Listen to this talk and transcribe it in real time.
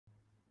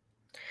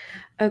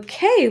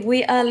Okay,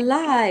 we are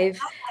live.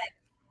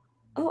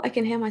 Oh, I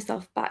can hear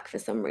myself back for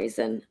some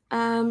reason.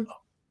 Oh,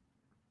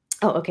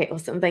 okay,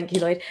 awesome. Thank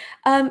you, Lloyd.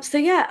 So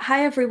yeah,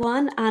 hi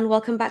everyone, and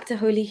welcome back to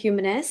Holy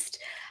Humanist.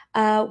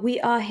 We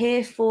are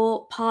here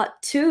for part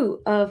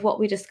 2 of what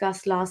we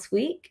discussed last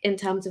week in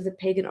terms of the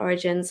pagan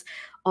origins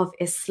of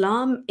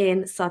Islam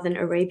in southern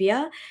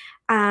Arabia.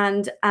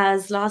 And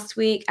as last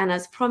week and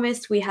as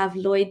promised, we have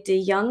Lloyd de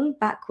Young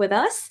back with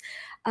us.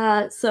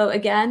 So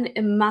again,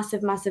 a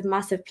massive, massive,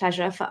 massive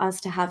pleasure for us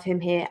to have him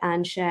here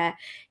and share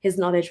his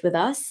knowledge with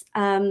us.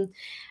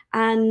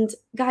 And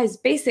guys,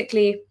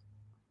 basically,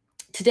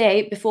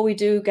 today, before we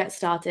do get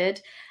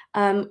started,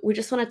 we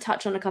just want to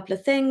touch on a couple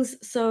of things.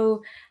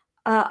 So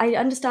I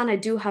understand I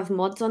do have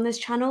mods on this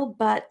channel,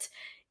 but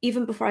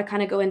even before I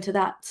kind of go into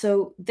that,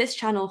 so this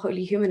channel,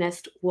 Holy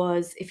Humanist,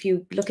 was, if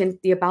you look in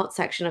the About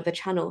section of the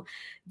channel,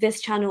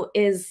 this channel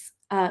is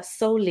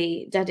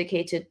solely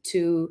dedicated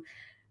to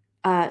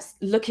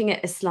looking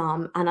at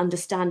Islam and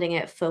understanding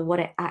it for what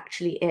it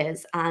actually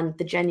is and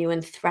the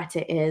genuine threat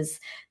it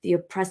is, the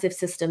oppressive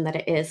system that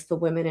it is for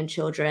women and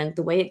children,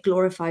 the way it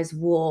glorifies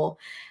war,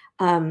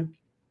 and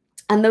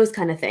those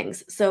kind of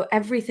things. So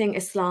everything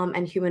Islam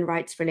and human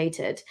rights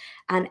related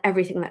and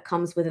everything that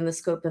comes within the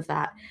scope of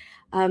that.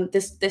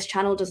 This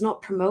channel does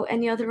not promote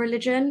any other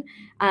religion,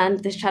 and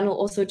this channel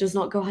also does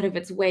not go out of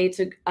its way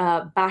to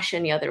bash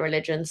any other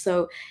religion.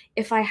 So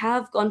if I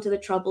have gone to the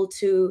trouble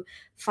to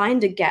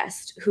find a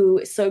guest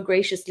who so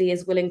graciously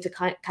is willing to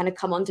kind of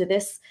come onto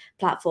this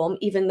platform,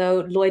 even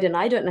though Lloyd and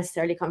I don't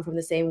necessarily come from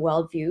the same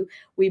worldview,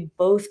 we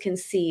both can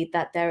see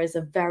that there is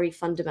a very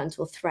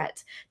fundamental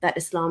threat that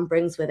Islam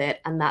brings with it,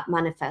 and that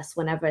manifests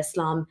whenever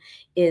Islam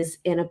is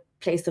in a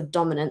place of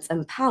dominance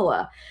and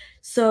power.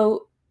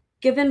 So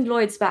given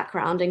Lloyd's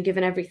background and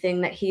given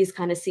everything that he's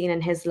kind of seen in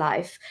his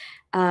life,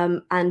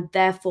 and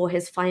therefore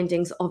his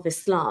findings of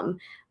Islam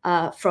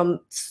from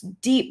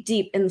deep,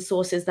 deep in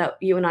sources that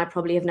you and I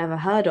probably have never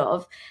heard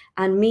of,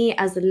 and me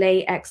as a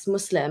lay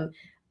ex-Muslim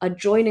are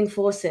joining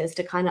forces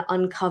to kind of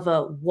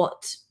uncover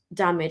what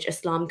damage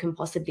Islam can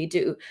possibly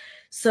do.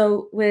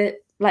 So we're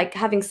like,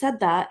 having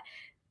said that,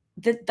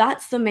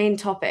 that's the main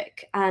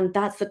topic, and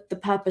that's the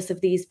purpose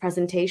of these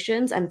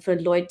presentations, and for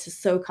Lloyd to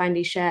so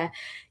kindly share,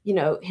 you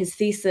know, his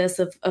thesis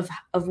of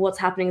what's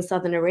happening in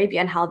southern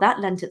Arabia and how that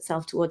lent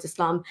itself towards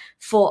Islam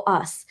for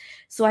us.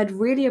 So I'd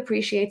really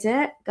appreciate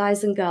it,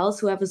 guys and girls,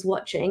 whoever's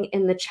watching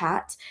in the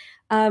chat.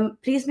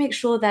 Please make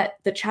sure that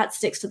the chat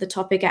sticks to the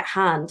topic at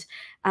hand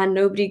and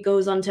nobody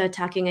goes on to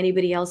attacking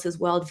anybody else's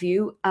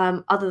worldview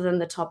other than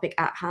the topic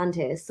at hand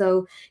here.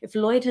 So if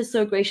Lloyd has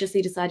so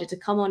graciously decided to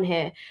come on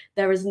here,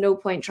 there is no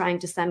point trying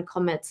to send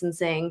comments and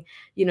saying,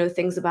 you know,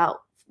 things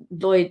about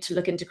Lloyd to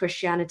look into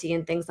Christianity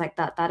and things like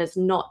that. That is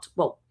not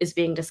what is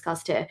being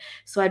discussed here.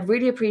 So I'd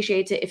really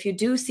appreciate it if you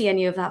do see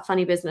any of that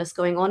funny business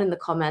going on in the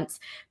comments,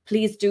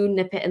 please do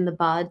nip it in the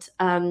bud.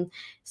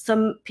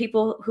 Some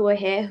people who are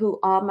here who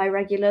are my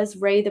regulars,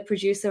 Ray, the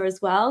producer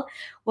as well,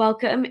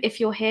 welcome. If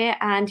you're here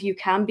and you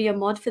can be a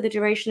mod for the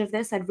duration of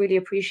this, I'd really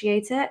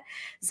appreciate it.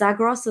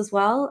 Zagros as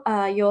well,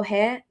 you're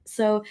here.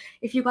 So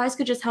if you guys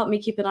could just help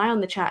me keep an eye on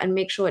the chat and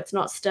make sure it's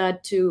not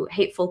stirred to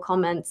hateful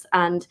comments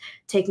and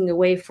taking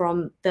away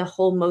from the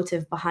whole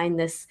motive behind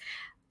this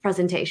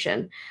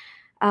presentation.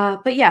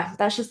 But yeah,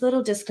 that's just a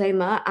little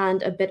disclaimer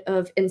and a bit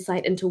of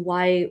insight into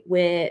why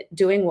we're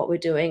doing what we're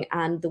doing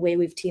and the way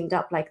we've teamed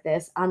up like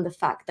this, and the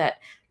fact that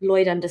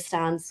Lloyd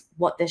understands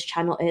what this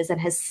channel is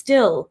and has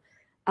still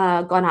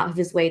gone out of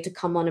his way to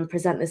come on and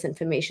present this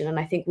information. And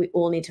I think we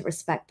all need to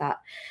respect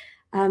that.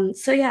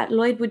 So yeah,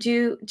 Lloyd,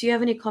 do you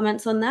have any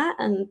comments on that?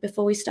 And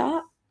before we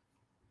start?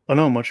 Oh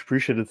no, much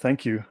appreciated.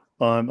 Thank you.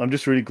 I'm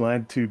just really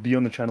glad to be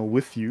on the channel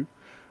with you.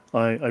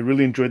 I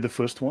really enjoyed the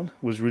first one.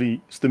 It was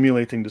really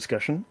stimulating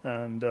discussion,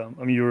 and I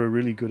mean, you're a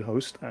really good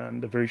host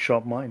and a very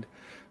sharp mind.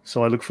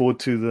 So I look forward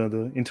to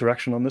the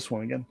interaction on this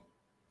one again.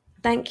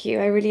 Thank you.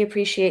 I really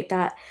appreciate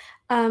that.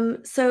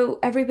 So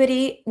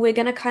everybody, we're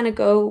going to kind of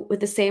go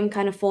with the same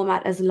kind of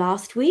format as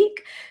last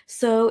week.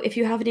 So if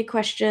you have any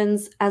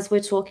questions as we're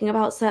talking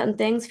about certain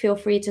things, feel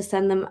free to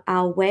send them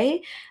our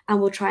way,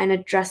 and we'll try and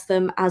address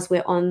them as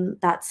we're on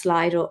that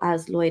slide or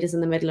as Lloyd is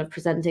in the middle of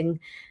presenting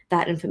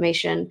that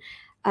information.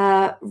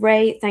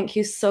 Ray, thank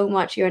you so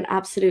much. You're an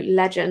absolute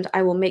legend.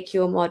 I will make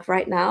you a mod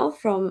right now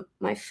from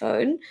my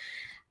phone.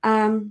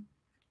 And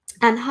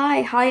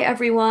hi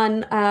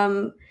everyone.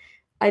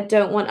 I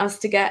don't want us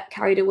to get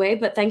carried away,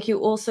 but thank you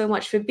all so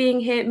much for being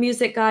here.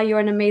 Music Guy, you're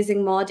an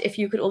amazing mod. If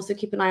you could also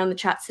keep an eye on the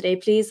chat today,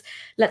 please.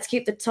 Let's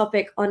keep the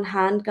topic on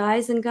hand,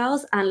 guys and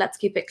girls, and let's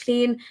keep it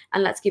clean,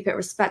 and let's keep it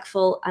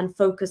respectful, and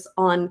focus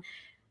on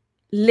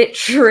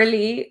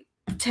literally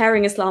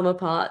tearing Islam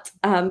apart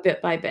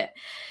bit by bit.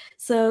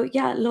 So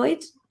yeah,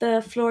 Lloyd,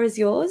 the floor is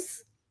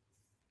yours,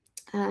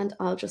 and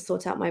I'll just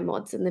sort out my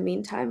mods in the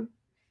meantime.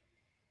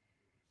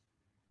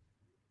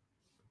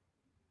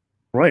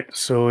 Right.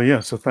 So yeah.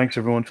 So thanks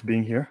everyone for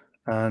being here.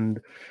 And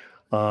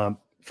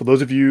for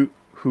those of you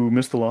who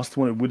missed the last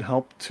one, it would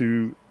help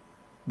to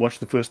watch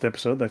the first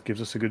episode. That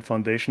gives us a good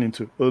foundation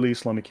into early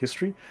Islamic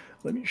history.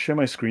 Let me share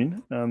my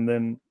screen, and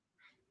then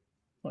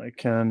I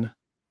can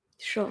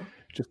Sure.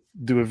 just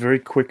do a very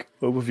quick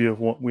overview of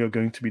what we are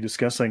going to be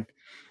discussing.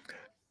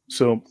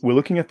 So we're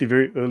looking at the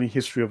very early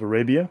history of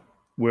Arabia.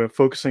 We're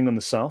focusing on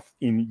the south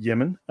in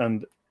Yemen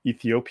and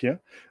Ethiopia.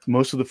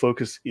 Most of the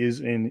focus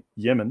is in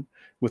Yemen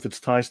with its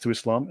ties to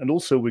Islam. And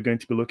also we're going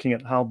to be looking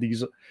at how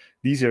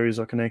these areas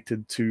are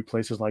connected to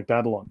places like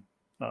Babylon.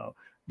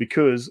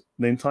 Because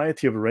the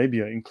entirety of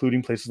Arabia,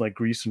 including places like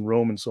Greece and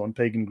Rome and so on,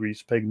 pagan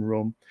Greece, pagan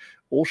Rome,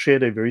 all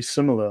shared a very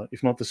similar,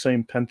 if not the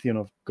same, pantheon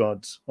of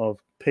gods, of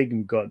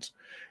pagan gods.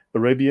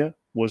 Arabia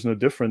was no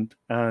different,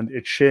 and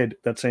it shared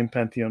that same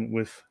pantheon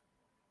with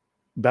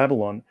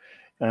Babylon.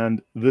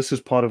 And this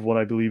is part of what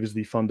I believe is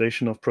the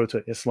foundation of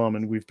Proto-Islam,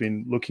 and we've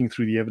been looking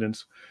through the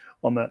evidence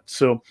on that.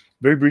 So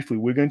very briefly,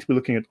 we're going to be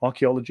looking at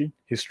archaeology,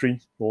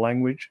 history,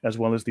 language, as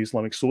well as the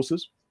Islamic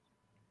sources.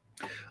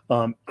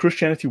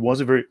 Christianity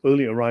was a very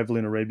early arrival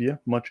in Arabia,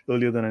 much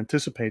earlier than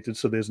anticipated,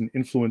 so there's an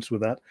influence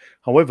with that.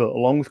 However,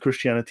 along with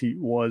Christianity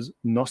was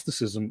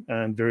Gnosticism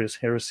and various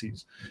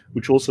heresies,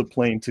 which also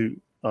play into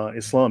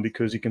Islam,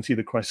 because you can see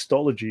the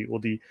Christology, or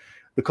the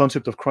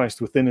concept of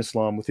Christ within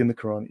Islam, within the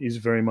Quran, is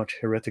very much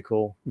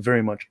heretical,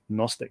 very much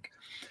Gnostic.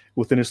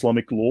 Within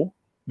Islamic law,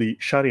 the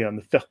Sharia and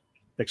the fiqh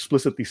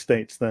explicitly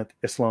states that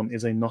Islam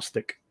is a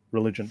Gnostic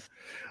religion.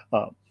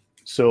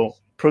 So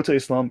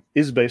Proto-Islam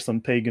is based on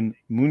pagan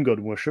moon god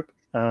worship,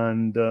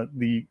 and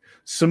the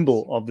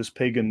symbol of this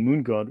pagan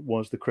moon god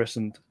was the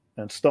crescent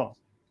and star.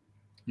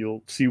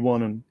 You'll see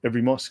one in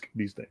every mosque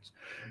these days.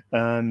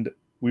 And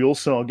we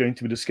also are going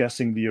to be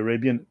discussing the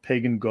Arabian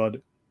pagan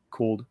god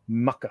called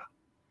Makkah.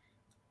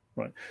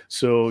 Right.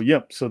 So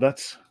yeah, so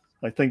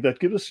I think that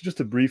gives us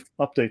just a brief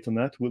update on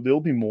that. There'll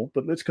be more,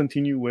 but let's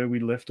continue where we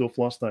left off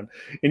last time.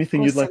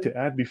 Anything you'd like to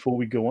add before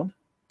we go on?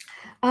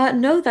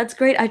 No, that's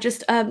great. I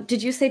just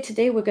did you say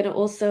today we're going to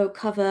also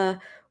cover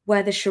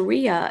where the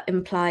Sharia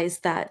implies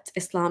that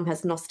Islam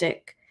has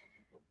Gnostic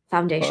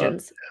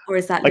foundations, or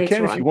is that I later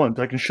can, if on? you want.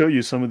 I can show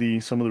you some of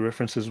the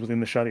references within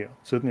the Sharia.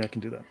 Certainly, I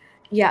can do that.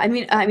 Yeah, I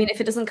mean, if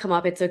it doesn't come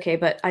up, it's okay,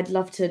 but I'd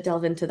love to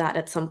delve into that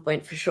at some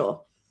point for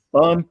sure.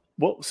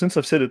 Well, since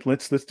I've said it,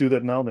 let's do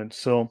that now then.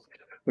 So,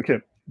 okay,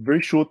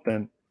 very short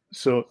then.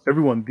 So,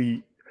 everyone,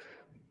 the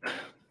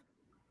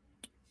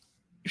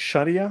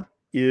Sharia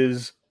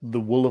is the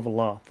will of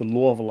Allah, the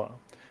law of Allah,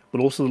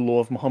 but also the law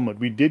of Muhammad.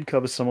 We did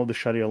cover some of the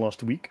Sharia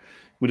last week.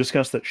 We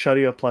discussed that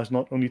Sharia applies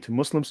not only to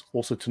Muslims,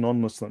 also to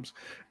non-Muslims,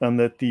 and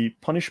that the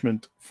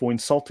punishment for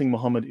insulting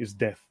Muhammad is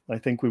death. I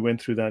think we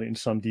went through that in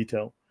some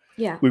detail.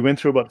 Yeah. We went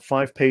through about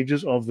 5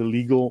 pages of the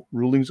legal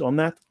rulings on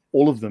that.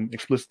 All of them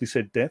explicitly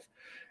said death.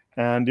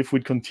 And if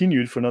we'd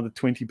continued for another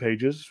 20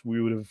 pages, we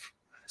would have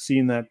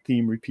seen that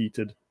theme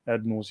repeated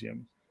ad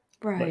nauseum.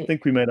 Right. I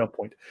think we made our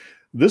point.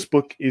 This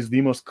book is the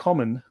most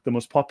common, the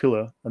most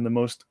popular, and the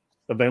most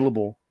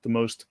available, the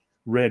most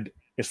read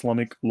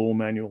Islamic law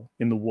manual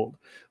in the world.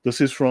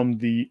 This is from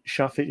the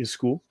Shafi'i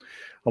school.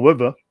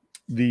 However,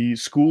 the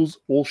schools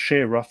all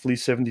share roughly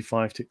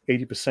 75 to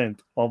 80%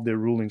 of their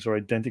rulings are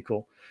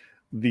identical.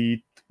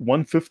 The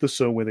 1/5 or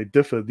so where they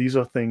differ, these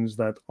are things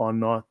that are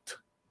not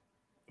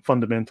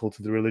fundamental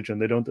to the religion.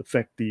 They don't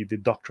affect the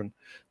doctrine.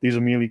 These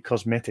are merely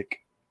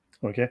cosmetic.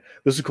 Okay,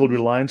 this is called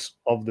Reliance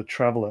of the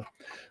Traveler.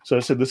 So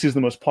I said this is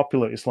the most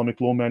popular Islamic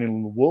law manual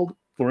in the world.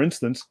 For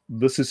instance,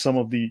 this is some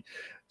of the.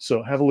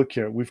 So have a look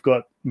here. We've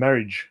got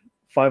marriage,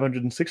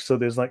 506. So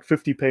there's like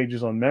 50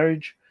 pages on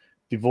marriage,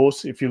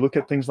 divorce. If you look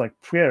at things like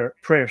prayer,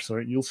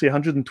 sorry, you'll see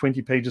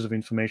 120 pages of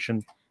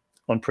information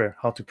on prayer,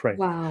 how to pray.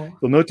 Wow.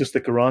 You'll notice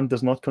the Quran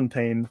does not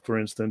contain, for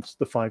instance,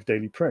 the 5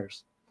 daily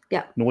prayers.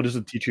 Yeah. Nor does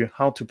it teach you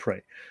how to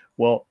pray.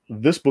 Well,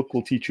 this book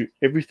will teach you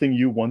everything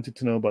you wanted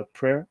to know about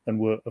prayer and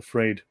were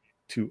afraid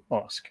to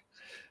ask.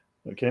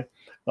 Okay,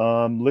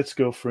 let's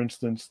go, for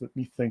instance, let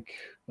me think,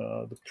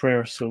 the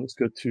prayer. So let's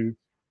go to.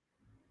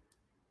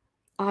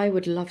 I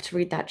would love to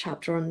read that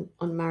chapter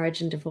on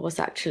marriage and divorce,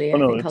 actually. Oh, I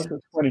no, think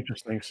it's quite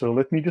interesting. So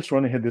let me just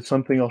run ahead. There's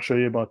something I'll show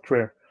you about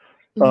prayer.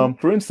 Mhm.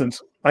 For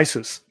instance,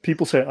 ISIS.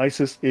 People say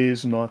ISIS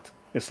is not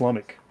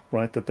Islamic,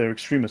 right? That they're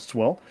extremists.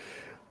 Well,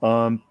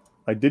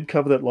 I did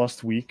cover that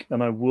last week,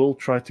 and I will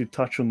try to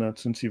touch on that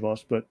since you've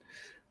asked, but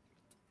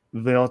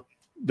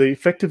they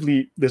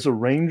effectively, there's a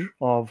range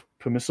of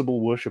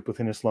permissible worship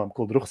within Islam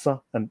called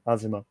rukhsa and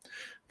azima.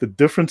 The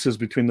differences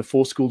between the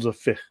 4 schools of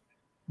fiqh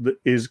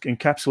is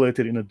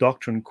encapsulated in a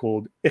doctrine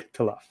called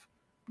ikhtilaf,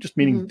 just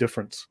meaning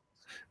difference,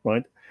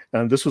 right?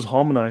 And this was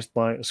harmonized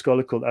by a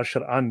scholar called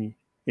Ash-Shar'ani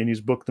in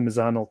his book, The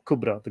Mizan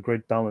al-Kubra, The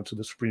Great Balance of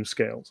the Supreme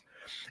Scales.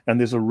 And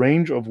there's a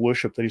range of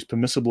worship that is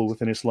permissible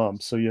within Islam.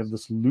 So you have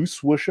this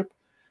loose worship,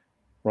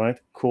 right,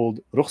 called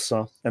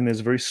rukhsa, and there's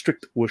very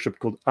strict worship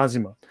called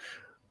azima.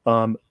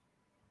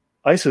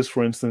 ISIS,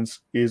 for instance,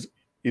 is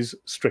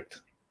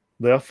strict.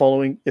 They are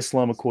following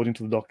Islam according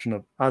to the doctrine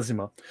of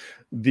azima.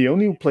 The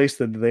only place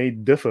that they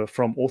differ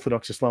from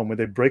Orthodox Islam, where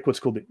they break what's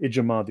called the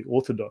ijma, the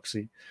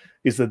orthodoxy,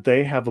 is that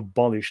they have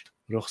abolished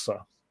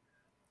rukhsa.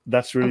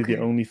 That's really the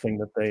only thing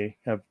that they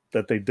have,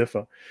 that they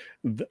differ.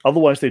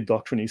 Otherwise, their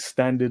doctrine is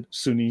standard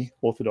Sunni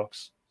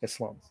Orthodox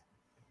Islam.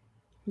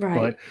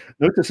 right? Right.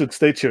 Notice it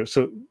states here.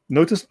 So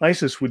notice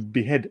ISIS would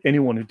behead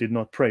anyone who did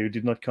not pray, who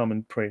did not come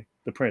and pray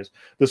the prayers.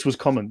 This was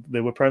common.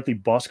 There were apparently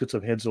baskets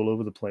of heads all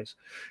over the place,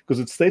 because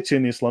it states here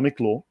in the Islamic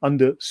law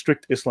under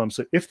strict Islam.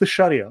 So if the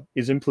Sharia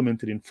is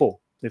implemented in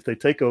full, if they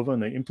take over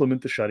and they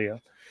implement the Sharia,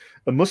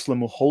 a Muslim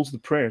who holds the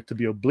prayer to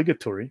be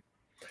obligatory,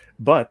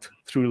 but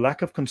through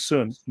lack of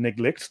concern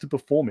neglects to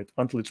perform it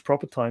until its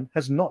proper time,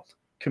 has not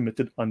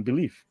committed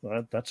unbelief.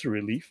 Right? That's a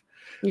relief.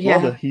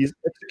 Rather, Yeah. he is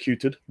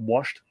executed,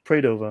 washed,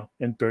 prayed over,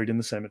 and buried in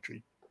the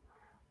cemetery.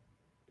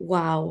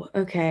 Wow.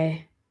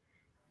 Okay.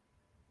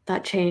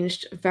 That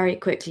changed very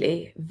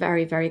quickly,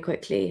 very, very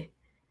quickly.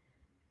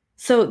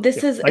 So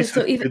this Yeah, is ISIS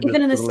so even did this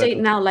even in to a the state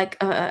letter. now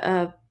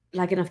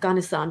like in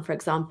Afghanistan, for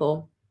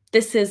example,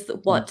 this is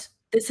Mm.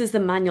 this is the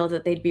manual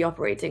that they'd be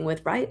operating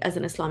with, right? As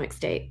an Islamic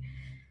state.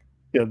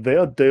 Yeah, they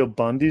are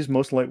Deobandis,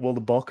 most like, well,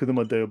 the bulk of them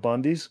are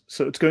Deobandis.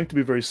 So it's going to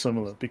be very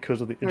similar because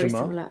of the Very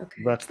ijma. similar.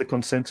 Okay. That's the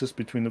consensus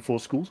between the four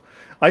schools.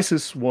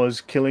 ISIS was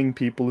killing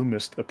people who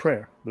missed a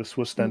prayer. This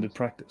was Mm. standard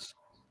practice.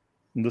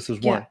 And this is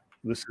Yeah. why.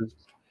 This is,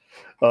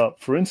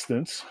 for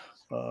instance,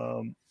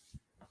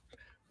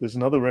 there's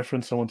another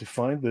reference I want to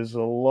find. There's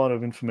a lot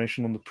of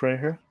information on the prayer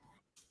here.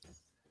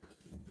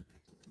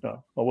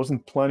 No, I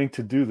wasn't planning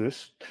to do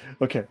this.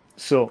 Okay,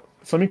 so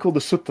something called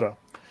the Sutra.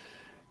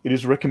 It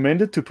is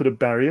recommended to put a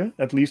barrier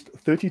at least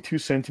 32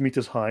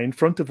 centimeters high in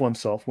front of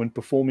oneself when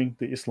performing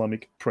the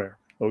Islamic prayer.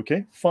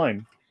 Okay,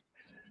 fine.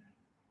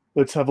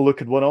 Let's have a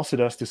look at what else it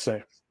has to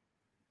say.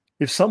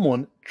 If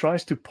someone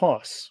tries to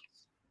pass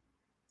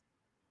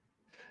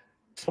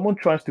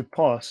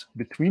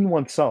between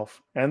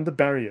oneself and the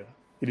barrier,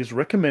 it is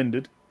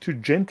recommended to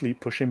gently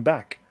push him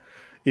back.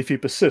 If he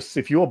persists,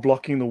 if you are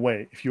blocking the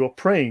way, if you are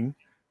praying,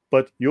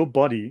 but your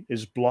body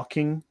is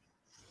blocking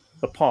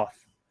a path,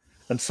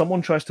 and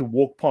someone tries to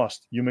walk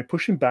past, you may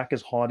push him back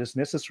as hard as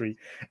necessary,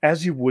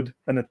 as you would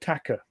an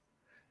attacker.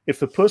 If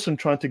the person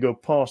trying to go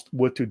past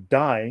were to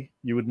die,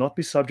 you would not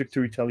be subject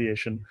to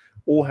retaliation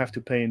or have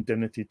to pay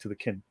indemnity to the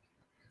kin.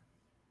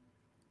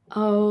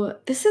 Oh,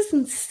 this is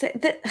insane.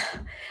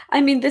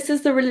 I mean, this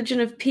is the religion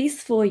of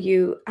peace for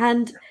you.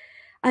 And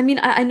I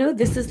mean, I know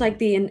this is like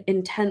the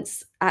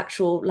intense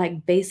actual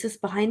like basis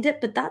behind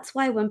it, but that's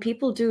why when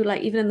people do,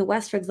 like even in the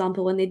West, for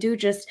example, when they do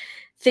just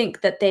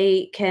think that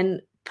they can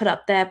put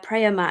up their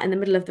prayer mat in the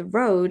middle of the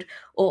road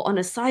or on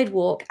a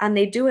sidewalk, and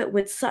they do it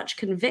with such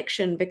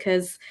conviction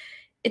because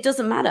it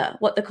doesn't matter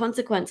what the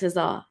consequences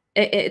are.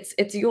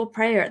 It's your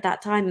prayer at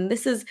that time. And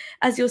this is,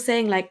 as you're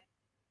saying, like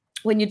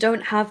when you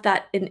don't have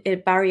that in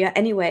barrier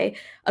anyway,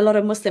 a lot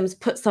of Muslims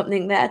put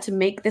something there to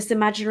make this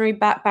imaginary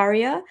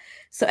barrier.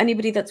 So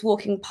anybody that's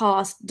walking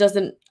past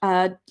doesn't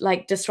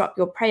like disrupt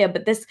your prayer.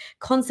 But this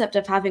concept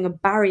of having a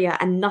barrier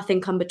and nothing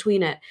come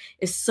between it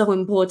is so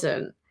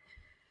important.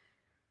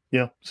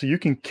 Yeah, so you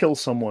can kill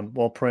someone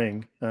while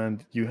praying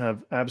and you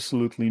have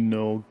absolutely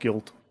no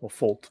guilt or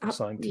fault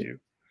assigned to you.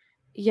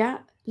 Yeah,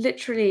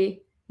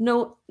 literally.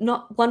 No,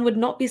 not one would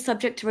not be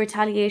subject to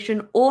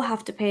retaliation or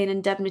have to pay an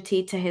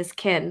indemnity to his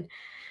kin.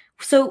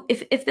 So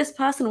if this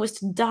person was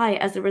to die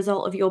as a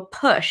result of your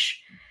push,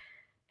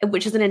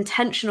 which is an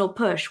intentional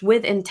push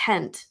with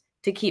intent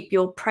to keep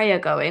your prayer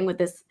going with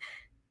this,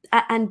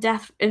 and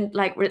death in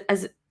like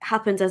as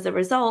happens as a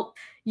result,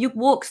 you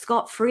walk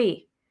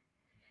scot-free.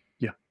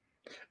 Yeah,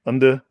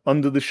 under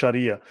the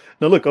Sharia.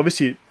 Now, look,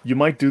 obviously, you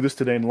might do this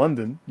today in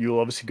London. You'll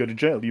obviously go to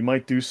jail. You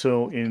might do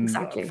so in,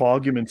 Exactly. for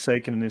argument's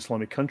sake, in an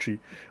Islamic country,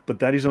 but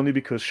that is only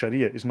because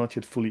Sharia is not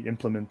yet fully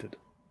implemented.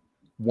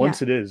 Yeah,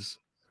 Once it is,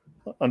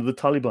 under the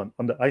Taliban,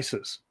 under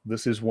ISIS,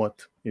 this is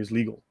what is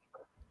legal.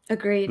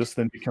 agreed. This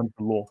then becomes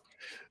the law.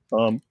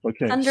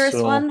 Okay, Thunderous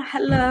so one,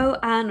 hello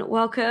and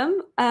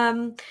welcome.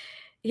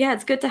 Yeah,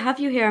 it's good to have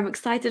you here. I'm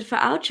excited for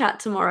our chat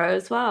tomorrow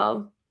as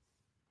well.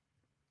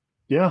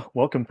 yeah,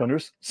 welcome,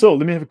 Thunderous. So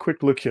let me have a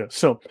quick look here.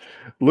 So,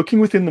 looking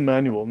within the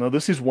manual. Now,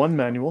 this is one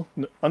manual.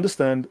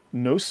 Understand,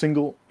 no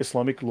single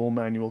Islamic law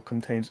manual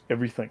contains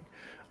everything.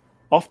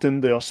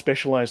 Often there are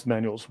specialized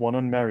manuals, one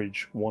on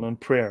marriage, one on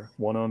prayer,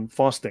 one on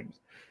fasting.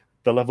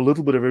 They'll have a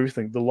little bit of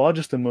everything. The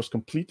largest and most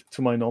complete,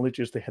 to my knowledge,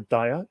 is the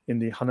Hidayah in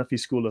the Hanafi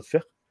school of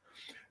fiqh.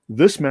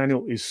 This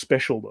manual is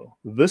special, though.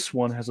 This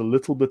one has a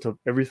little bit of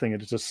everything.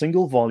 It is a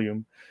single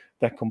volume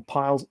that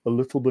compiles a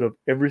little bit of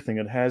everything.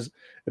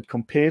 It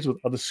compares with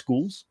other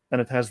schools, and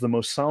it has the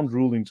most sound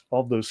rulings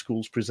of those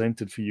schools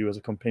presented for you as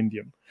a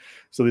compendium.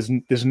 So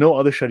there's no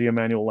other Sharia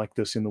manual like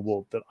this in the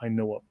world that I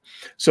know of.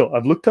 So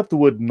I've looked up the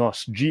word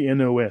Gnos,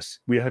 G-N-O-S.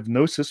 We have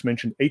Gnosis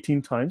mentioned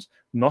 18 times,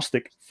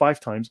 Gnostic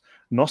 5 times,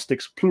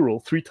 Gnostics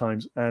plural 3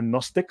 times, and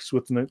Gnostics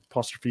with an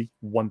apostrophe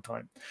 1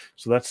 time.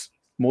 So that's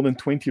more than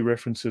 20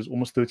 references,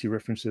 almost 30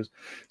 references.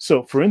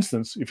 So, for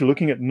instance, if you're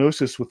looking at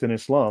Gnosis within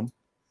Islam,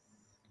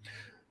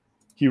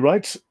 he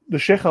writes, the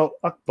Sheikh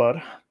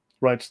al-Akbar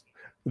writes,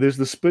 there is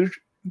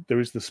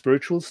the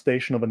spiritual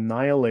station of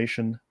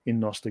annihilation in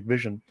Gnostic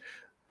vision.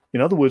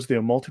 In other words, there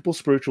are multiple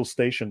spiritual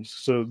stations.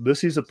 So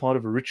this is a part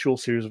of a ritual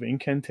series of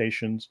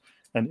incantations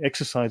and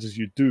exercises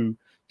you do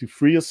to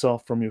free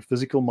yourself from your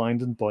physical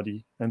mind and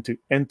body and to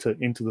enter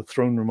into the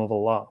throne room of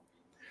Allah.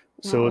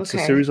 So Wow, it's a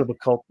okay. series of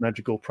occult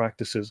magical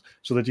practices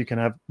so that you can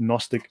have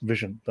Gnostic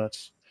vision.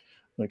 That's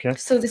okay.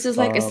 So this is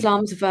like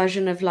Islam's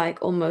version of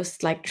like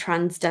almost like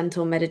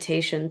transcendental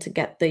meditation to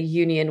get the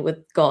union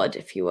with God,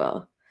 if you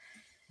will.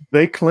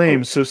 They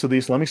claim Oh, so. So the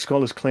Islamic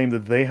scholars claim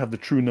that they have the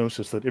true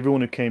gnosis. That everyone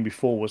who came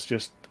before was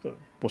just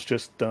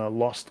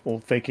lost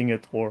or faking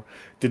it or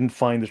didn't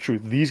find the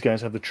truth. These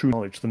guys have the true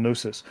knowledge, the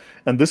gnosis,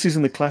 and this is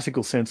in the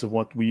classical sense of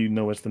what we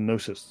know as the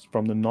gnosis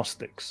from the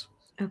Gnostics,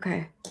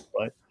 okay.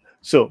 right?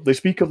 So they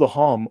speak of the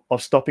harm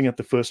of stopping at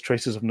the first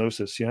traces of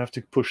gnosis. You have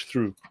to push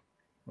through,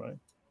 right?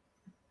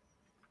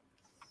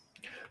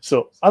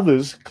 So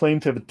others claim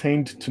to have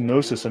attained to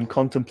gnosis and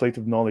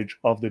contemplative knowledge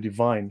of the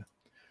divine,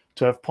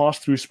 to have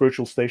passed through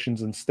spiritual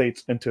stations and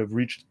states, and to have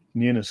reached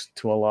nearness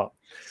to Allah.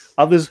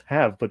 Others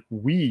have, but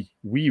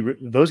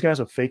those guys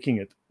are faking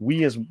it.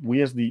 We as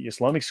the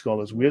Islamic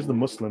scholars, we as the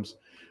Muslims,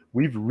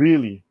 we've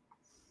really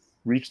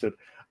reached it.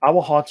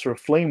 Our hearts are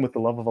aflame with the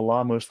love of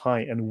Allah Most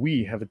High, and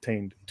we have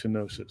attained to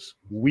gnosis.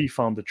 We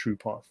found the true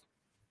path.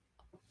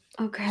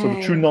 So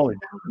the true Okay.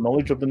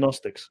 knowledge of the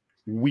Gnostics,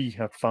 we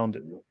have found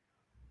it.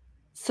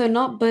 So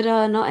not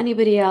Buddha, not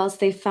anybody else,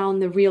 they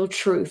found the real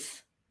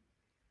truth.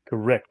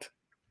 Correct.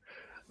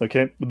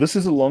 Okay, but this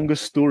is a longer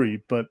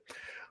story, but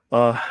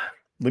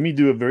let me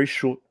do a very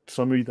short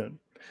summary then.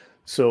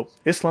 So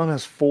Islam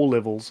has 4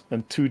 levels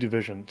and 2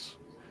 divisions.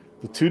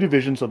 The 2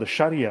 divisions are the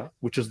Sharia,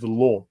 which is the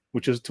law,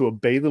 which is to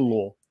obey the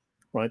law,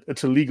 right?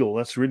 It's illegal.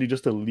 That's really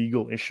just a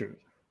legal issue.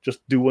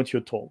 Just do what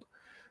you're told.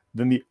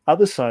 Then the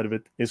other side of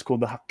it is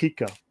called the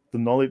Haqiqah, the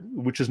knowledge,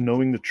 which is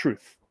knowing the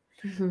truth,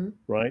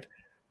 right?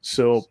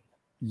 So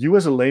you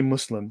as a lay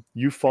Muslim,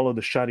 you follow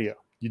the Sharia,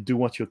 you do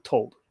what you're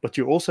told, but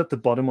you're also at the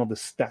bottom of the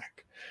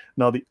stack.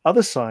 Now the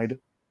other side,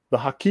 the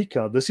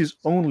Haqiqah, this is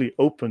only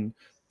open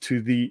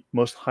to the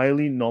most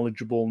highly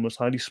knowledgeable, most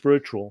highly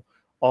spiritual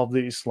of the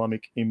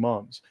Islamic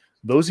imams.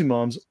 Those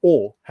imams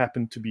all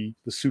happen to be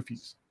the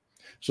Sufis.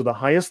 So the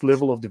highest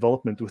level of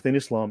development within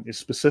Islam is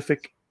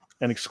specific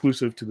and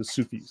exclusive to the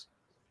Sufis.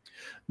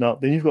 Now,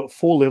 then you've got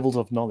 4 levels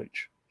of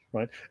knowledge,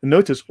 right? And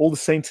notice all the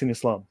saints in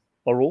Islam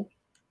are all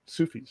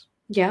Sufis.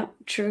 Yeah,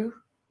 true.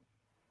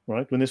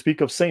 Right? When they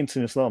speak of saints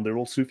in Islam, they're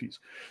all Sufis.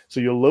 So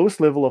your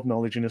lowest level of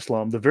knowledge in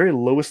Islam, the very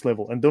lowest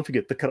level, and don't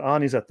forget, the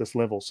Quran is at this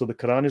level. So the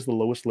Quran is the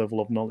lowest level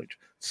of knowledge.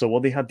 So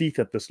are the Hadith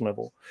at this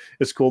level.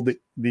 It's called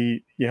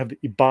you have the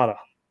Ibara,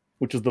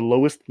 which is the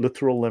lowest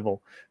literal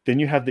level. Then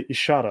you have the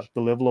Ishara,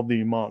 the level of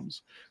the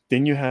Imams.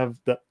 Then you have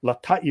the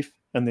Lataif,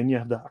 and then you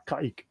have the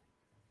Aqa'iq.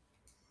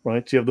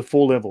 Right? So you have the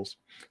 4 levels.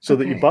 So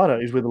the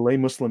Ibara is where the lay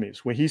Muslim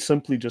is, where he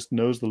simply just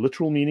knows the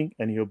literal meaning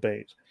and he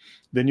obeys.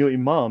 Then your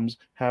Imams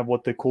have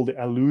what they call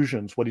the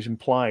allusions, what is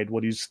implied,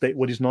 what is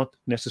not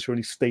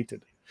necessarily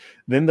stated.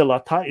 Then the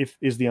Lataif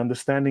is the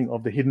understanding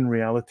of the hidden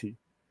reality.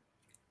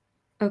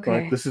 Okay.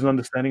 Right? This is an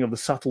understanding of the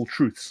subtle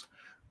truths.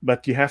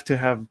 But you have to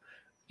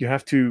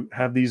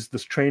have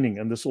this training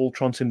and this all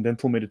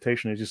transcendental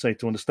meditation, as you say,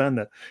 to understand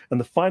that. And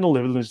the final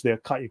level is the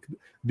Aqa'iq.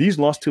 These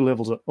last 2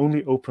 levels are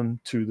only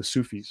open to the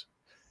Sufis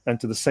and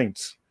to the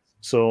saints.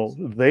 So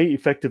they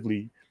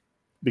effectively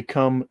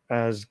become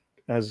as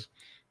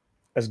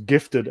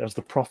gifted as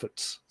the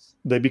prophets.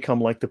 They become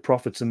like the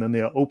prophets, and then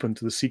they are open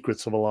to the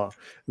secrets of Allah.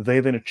 They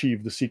then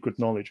achieve the secret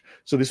knowledge.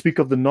 So they speak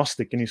of the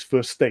Gnostic in his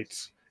first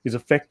states. He's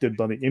affected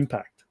by the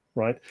impact,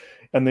 right?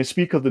 And they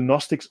speak of the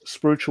Gnostic's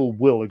spiritual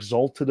will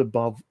exalted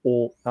above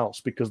all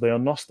else because they are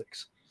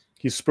Gnostics.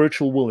 His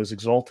spiritual will is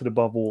exalted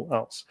above all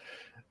else,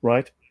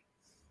 right?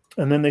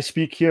 And then they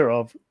speak here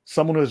of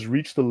someone who has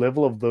reached the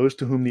level of those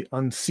to whom the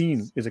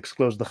unseen is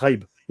exposed, the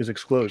ghaib is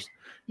exposed.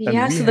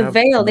 Yeah, so the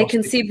veil, they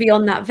can see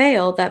beyond that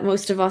veil that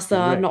most of us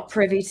are not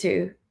privy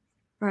to.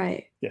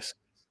 Right. Yes.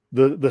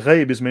 The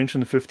ghaib is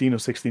mentioned 15 or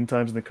 16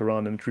 times in the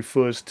Quran, and it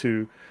refers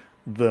to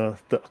the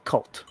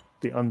occult,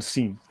 the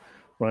unseen,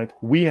 right?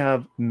 We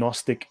have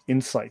Gnostic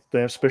insight.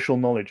 They have special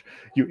knowledge.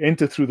 You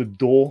enter through the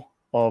door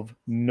of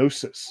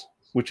gnosis,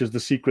 which is the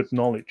secret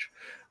knowledge,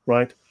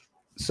 right?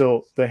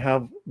 So they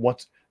have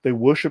what they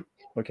worship.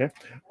 Okay,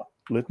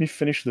 let me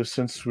finish this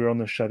since we're on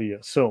the Sharia.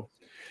 So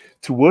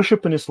to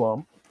worship in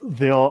Islam,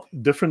 there are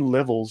different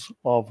levels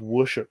of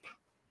worship,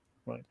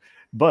 right?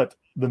 But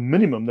the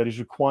minimum that is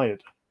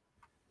required.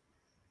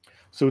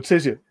 So it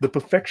says here, the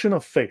perfection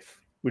of faith,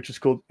 which is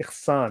called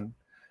ihsan.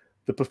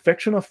 The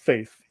perfection of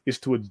faith is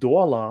to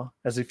adore Allah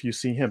as if you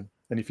see him.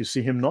 And if you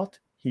see him not,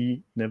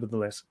 he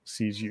nevertheless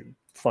sees you.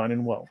 Fine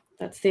and well.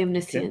 That's the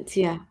omniscience,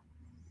 yeah.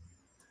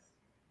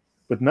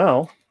 But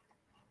now,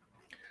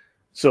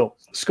 so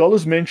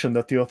scholars mention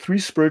that there are 3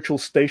 spiritual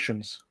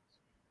stations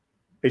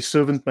a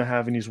servant may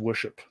have in his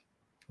worship.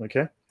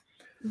 Okay?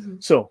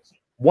 So,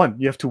 1,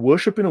 you have to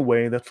worship in a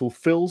way that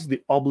fulfills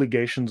the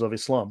obligations of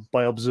Islam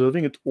by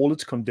observing it, all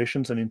its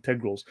conditions and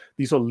integrals.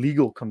 These are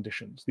legal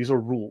conditions. These are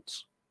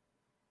rules,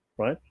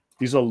 right?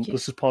 This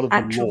is part of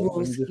the law.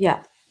 Rules,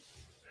 yeah.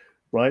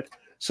 Right?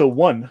 So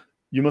 1,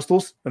 you must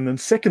also, and then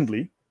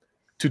secondly,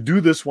 to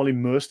do this while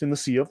immersed in the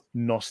sea of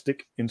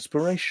Gnostic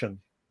inspiration,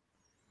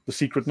 the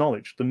secret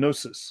knowledge, the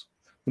gnosis,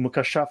 the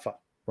mukashafa,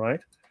 right?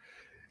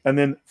 And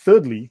then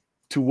thirdly,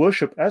 to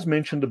worship as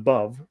mentioned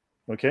above.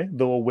 Okay,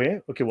 though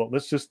aware. Okay, well,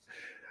 let's just.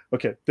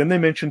 Okay, then they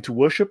mention to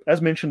worship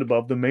as mentioned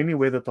above, the mainly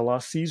way that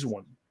Allah sees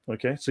one.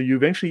 Okay, so you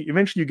eventually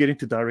you get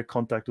into direct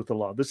contact with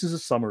Allah. This is a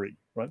summary,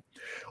 right?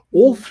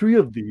 All three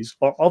of these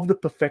are of the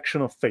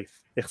perfection of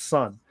faith,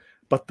 ihsan.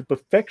 But the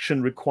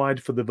perfection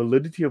required for the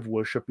validity of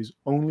worship is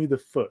only the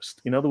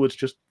first. In other words,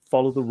 just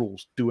follow the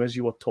rules, do as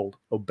you are told,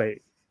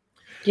 obey.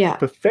 Yeah.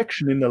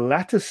 Perfection in the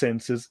latter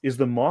senses is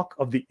the mark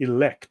of the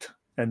elect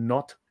and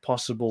not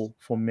possible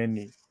for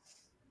many.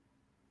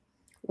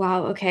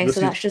 Wow. Okay. This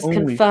So is that's just only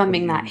for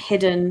confirming the that elite.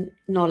 hidden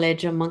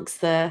knowledge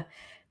amongst the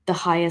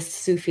highest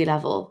Sufi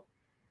level.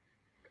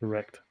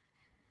 Correct.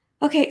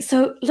 Okay,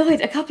 so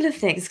Lloyd, a couple of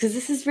things because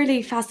this is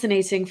really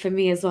fascinating for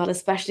me as well,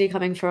 especially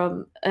coming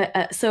from.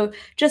 So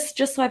just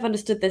so I've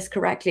understood this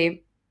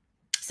correctly,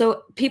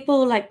 so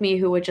people like me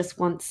who were just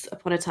once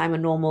upon a time a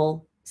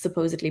normal,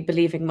 supposedly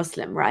believing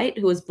Muslim, right,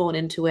 who was born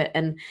into it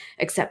and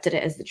accepted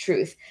it as the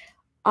truth.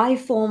 I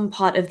form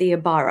part of the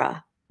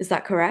Ibara. Is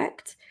that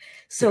correct?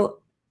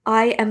 So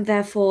I am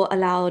therefore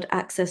allowed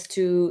access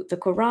to the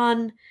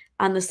Quran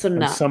and the And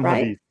Sunnah, some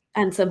right? hadith.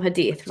 And some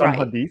hadith, Some right?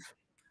 hadith.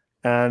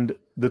 And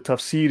the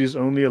tafsir is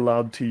only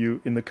allowed to you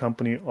in the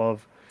company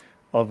of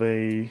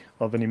an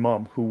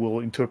imam who will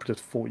interpret it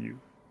for you.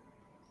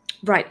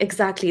 Right,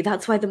 exactly.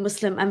 That's why the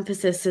Muslim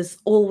emphasis is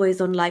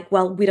always on like,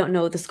 well, we don't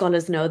know, the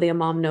scholars know, the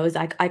imam knows.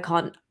 I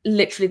can't,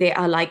 literally, they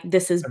are like,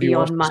 this is Have you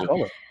asked beyond a my.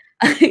 scholar?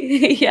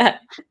 Yeah.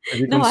 Have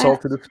you No,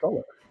 consulted a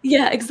scholar?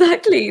 yeah,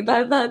 exactly.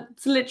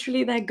 That's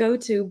literally their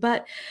go-to.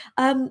 But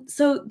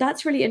so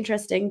that's really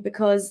interesting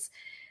because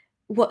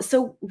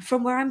so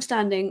from where I'm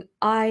standing,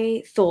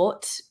 I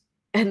thought,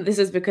 and this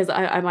is because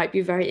I might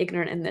be very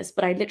ignorant in this,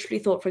 but I literally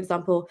thought, for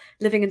example,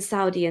 living in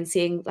Saudi and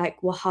seeing like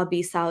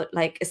Wahhabi Saudi,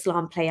 like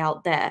Islam play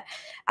out there,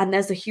 and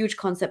there's a huge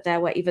concept there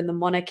where even the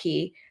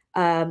monarchy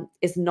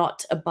is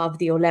not above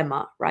the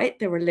ulema, right?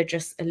 The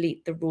religious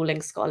elite, the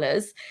ruling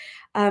scholars.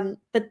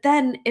 But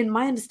then, in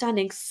my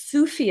understanding,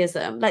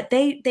 Sufism, like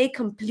they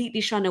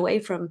completely shun away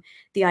from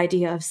the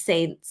idea of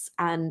saints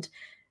and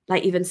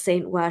like even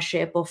saint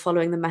worship or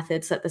following the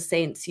methods that the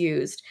saints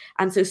used.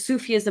 And so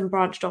Sufism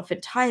branched off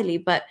entirely.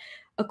 But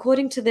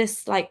according to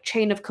this like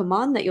chain of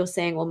command that you're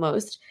saying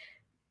almost,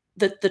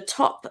 the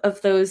top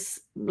of those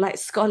like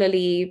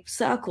scholarly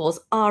circles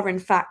are in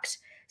fact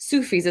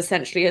Sufis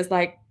essentially as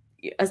like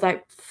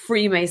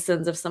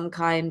Freemasons of some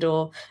kind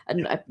or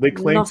They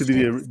claim to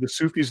be Gnostics. the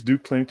Sufis do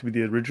claim to be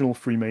the original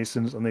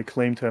Freemasons, and they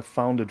claim to have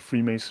founded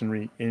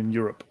Freemasonry in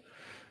Europe.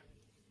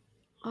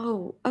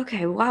 Oh,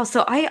 okay. Wow.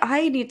 So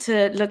I need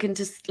to look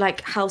into like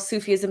how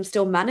Sufism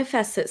still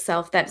manifests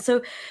itself then.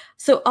 So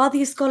are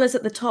these scholars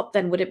at the top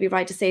then? Would it be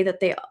right to say that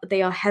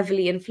they are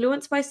heavily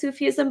influenced by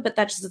Sufism, but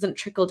that just doesn't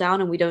trickle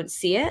down and we don't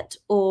see it?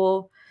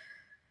 Or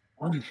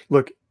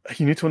Look,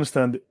 you need to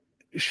understand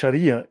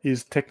Sharia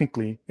is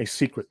technically a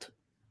secret.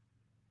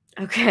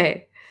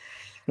 okay.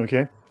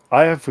 Okay?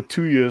 I have for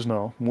 2 years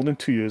now, more than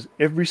 2 years,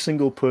 every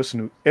single person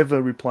who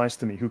ever replies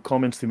to me, who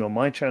comments to me on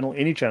my channel,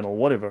 any channel,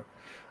 whatever,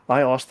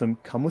 I ask them,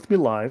 come with me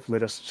live,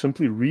 let us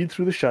simply read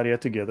through the Sharia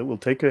together. We'll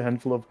take a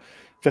handful of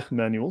fiqh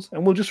manuals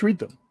and we'll just read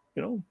them.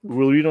 You know,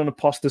 we'll read on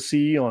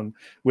apostasy, on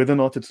whether or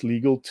not it's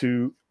legal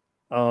to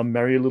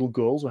marry little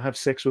girls or have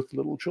sex with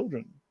little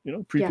children, you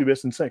know,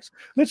 prepubescent sex.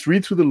 Let's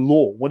read through the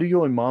law. What do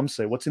your imams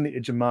say? What's in the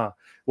ijma?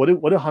 What do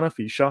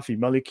Hanafi, Shafi,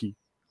 Maliki,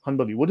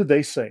 Hanbali, what do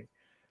they say?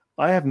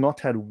 I have not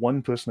had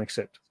one person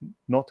accept,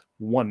 not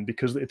one,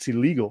 because it's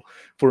illegal.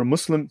 For a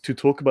Muslim to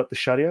talk about the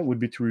Sharia would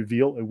be to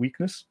reveal a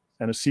weakness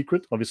and a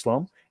secret of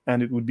Islam,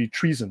 and it would be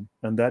treason,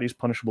 and that is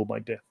punishable by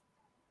death.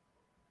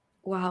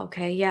 Wow,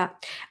 okay, yeah.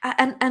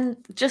 And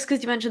just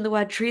because you mentioned the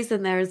word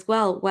treason there as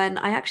well, when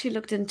I actually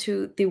looked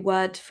into the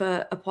word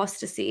for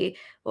apostasy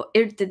or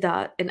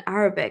irtida in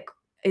Arabic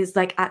is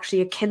like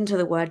actually akin to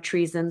the word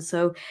treason.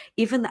 So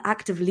even the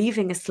act of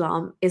leaving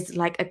Islam is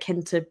like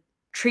akin to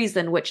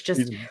treason, which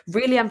just Treason.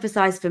 really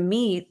emphasized for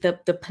me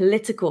the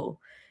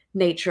political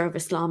nature of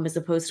Islam as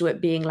opposed to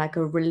it being like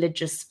a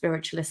religious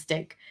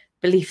spiritualistic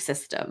belief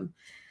system.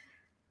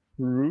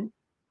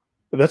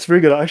 That's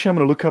very good. Actually, I'm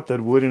going to look up that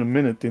word in a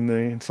minute in the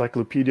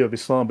Encyclopedia of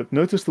Islam, but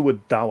notice the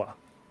word dawah,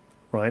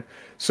 right?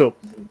 So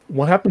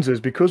what happens is,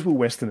 because we're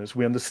Westerners,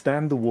 we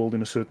understand the world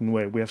in a certain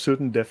way. We have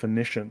certain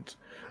definitions.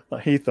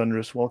 Hey,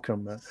 Thunderous,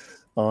 welcome,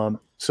 man.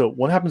 So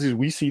what happens is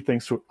we see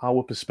things through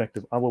our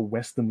perspective, our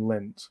Western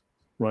lens,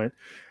 right?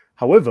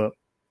 However,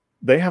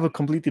 they have a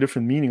completely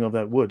different meaning of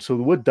that word. So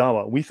the word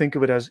dawah, we think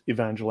of it as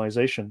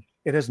evangelization.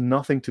 It has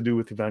nothing to do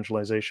with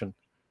evangelization.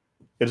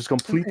 It is a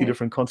completely Okay.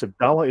 different concept.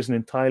 Dawah is an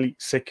entirely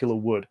secular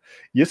word.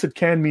 Yes, it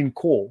can mean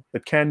call.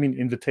 It can mean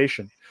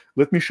invitation.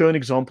 Let me show an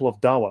example of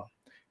dawah.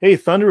 Hey,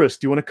 Thunderous,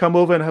 do you want to come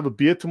over and have a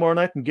beer tomorrow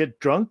night and get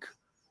drunk?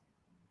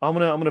 I'm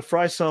gonna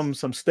fry some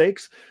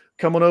steaks.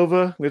 Come on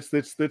over. Let's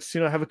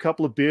have a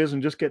couple of beers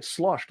and just get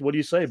sloshed. What do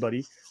you say,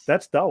 buddy?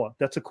 That's dawah.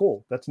 That's a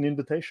call. That's an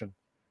invitation.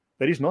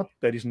 That is not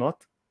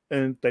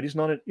an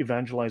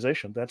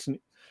evangelization. That's an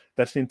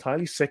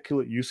entirely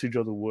secular usage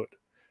of the word.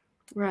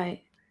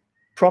 Right.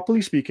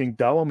 Properly speaking,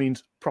 dawah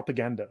means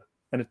propaganda.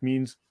 and it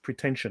means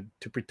pretension,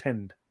 to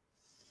pretend.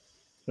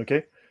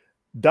 Okay?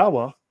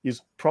 Dawah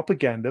is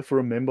propaganda for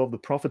a member of the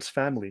Prophet's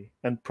family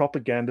and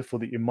propaganda for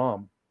the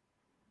Imam.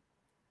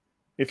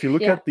 If you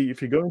look at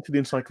if you go into the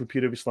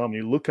Encyclopedia of Islam,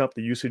 you look up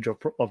the usage of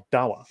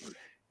dawah,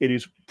 it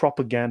is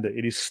propaganda.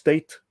 It is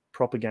state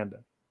propaganda.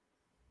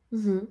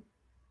 Mm-hmm.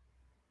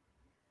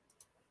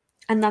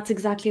 And that's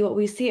exactly what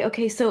we see.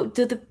 Okay, so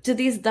do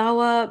these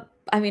dawah,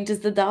 I mean, does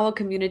the dawah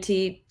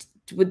community,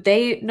 would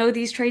they know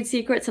these trade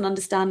secrets and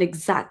understand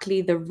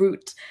exactly the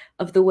root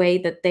of the way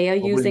that they are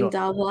Probably using not.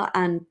 dawah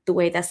and the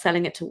way they're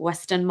selling it to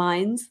Western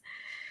minds?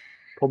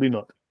 Probably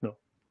not. No.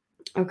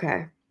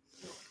 Okay.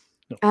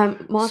 No.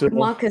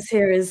 Marcus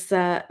here has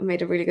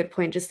made a really good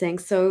point, just saying,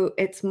 so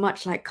it's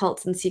much like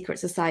cults and secret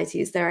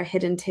societies. There are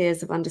hidden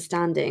tiers of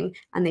understanding,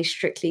 and they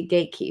strictly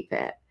gatekeep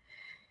it.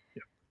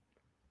 Yeah.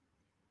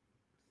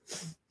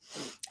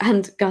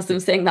 And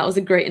Qasim saying that was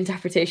a great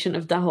interpretation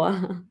of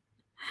dawah.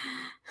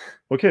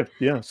 Okay,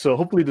 yeah. So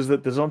hopefully does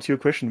answer your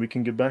question. We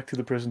can get back to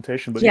the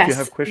presentation. But if you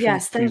have questions,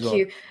 yes, thank please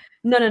you.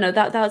 No,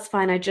 that's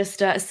fine. I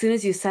just, as soon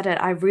as you said it,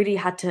 I really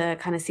had to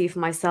kind of see for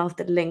myself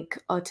the link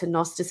to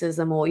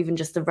Gnosticism, or even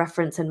just the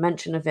reference and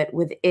mention of it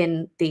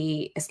within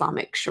the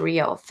Islamic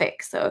Sharia or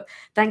fiqh. So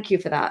thank you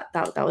for that.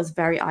 That was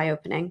very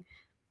eye-opening.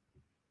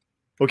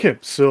 Okay,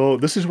 so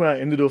this is where I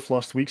ended off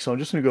last week. So I'm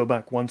just going to go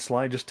back one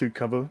slide just to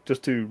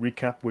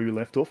recap where we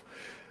left off.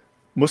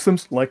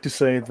 Muslims like to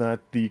say that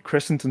the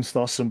crescent and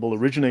star symbol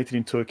originated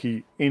in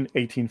Turkey in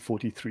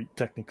 1843,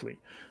 technically.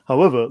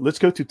 However, let's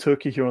go to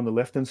Turkey here on the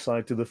left-hand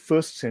side to the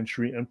 1st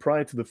century and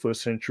prior to the 1st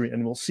century,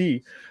 and we'll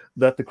see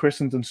that the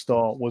crescent and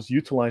star was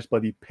utilized by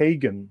the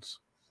pagans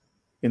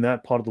in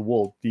that part of the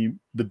world, the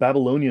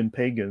Babylonian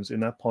pagans in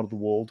that part of the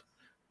world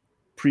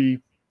pre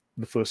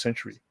the 1st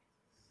century.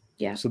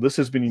 Yeah. So this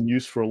has been in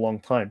use for a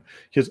long time.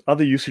 Here's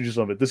other usages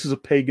of it. This is a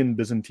pagan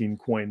Byzantine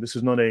coin. This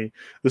is not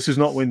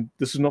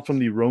from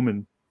the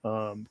Roman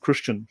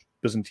Christian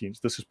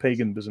Byzantines. This is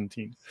pagan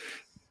Byzantine.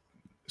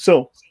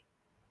 So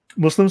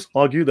Muslims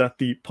argue that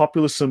the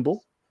popular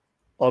symbol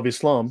of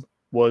Islam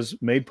was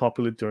made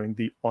popular during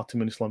the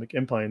Ottoman Islamic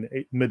Empire in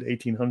the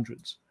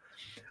mid-1800s.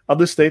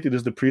 Others state it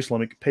is the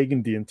pre-Islamic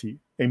pagan deity,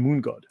 a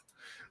moon god.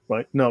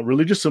 Right? Now,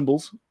 religious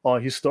symbols are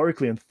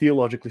historically and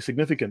theologically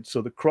significant.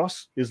 So the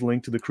cross is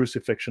linked to the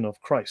crucifixion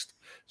of Christ.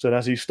 So it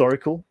has a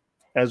historical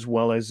as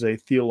well as a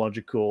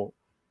theological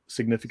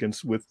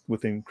significance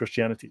within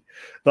Christianity.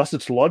 Thus,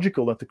 it's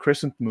logical that the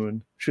crescent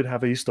moon should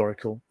have a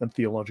historical and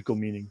theological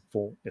meaning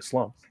for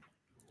Islam.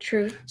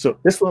 True. So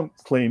Islam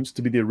claims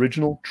to be the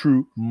original,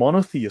 true,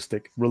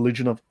 monotheistic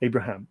religion of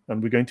Abraham.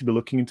 And we're going to be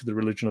looking into the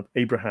religion of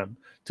Abraham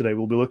today.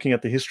 We'll be looking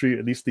at the history,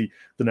 at least the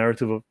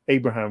narrative of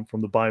Abraham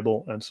from the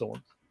Bible and so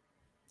on.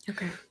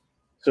 Okay.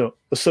 So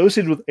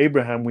associated with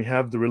Abraham, we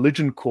have the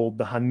religion called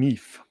the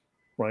Hanif,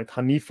 right?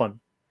 Hanifan.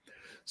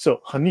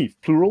 So Hanif,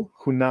 plural,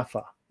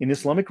 Hunafa. In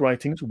Islamic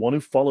writings, one who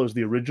follows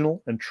the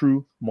original and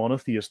true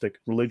monotheistic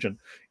religion.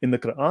 In the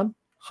Quran,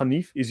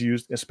 Hanif is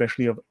used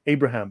especially of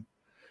Abraham.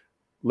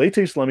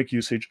 Later Islamic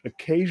usage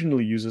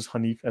occasionally uses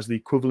Hanif as the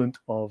equivalent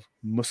of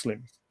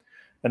Muslim.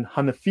 And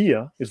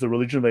Hanafiya is the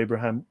religion of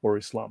Abraham or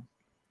Islam.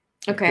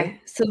 Okay,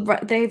 so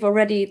they've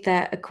already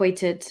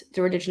equated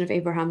the religion of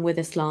Abraham with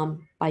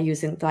Islam by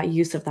using that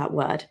use of that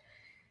word.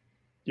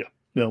 Yeah,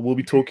 we'll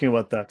be talking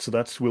about that. So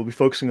we'll be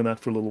focusing on that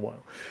for a little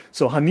while.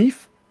 So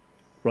Hanif,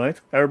 right?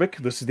 Arabic,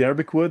 this is the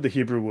Arabic word, the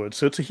Hebrew word.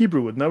 So it's a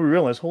Hebrew word. Now we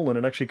realize, hold on,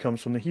 it actually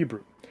comes from the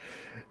Hebrew.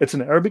 It's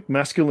an Arabic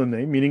masculine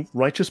name, meaning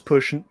righteous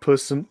person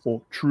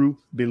or true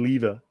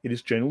believer. It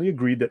is generally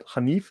agreed that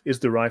Hanif is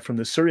derived from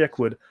the Syriac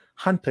word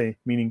Hanpe,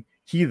 meaning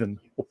heathen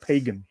or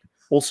pagan,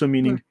 also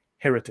meaning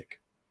heretic.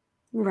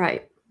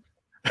 Right.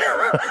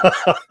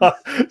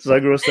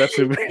 Zagros, that's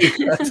a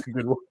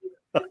good one.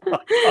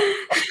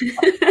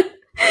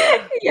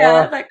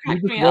 Yeah, that cracked you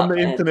just me won up.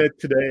 The internet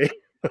today.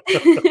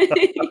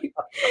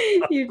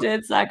 You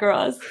did,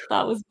 Zagros.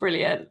 That was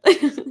brilliant.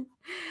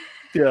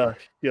 Yeah,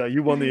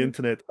 you won the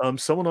internet.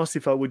 Someone asked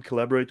if I would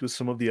collaborate with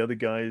some of the other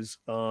guys.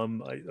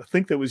 I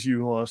think that was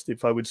you who asked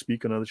if I would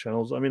speak on other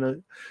channels. I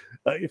mean,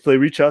 if they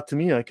reach out to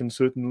me, I can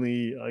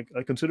certainly,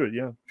 I consider it.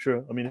 Yeah,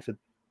 sure. I mean,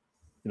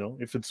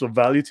 if it's of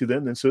value to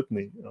them, then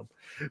certainly.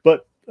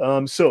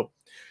 So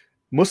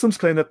Muslims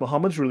claim that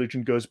Muhammad's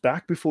religion goes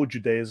back before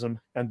Judaism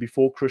and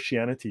before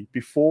Christianity,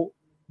 before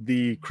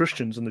the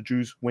Christians and the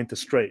Jews went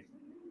astray.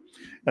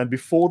 And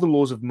before the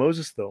laws of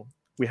Moses, though,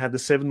 we had the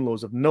 7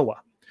 laws of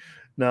Noah.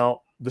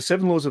 Now, the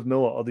 7 laws of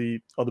Noah are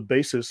the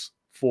basis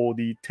for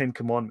the 10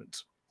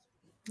 commandments.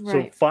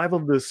 Right. So 5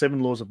 of the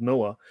 7 laws of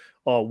Noah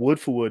are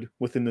word for word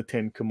within the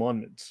 10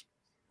 commandments,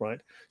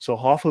 right? So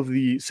half of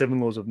the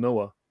 7 laws of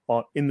Noah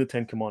are in the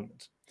 10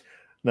 commandments.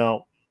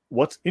 Now,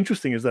 what's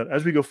interesting is that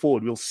as we go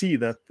forward, we'll see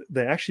that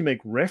they actually make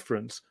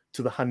reference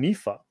to the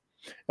Hanifa,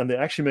 and they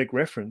actually make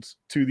reference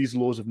to these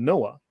laws of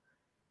Noah,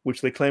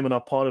 which they claim are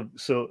not part of.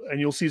 So, and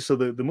you'll see, so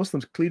the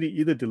Muslims clearly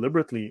either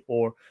deliberately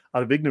or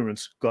out of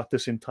ignorance got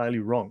this entirely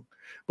wrong.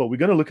 But we're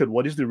going to look at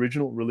what is the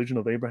original religion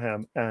of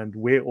Abraham and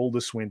where all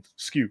this went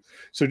skew.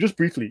 So just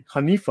briefly,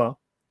 Hanifa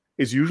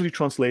is usually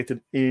translated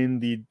in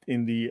the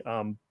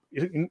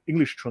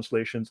English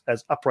translations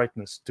as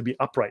uprightness, to be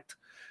upright.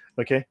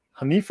 Okay,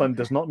 Hanifan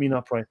does not mean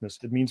uprightness;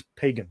 it means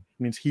pagan,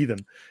 it means heathen,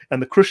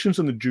 and the Christians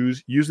and the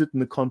Jews use it in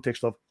the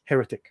context of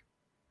heretic.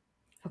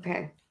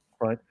 Okay.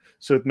 Right,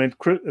 so it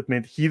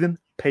meant heathen,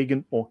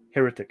 pagan, or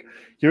heretic.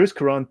 Here is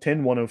Quran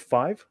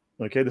 10:105.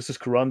 Okay, this is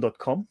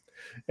Quran.com,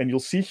 and you'll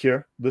see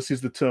here this is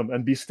the term: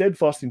 and be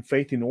steadfast in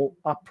faith in all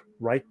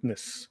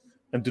uprightness,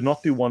 and do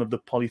not be one of the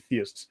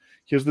polytheists.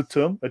 Here's the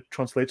term. It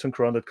translates on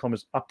Quran.com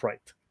as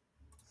upright.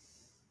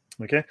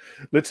 Okay,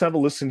 let's have a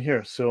listen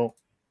here. So,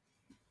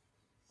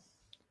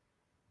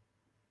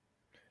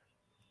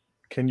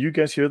 can you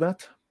guys hear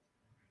that?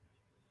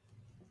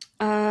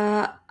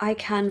 I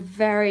can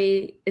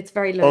it's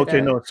very low.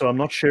 Okay, though. no, so I'm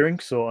not sharing.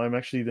 So I'm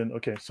actually then,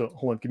 okay, so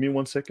hold on, give me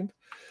 1 second.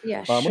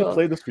 Yeah, I'm going to sure.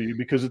 play this for you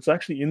because it's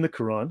actually in the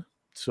Quran.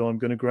 So I'm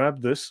going to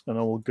grab this and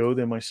I will go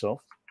there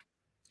myself.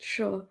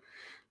 Sure.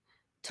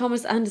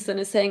 Thomas Anderson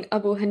is saying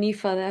Abu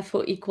Hanifa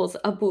therefore equals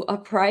Abu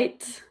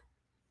Upright.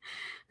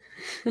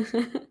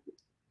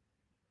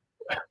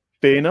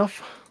 Fair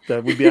enough.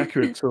 That would be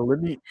accurate. So let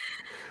me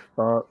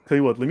tell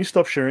you what, let me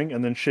stop sharing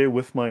and then share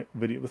with my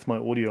video, with my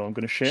audio. I'm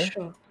going to share,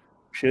 Sure.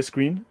 share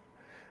screen,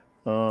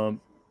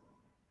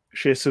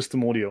 share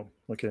system audio.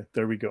 Okay,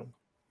 there we go.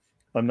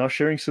 I'm now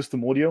sharing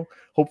system audio.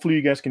 Hopefully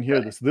you guys can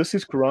hear this. This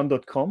is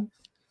Quran.com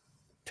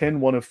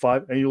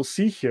 10:105, and you'll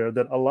see here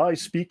that Allah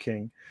is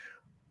speaking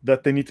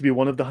that they need to be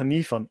one of the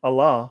Hanifan.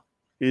 Allah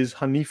is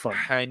Hanifan.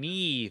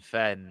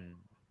 Hanifan.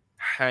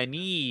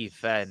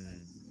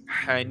 Hanifan.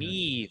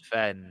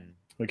 Hanifan.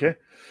 Okay,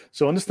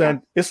 so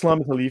understand,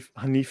 Islam is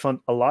Hanifan,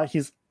 Allah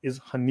is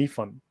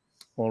Hanifan.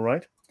 All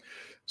right,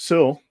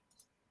 so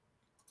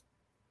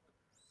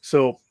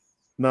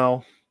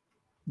now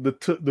the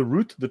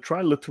root, the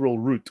triliteral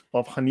root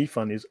of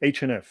Hanifan is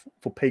HNF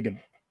for pagan,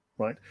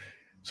 right?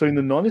 So in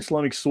the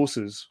non-Islamic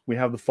sources, we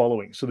have the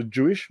following. So the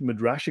Jewish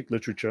Midrashic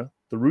literature,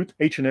 the root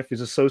HNF is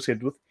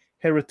associated with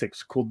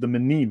heretics called the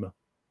Manim.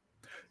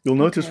 You'll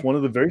notice one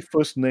of the very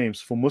first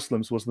names for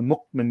Muslims was the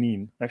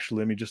Mu'minin. Actually,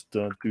 let me just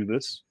do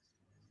this.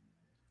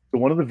 So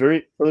one of the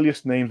very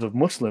earliest names of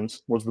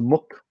Muslims was the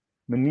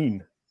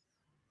Mu'minin.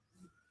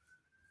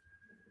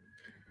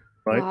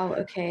 Right? Wow,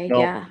 okay,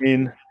 now,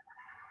 yeah.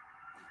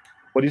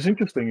 What is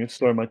interesting is,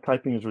 sorry, my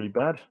typing is really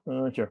bad.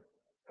 Here.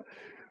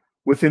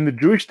 Within the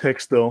Jewish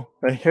text, though,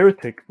 a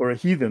heretic or a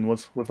heathen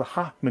was a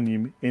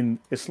ha-manim.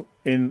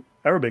 In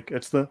Arabic,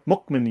 it's the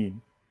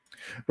mu'minin.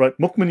 Right?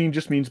 Mu'minin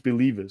just means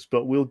believers,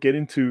 but we'll get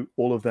into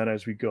all of that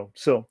as we go.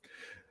 So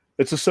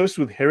it's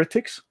associated with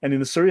heretics, and in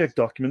the Syriac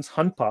documents,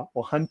 Hanpa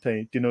or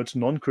Hanpe denotes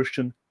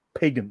non-Christian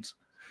pagans.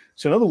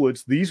 So in other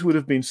words, these would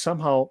have been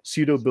somehow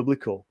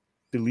pseudo-biblical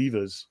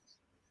believers,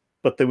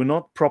 but they were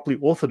not properly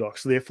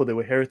orthodox, therefore they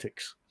were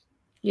heretics.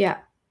 Yeah.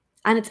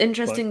 And it's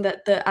interesting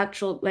that the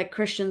actual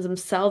Christians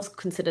themselves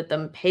considered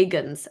them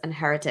pagans and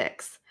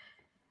heretics.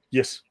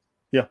 Yes.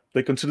 Yeah,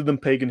 they considered them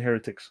pagan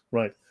heretics,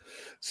 right?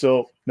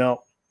 So now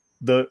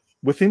the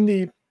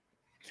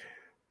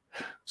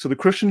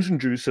Christians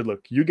and Jews said,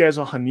 look, you guys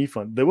are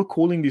Hanifan. They were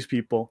calling these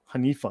people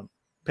Hanifan,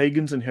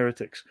 pagans and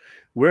heretics.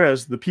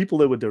 Whereas the people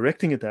that were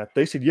directing it at,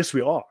 they said, yes,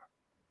 we are.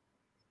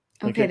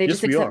 Okay, they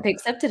just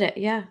accepted it,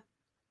 yeah.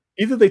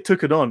 Either they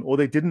took it on or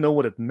they didn't know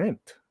what it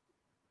meant.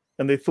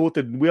 And they thought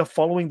that we are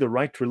following the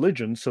right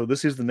religion, so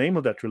this is the name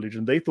of that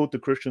religion. They thought the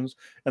Christians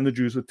and the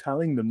Jews were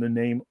telling them the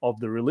name of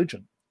the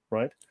religion,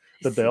 right?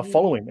 That they are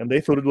following. And they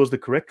thought it was the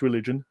correct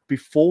religion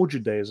before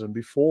Judaism,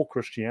 before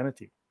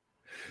Christianity.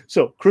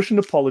 So Christian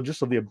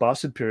apologists of the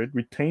Abbasid period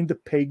retained the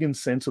pagan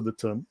sense of the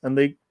term, and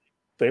they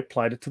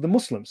applied it to the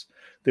Muslims.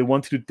 They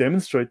wanted to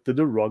demonstrate the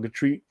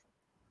derogatory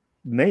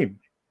name,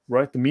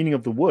 right? The meaning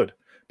of the word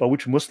by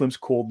which Muslims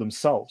called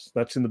themselves.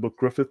 That's in the book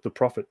Griffith the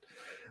Prophet.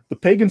 The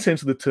pagan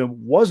sense of the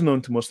term was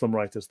known to Muslim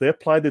writers. They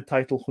applied the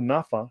title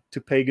Hunafa to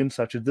pagans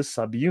such as the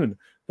Sabiyun.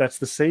 That's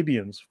the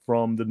Sabians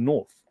from the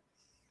north,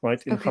 right?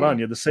 In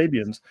Harania, the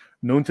Sabians,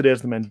 known today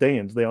as the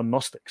Mandaeans, they are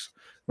Gnostics.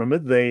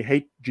 Remember, they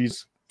hate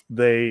Jesus.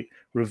 They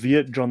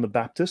revere John the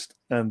Baptist,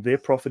 and their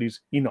prophet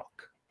is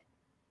Enoch.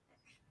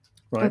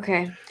 Right?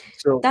 Okay.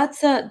 So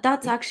that's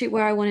actually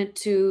where I wanted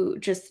to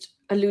just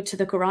allude to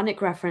the Quranic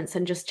reference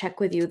and just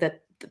check with you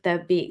that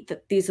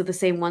these are the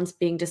same ones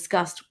being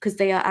discussed, because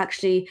they are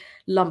actually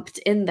lumped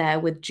in there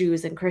with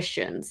Jews and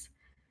Christians.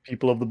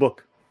 People of the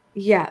book.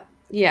 Yeah.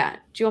 Do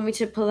you want me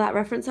to pull that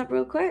reference up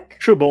real quick?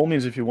 Sure, by all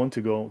means, if you want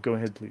to go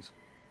ahead, please.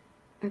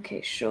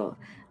 Okay, sure.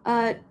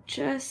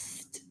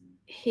 Just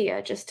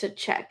here, just to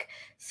check.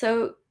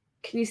 So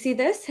can you see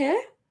this here?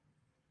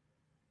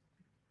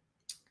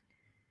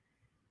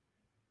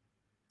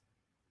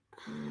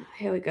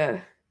 Here we go.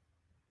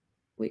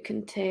 We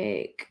can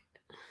take...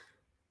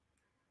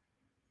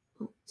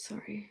 Oh,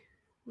 sorry.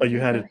 Oh, you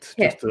had it.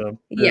 Here. Just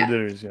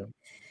there it is, yeah.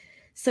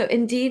 So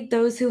indeed,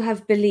 those who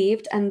have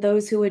believed, and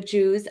those who are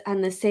Jews,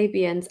 and the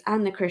Sabians,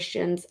 and the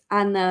Christians,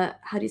 and the,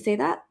 how do you say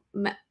that?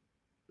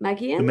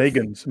 Magians? The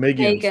Magians.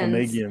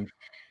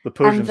 The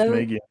Persians,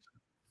 Magians.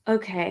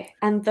 Okay,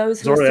 and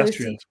those who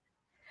Zoroastrians.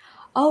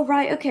 Oh,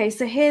 right. Okay.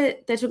 So here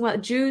they're talking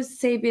about Jews,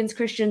 Sabians,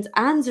 Christians,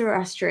 and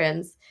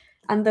Zoroastrians,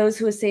 and those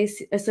who are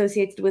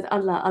associated with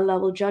Allah. Allah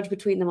will judge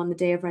between them on the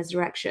day of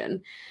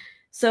resurrection.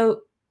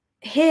 So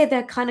here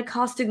they're kind of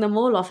casting them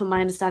all off, in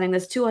my understanding.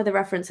 There's two other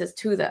references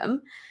to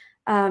them.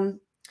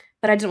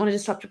 But I didn't want to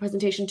disrupt your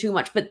presentation too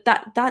much. But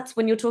that's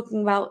when you're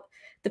talking about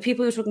the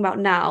people you're talking about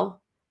now,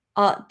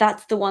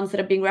 that's the ones that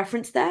are being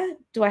referenced there.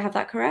 Do I have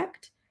that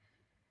correct?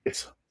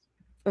 Yes.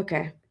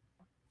 Okay.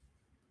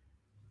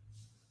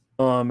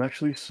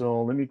 Actually,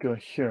 so let me go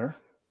here,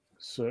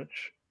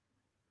 search.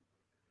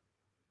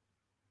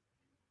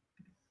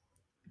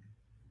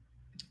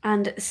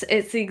 And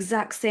it's the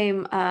exact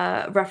same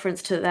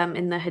reference to them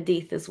in the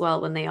Hadith as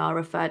well when they are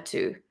referred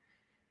to.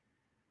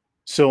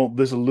 So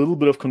there's a little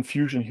bit of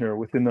confusion here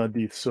within the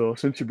Hadith. So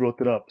since you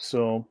brought it up,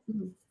 so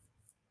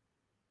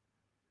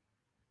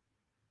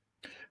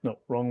no,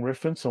 wrong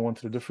reference. I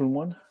wanted a different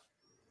one.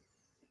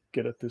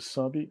 Get at this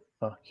Sabi.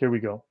 Here we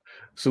go.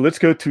 So let's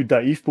go to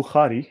Da'if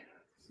Bukhari,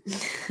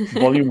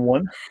 Volume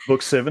 1,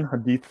 Book 7,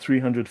 Hadith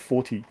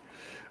 340,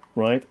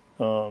 right?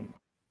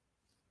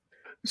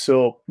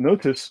 So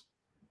notice.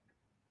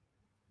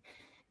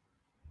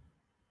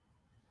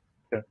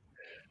 Okay.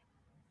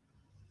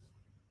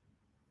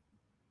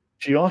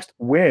 She asked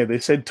where. They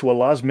said to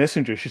Allah's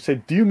messenger. She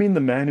said, do you mean the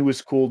man who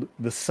is called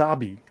the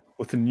Sabi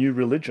with a new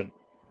religion?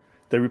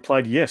 They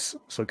replied, yes.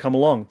 So come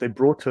along. They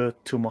brought her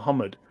to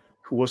Muhammad,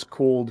 who was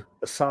called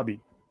a Sabi.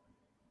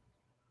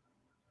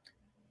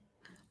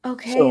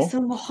 Okay, so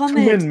Two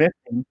Muhammad. men met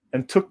him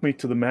and took me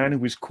to the man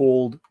who is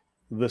called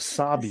the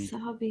Sabi.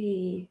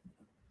 Sabi.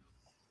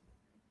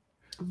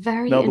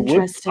 Very Now, the word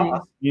interesting. Sa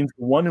means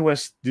the one who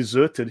has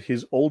deserted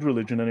his old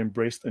religion and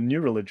embraced a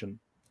new religion.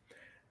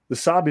 The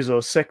Sabis are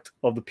a sect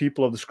of the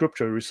people of the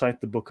scripture who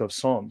recite the book of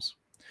Psalms.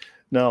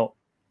 Now,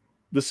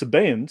 the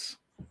Sabaeans,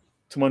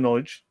 to my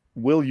knowledge,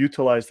 will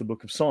utilize the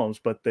book of Psalms,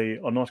 but they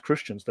are not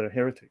Christians. They're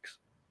heretics.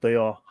 They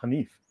are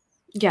Hanif.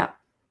 Yeah.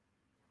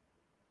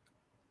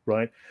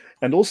 Right?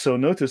 And also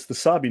notice the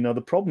Sabi. Now,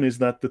 the problem is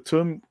that the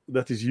term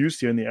that is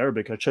used here in the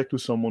Arabic, I checked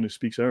with someone who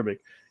speaks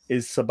Arabic,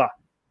 is Sabah,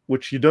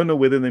 which you don't know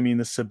whether they mean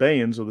the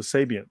Sabaeans or the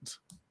Sabians.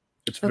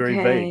 It's very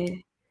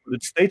vague. But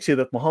it states here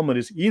that Muhammad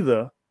is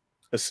either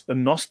a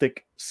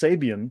Gnostic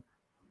Sabian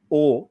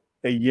or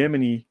a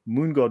Yemeni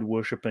moon god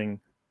worshipping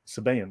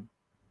Sabaean.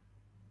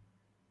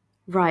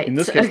 Right. In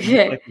this case,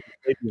 it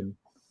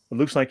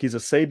looks like he's a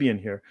Sabian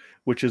here,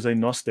 which is a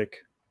Gnostic.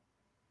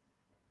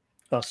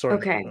 Sorry.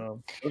 Okay.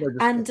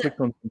 I just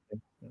clicked on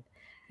something.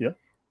 Yeah.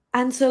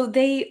 And so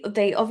they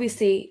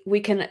obviously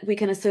we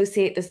can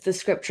associate the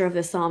scripture of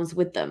the Psalms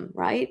with them,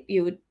 right?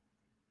 You would.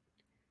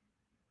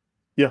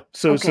 Yeah.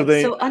 So okay.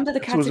 they so under the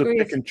category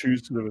pick and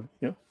choose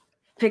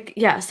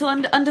So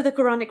under the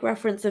Quranic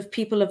reference of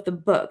people of the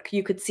book,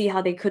 you could see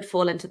how they could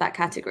fall into that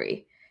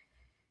category.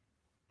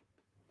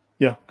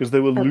 Yeah, because they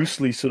were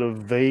loosely sort of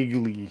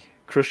vaguely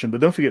Christian,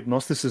 but don't forget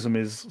Gnosticism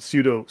is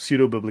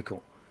pseudo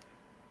biblical.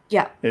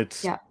 Yeah.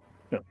 It's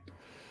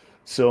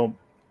So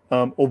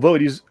although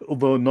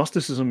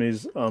Gnosticism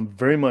is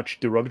very much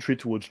derogatory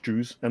towards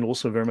Jews and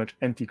also very much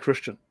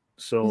anti-Christian,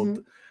 so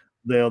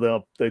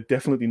they're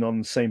definitely not on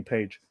the same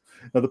page.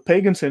 Now, the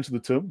pagan sense of the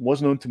term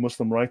was known to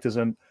Muslim writers,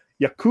 and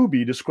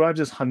Yaqubi describes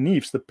as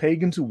Hanifs the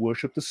pagans who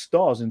worship the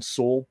stars in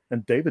Saul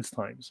and David's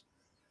times.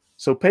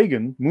 So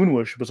pagan moon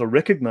worshippers are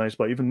recognized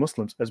by even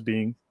Muslims as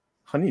being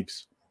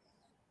Hanifs,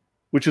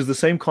 which is the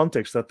same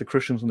context that the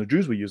Christians and the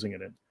Jews were using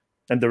it in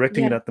and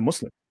directing it at the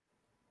Muslims.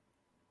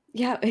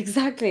 Yeah,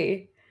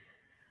 exactly.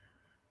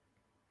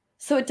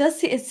 So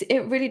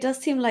it really does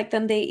seem like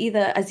then they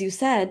either, as you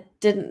said,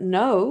 didn't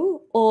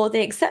know, or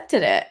they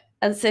accepted it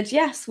and said,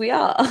 yes, we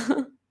are.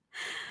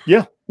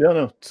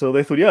 No. So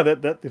they thought,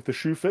 that if the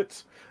shoe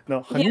fits.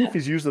 Now, Hanif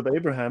is used of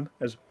Abraham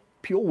as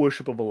pure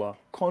worship of Allah,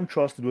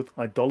 contrasted with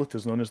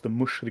idolaters known as the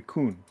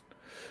mushrikun.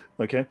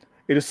 Okay?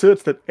 It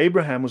asserts that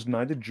Abraham was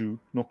neither Jew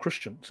nor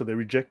Christian, so they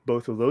reject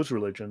both of those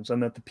religions,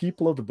 and that the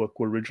people of the book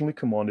were originally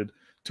commanded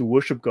to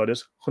worship God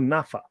as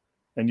Hunafa.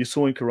 And you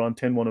saw in Quran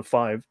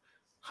 10:105,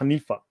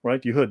 Hanifa,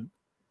 right? You heard.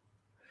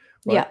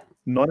 Right? Yeah.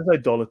 Not as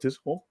idolaters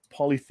or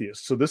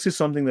polytheists. So this is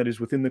something that is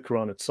within the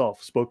Quran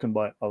itself, spoken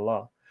by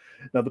Allah.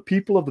 Now, the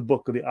people of the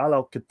book, or the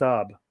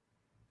Al-Kitab,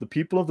 the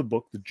people of the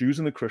book, the Jews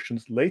and the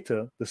Christians,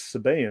 later the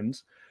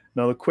Sabaeans.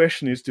 Now, the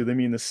question is, do they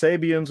mean the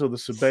Sabians or the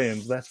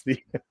Sabaeans? That's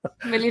the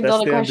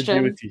 $1,000,000 question.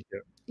 Ambiguity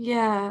here.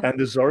 Yeah. And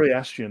the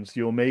Zoroastrians,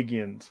 the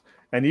Omegians,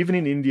 and even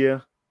in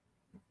India,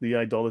 the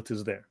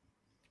idolaters there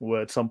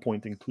were at some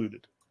point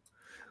included.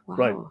 Wow.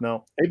 Right.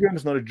 Now, Abraham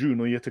is not a Jew,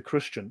 nor yet a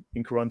Christian.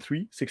 In Quran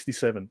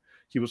 3:67,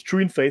 he was true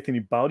in faith and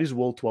he bowed his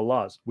world to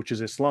Allah's, which is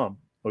Islam.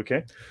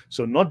 Okay?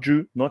 So not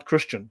Jew, not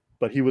Christian,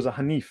 but he was a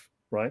Hanif,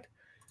 right?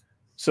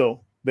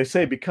 So they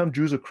say, become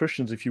Jews or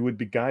Christians if you would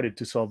be guided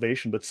to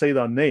salvation, but say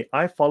thou, nay,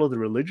 I follow the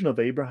religion of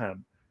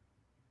Abraham.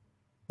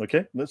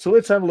 Okay? So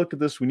let's have a look at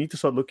this. We need to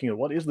start looking at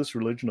what is this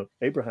religion of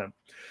Abraham.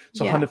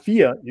 So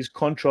Hanafiya is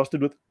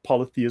contrasted with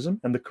polytheism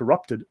and the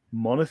corrupted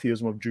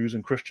monotheism of Jews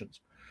and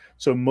Christians.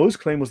 So Moses'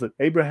 claim was that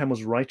Abraham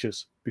was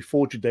righteous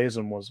before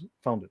Judaism was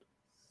founded.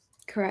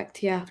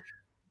 Correct. Yeah.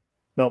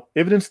 Now,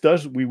 evidence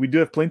does, we do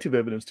have plenty of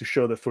evidence to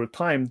show that for a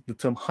time, the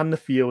term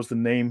Hanafiya was the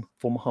name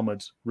for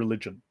Muhammad's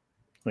religion.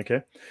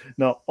 Okay.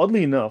 Now,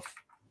 oddly enough,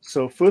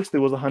 so first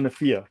there was a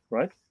Hanafiya,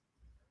 right?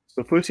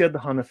 So first you had the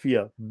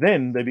Hanafiya,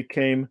 then they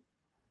became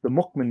the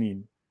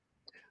Mu'minin,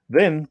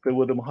 then there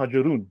were the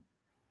Muhajirun.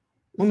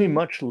 Only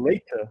much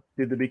later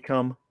did they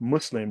become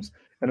Muslims,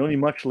 and only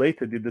much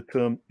later did the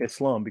term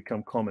Islam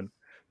become common.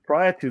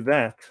 Prior to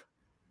that,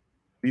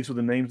 these were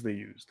the names they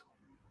used.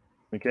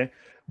 Okay,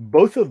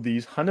 both of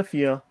these,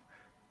 Hanafiya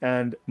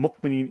and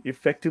Mu'minin,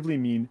 effectively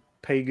mean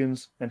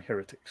pagans and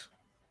heretics.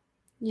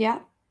 Yeah.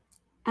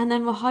 And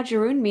then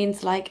Muhajirun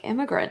means like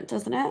immigrant,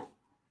 doesn't it?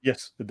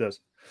 Yes, it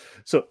does.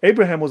 So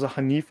Abraham was a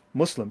Hanif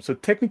Muslim. So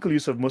technical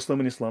use of Muslim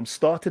in Islam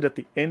started at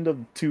the end of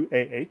 2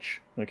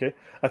 AH. Okay,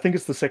 I think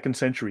it's the 2nd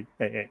century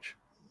AH.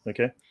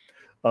 Okay,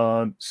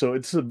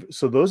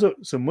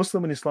 so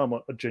Muslim and Islam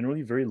are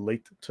generally very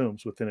late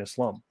terms within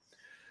Islam,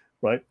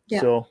 right?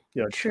 Yeah, so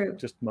yeah, true.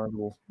 just my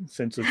little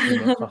sense of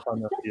humor.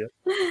 Yeah.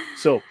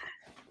 So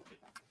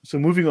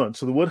moving on.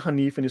 So the word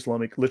Hanif in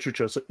Islamic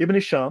literature. So Ibn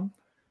Hisham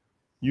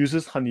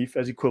uses Hanif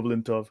as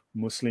equivalent of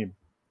Muslim.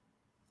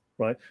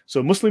 Right?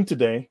 So Muslim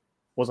today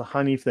was a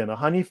Hanif then. A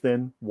Hanif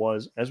then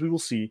was, as we will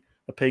see,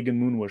 a pagan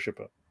moon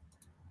worshipper.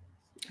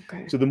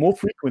 Okay. So the more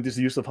frequent is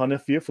the use of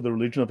Hanafiya for the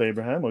religion of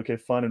Abraham. Okay,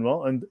 fine and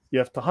well. And you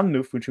have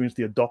Tahannuf, which means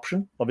the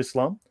adoption of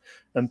Islam.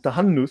 And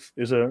Tahannuth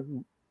is a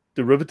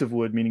derivative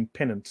word meaning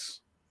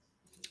penance.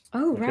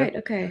 Oh, right.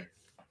 Okay.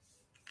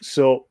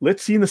 So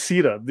let's see in the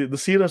Seerah. The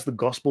Seerah is the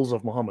Gospels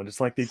of Muhammad.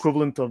 It's like the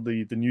equivalent of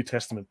the New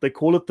Testament. They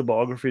call it the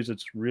biographies.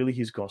 It's really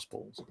his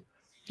Gospels.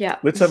 Yeah.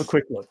 Let's have a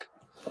quick look.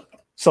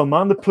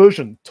 Salman the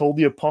Persian told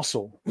the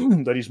apostle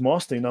that his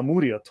master in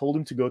Amuria told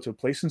him to go to a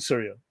place in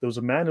Syria. There was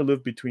a man who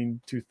lived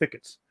between 2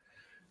 thickets.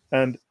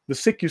 And the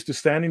sick used to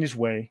stand in his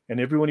way, and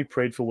everyone he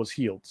prayed for was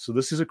healed. So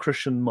this is a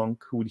Christian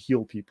monk who would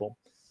heal people,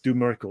 do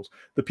miracles.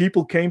 The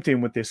people came to him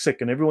with their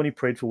sick, and everyone he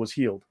prayed for was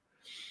healed.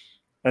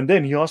 And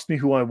then he asked me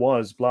who I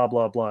was, blah,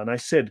 blah, blah. And I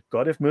said,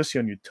 God have mercy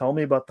on you. Tell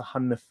me about the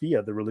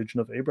Hanafiya, the religion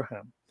of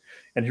Abraham.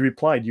 And he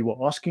replied, you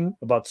were asking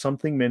about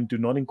something men do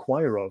not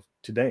inquire of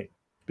today,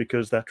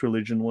 because that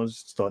religion was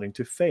starting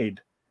to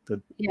fade.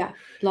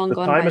 Long the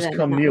gone time by has then,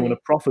 come near when a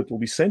prophet will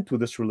be sent with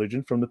this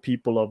religion from the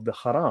people of the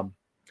Haram.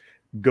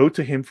 Go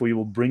to him, for he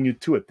will bring you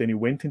to it. Then he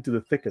went into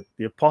the thicket.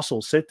 The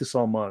apostle said to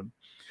Salman,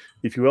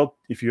 if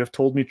you have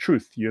told me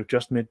truth, you have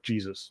just met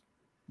Jesus,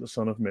 the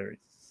son of Mary.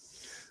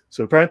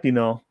 So apparently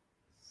now,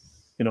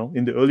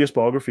 in the earliest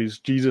biographies,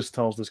 Jesus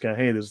tells this guy,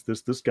 hey, there's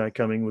this guy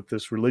coming with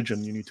this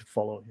religion. You need to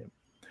follow him.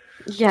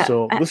 Yeah.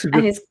 So this is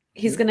and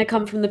he's going to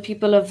come from the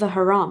people of the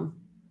Haram.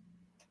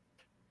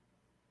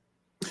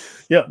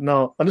 Yeah,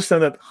 now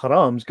understand that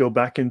Harams go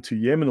back into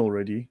Yemen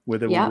already, where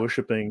they were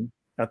worshipping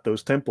at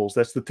those temples.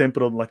 That's the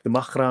temple of like the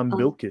Mahram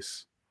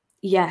Bilqis.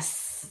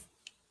 Yes.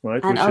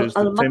 Right, and which is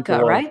the Al-Makkah,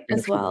 right, of,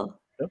 as well.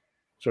 Yep.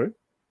 Sorry?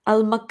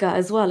 Al-Makkah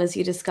as well, as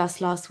you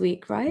discussed last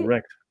week, right?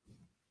 Correct.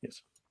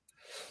 Yes.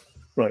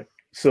 Right.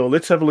 So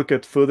let's have a look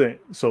at further.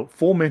 So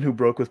 4 men who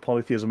broke with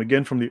polytheism,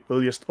 again from the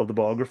earliest of the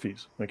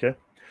biographies. Okay.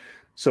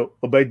 So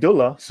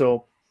Ubaidullah,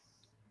 so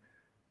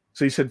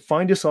he said,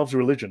 find yourselves a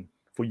religion,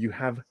 for you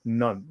have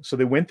none. So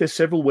they went their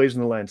several ways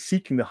in the land,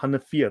 seeking the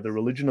Hanafiya, the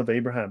religion of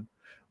Abraham.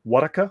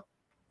 Waraka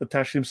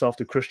attached himself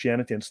to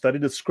Christianity and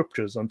studied the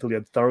scriptures until he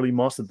had thoroughly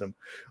mastered them.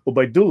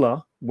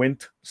 Ubaidullah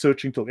went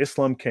searching till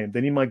Islam came.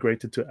 Then he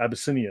migrated to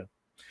Abyssinia.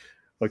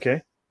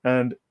 Okay.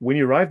 And when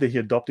he arrived there, he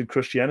adopted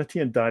Christianity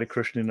and died a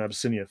Christian in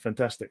Abyssinia.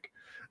 Fantastic.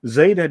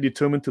 Zayd had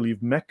determined to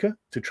leave Mecca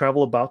to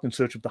travel about in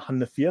search of the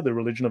Hanafiya, the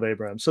religion of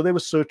Abraham. So they were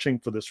searching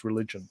for this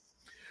religion.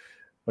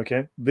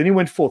 Okay. Then he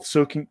went forth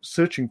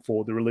searching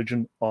for the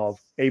religion of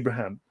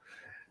Abraham.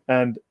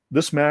 And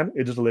this man,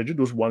 it is alleged,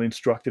 was one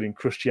instructed in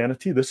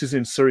Christianity. This is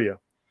in Syria.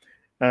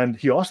 And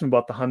he asked him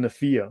about the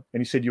Hanafiya.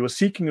 And he said, you are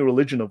seeking a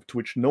religion to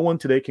which no one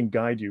today can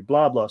guide you.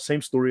 Blah, blah.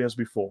 Same story as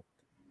before.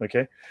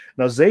 Okay.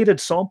 Now, Zayd had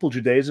sampled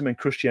Judaism and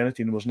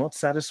Christianity and was not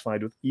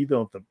satisfied with either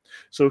of them.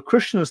 So a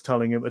Christian is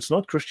telling him, it's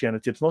not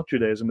Christianity, it's not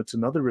Judaism, it's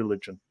another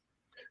religion.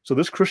 So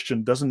this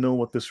Christian doesn't know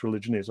what this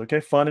religion is. Okay,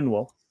 fine and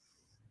well.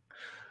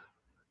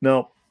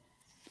 Now,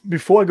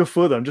 before I go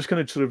further, I'm just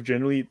going to sort of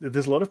generally,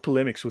 there's a lot of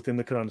polemics within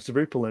the Quran. It's a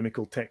very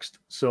polemical text.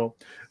 So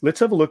let's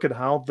have a look at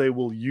how they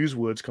will use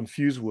words,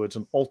 confuse words,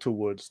 and alter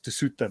words to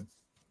suit them.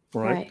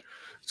 All right.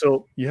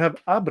 So you have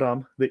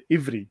Abram, the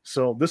Ivri.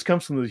 So this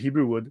comes from the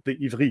Hebrew word, the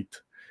Ivrit.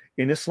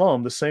 In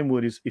Islam, the same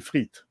word is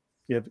Ifrit.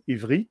 You have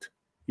Ivrit,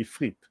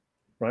 Ifrit,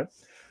 right?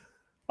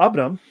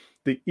 Abram,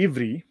 the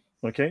Ivri,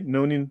 okay,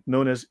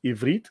 known as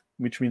Ivrit,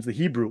 which means the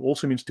Hebrew,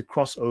 also means to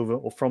cross over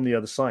or from the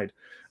other side,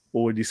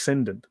 or a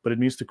descendant, but it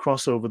means to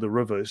cross over the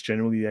river is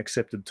generally the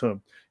accepted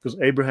term, because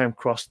Abraham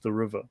crossed the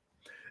river.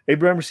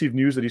 Abraham received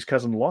news that his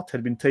cousin Lot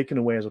had been taken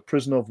away as a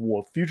prisoner of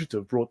war. A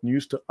fugitive brought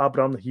news to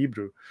Abram the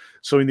Hebrew.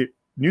 So in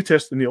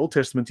the Old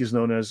Testament, he's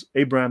known as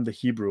Abraham the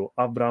Hebrew,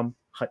 Abram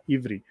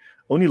ha-Ivri.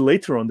 Only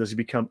later on does he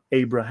become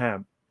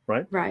Abraham,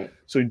 right? Right.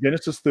 So in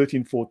Genesis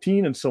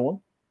 13:14 and so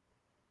on.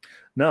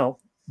 Now,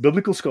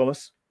 biblical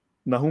scholars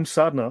Nahum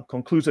Sadna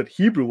concludes that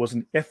Hebrew was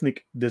an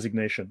ethnic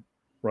designation,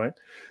 right?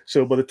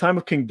 So by the time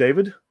of King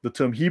David, the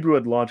term Hebrew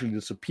had largely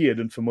disappeared,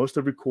 and for most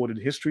of recorded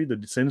history, the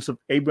descendants of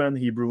Abraham the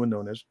Hebrew were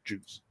known as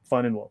Jews.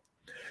 Fine and well.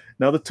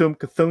 Now the term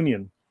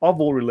Chthonian,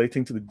 of all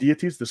relating to the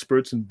deities, the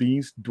spirits and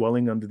beings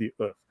dwelling under the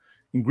earth.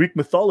 In Greek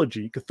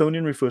mythology,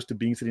 Chthonian refers to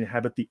beings that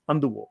inhabit the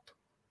underworld.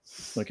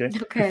 Okay?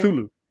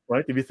 Cthulhu,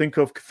 right? If you think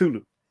of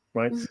Cthulhu,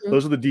 right?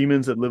 Those are the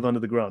demons that live under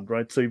the ground,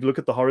 right? So if you look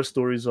at the horror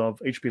stories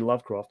of H.P.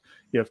 Lovecraft,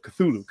 you have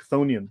Cthulhu,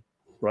 Chthonian,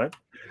 right?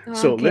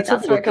 So let's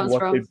have a look at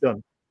what they've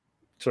done.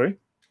 Sorry?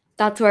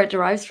 That's where it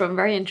derives from.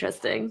 Very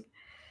interesting.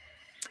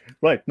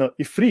 Right. Now,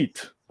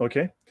 Ifrit,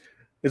 okay,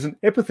 is an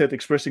epithet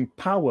expressing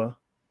power,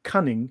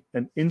 cunning,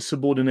 and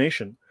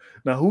insubordination.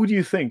 Now, who do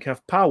you think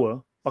have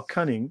power, are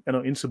cunning, and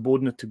are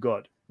insubordinate to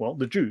God? Well,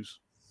 the Jews,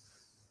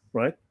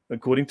 right?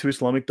 According to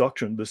Islamic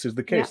doctrine, this is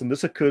the case. Yeah. And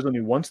this occurs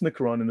only once in the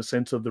Quran in the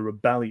sense of the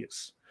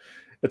rebellious.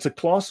 It's a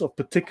class of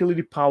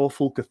particularly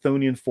powerful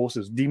Chthonian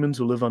forces, demons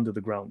who live under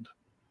the ground.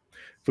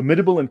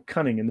 Formidable and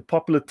cunning. In the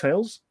popular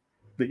tales,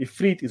 the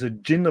Ifrit is a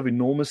jinn of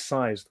enormous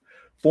size,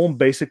 formed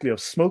basically of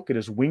smoke. It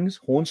has wings,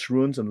 haunts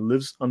ruins, and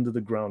lives under the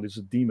ground. It's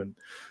a demon.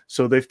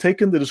 So they've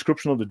taken the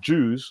description of the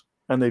Jews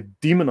and they've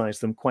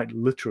demonized them quite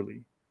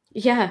literally.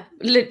 Yeah,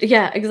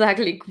 yeah,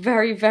 exactly.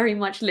 Very, very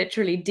much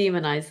literally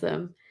demonize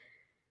them.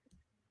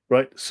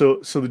 Right.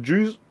 So the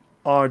Jews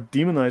are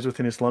demonized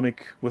within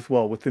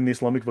within the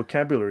Islamic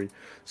vocabulary.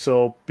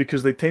 So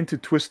because they tend to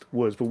twist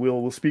words, but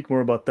we'll speak more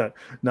about that.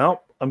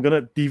 Now I'm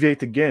going to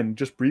deviate again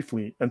just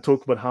briefly and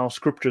talk about how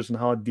scriptures and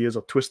how ideas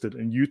are twisted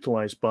and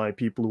utilized by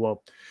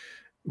people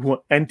who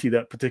are anti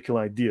that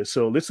particular idea.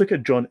 So let's look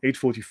at John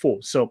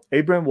 8:44. So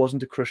Abraham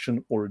wasn't a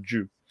Christian or a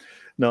Jew.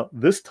 Now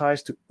this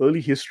ties to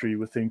early history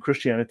within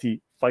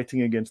Christianity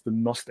fighting against the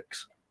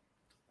Gnostics.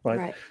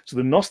 Right? So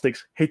the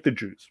Gnostics hate the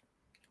Jews.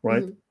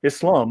 Right?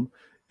 Islam,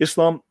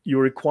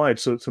 you're required.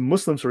 So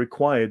Muslims are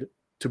required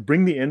to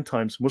bring the end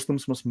times.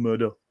 Muslims must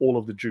murder all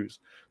of the Jews.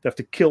 They have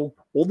to kill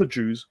all the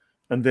Jews,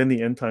 and then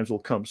the end times will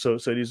come. So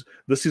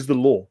this is the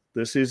law.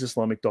 This is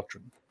Islamic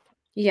doctrine.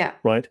 Yeah.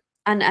 Right.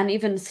 And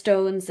even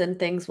stones and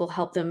things will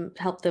help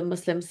the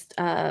Muslims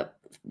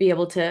be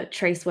able to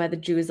trace where the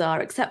Jews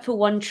are, except for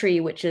one tree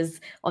which is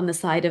on the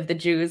side of the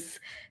Jews.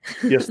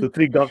 Yes, the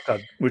tree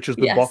Garkad, which is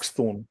the box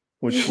thorn,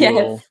 which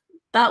will.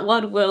 That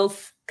one will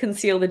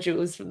conceal the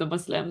Jews from the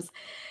Muslims.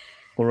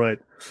 All right.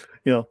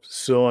 Yeah.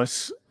 So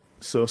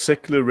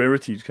secular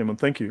rarity came on.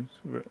 Thank you.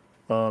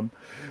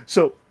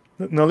 So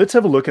now let's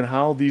have a look at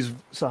how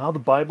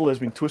the Bible has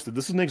been twisted.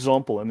 This is an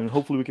example, and then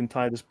hopefully we can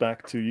tie this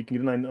back to you can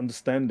get an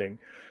understanding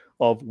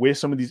of where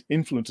some of these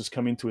influences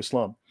come into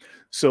Islam.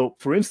 So,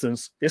 for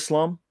instance,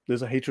 Islam,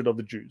 there's a hatred of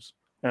the Jews,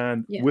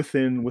 and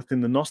within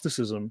the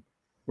Gnosticism,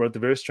 right, the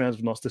various strands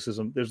of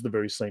Gnosticism, there's the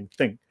very same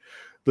thing.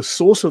 The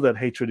source of that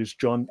hatred is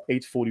John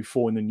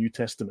 8:44 in the New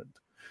Testament.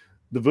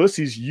 The verse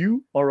is,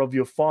 "You are of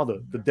your father,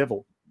 the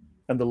devil,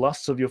 and the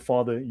lusts of your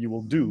father you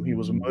will do. He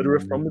was a murderer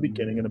from the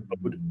beginning and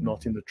abode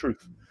not in the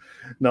truth."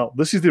 Now,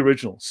 this is the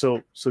original.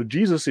 So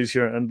Jesus is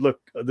here, and look,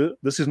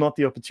 this is not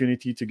the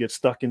opportunity to get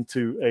stuck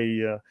into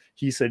a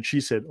he said,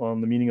 she said on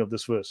the meaning of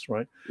this verse,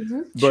 right?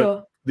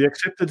 But the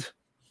accepted,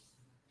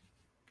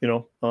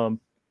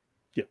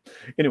 yeah.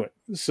 Anyway,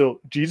 so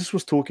Jesus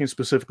was talking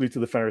specifically to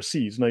the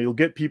Pharisees. Now, you'll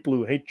get people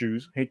who hate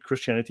Jews, hate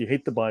Christianity,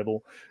 hate the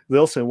Bible.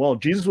 They'll say, well,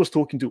 Jesus was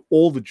talking to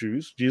all the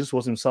Jews. Jesus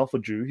was himself a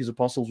Jew. His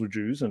apostles were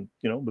Jews, and,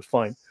 but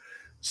fine.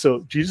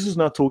 So Jesus is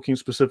not talking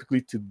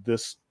specifically to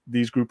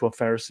these group of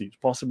Pharisees,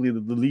 possibly the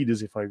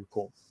leaders, if I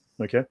recall.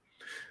 Okay?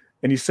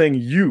 And he's saying,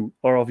 you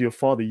are of your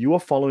father. You are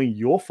following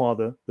your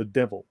father, the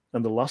devil,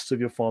 and the lusts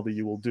of your father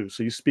you will do.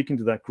 So he's speaking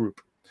to that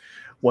group.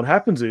 What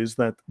happens is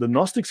that the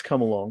Gnostics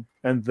come along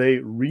and they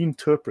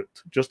reinterpret,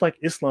 just like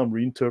Islam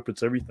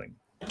reinterprets everything,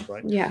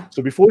 right? Yeah.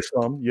 So before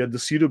Islam, you had the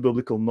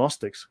pseudo-biblical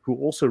Gnostics who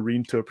also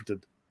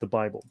reinterpreted the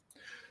Bible.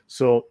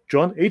 So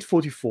John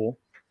 8:44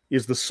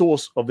 is the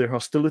source of their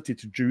hostility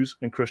to Jews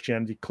and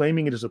Christianity,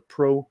 claiming it is a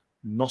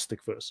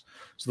pro-Gnostic verse.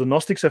 So the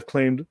Gnostics have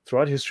claimed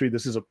throughout history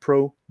this is a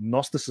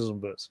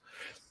pro-Gnosticism verse,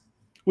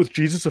 with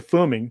Jesus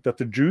affirming that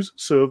the Jews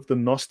serve the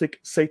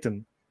Gnostic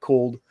Satan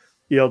called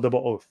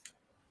Yaldabaoth.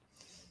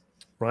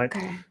 Right?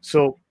 Okay.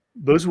 So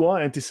those who are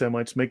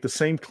anti-Semites make the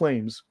same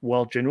claims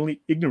while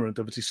generally ignorant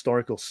of its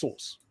historical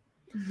source.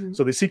 Mm-hmm.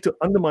 So they seek to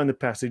undermine the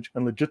passage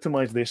and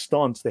legitimize their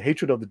stance, their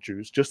hatred of the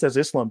Jews, just as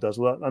Islam does,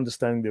 without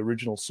understanding the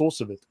original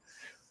source of it.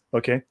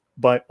 Okay?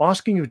 By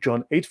asking if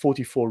John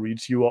 8:44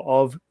 reads, "You are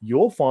of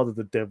your father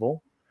the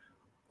devil,"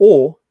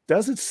 or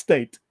does it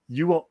state,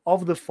 "You are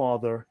of the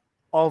father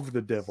of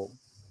the devil"?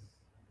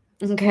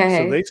 Okay.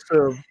 So they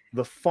serve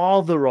the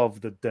father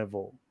of the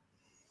devil.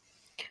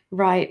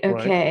 Right.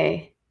 Okay.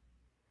 Right?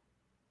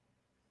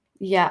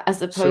 Yeah,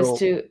 as opposed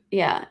to,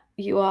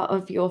 you are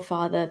of your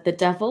father, the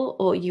devil,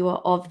 or you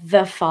are of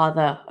the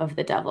father of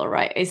the devil,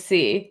 right? I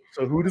see.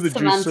 So who do the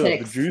Jews serve?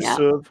 The Jews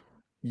serve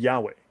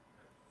Yahweh.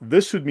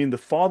 This would mean the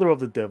father of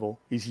the devil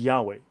is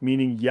Yahweh,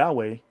 meaning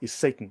Yahweh is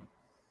Satan.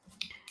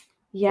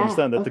 Yeah.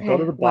 Understand that the God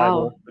of the Wow.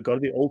 Bible, the God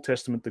of the Old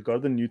Testament, the God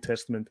of the New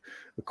Testament,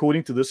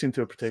 according to this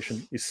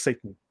interpretation, is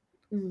Satan.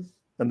 Mm.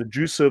 And the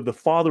Jews serve the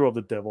father of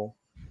the devil,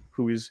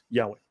 who is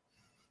Yahweh.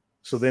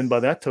 So then by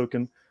that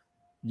token,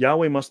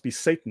 Yahweh must be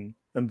Satan,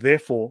 and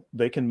therefore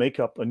they can make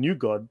up a new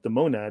God, the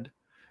monad.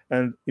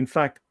 And in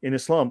fact, in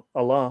Islam,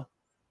 Allah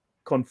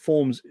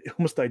conforms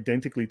almost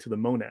identically to the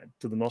monad,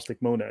 to the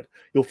Gnostic monad.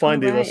 You'll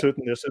find there are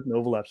certain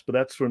overlaps, but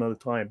that's for another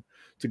time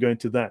to go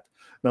into that.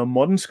 Now,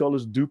 modern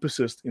scholars do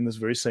persist in this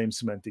very same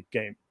semantic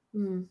game.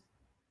 Mm.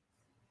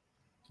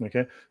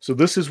 Okay, so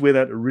this is where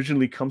that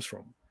originally comes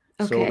from.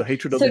 Okay. So the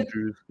hatred of the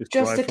Jews is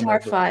just to derived from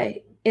clarify,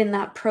 in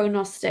that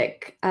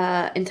pro-Gnostic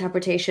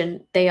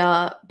interpretation, they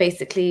are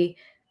basically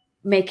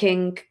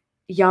making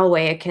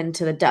Yahweh akin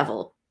to the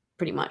devil,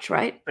 pretty much,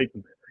 right?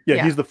 Satan.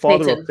 Yeah, he's the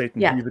father Satan. of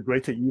Satan. Yeah. He's a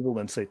greater evil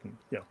than Satan.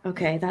 Yeah.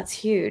 Okay, that's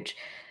huge.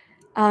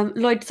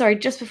 Lloyd, sorry,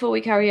 just before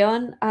we carry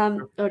on,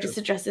 I'll just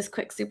address this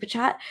quick super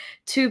chat.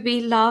 To be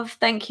love,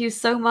 thank you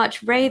so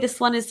much. Ray, this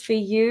one is for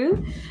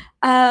you.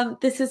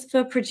 This is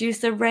for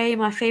producer Ray,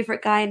 my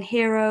favorite guy and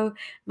hero,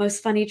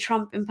 most funny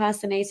Trump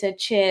impersonator.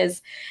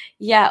 Cheers.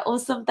 Yeah,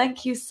 awesome.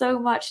 Thank you so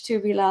much, To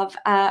be love.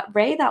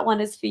 Ray, that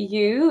one is for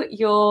you.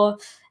 Your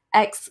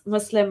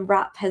ex-Muslim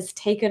rap has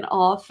taken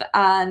off,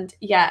 and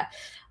yeah.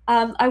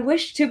 I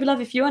wish, To be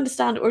love, if you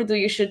understand Urdu,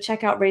 you should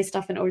check out Ray's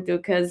stuff in Urdu,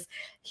 because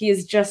he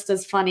is just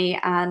as funny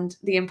and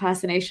the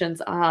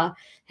impersonations are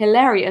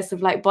hilarious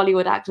of like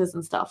Bollywood actors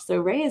and stuff. So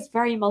Ray is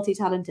very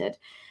multi-talented.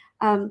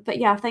 But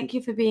yeah, thank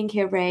you for being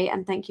here, Ray,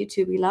 and thank you,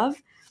 To be love.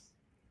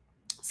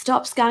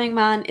 Stop Scamming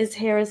Man is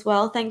here as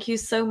well. Thank you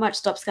so much,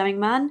 Stop Scamming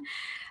Man.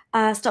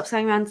 Stop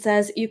Scamming Man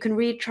says, you can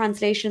read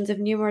translations of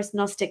numerous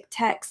Gnostic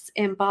texts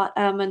in Bart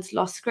Ehrman's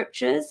Lost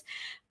Scriptures,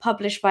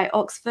 published by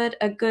Oxford.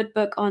 A good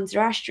book on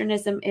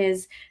Zoroastrianism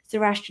is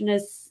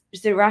Zoroastrians,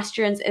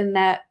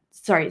 Their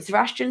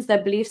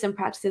Beliefs and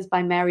Practices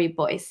by Mary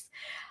Boyce.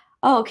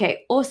 Oh,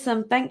 okay,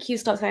 awesome. Thank you,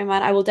 Stop Scamming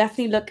Man. I will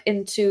definitely look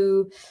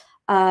into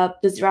the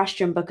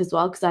Zoroastrian book as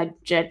well, because I'm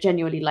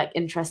genuinely like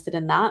interested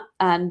in that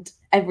and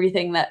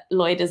everything that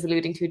Lloyd is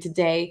alluding to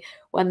today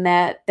when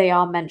they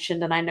are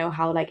mentioned, and I know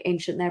how like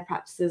ancient their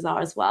practices are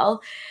as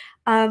well.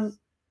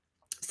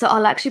 So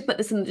I'll actually put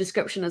this in the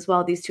description as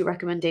well, these two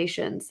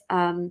recommendations.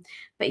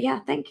 But yeah,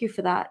 thank you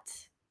for that.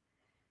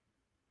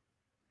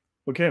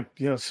 Okay,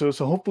 yeah, so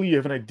hopefully you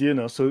have an idea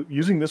now. So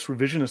using this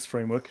revisionist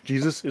framework,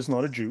 Jesus is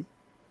not a Jew.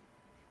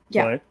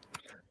 Yeah. Right?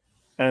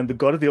 And the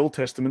God of the Old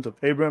Testament of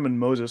Abraham and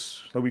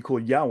Moses, that we call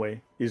Yahweh,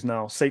 is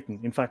now Satan.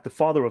 In fact, the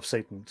father of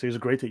Satan. So he's a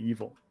greater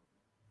evil.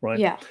 Right?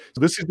 Yeah.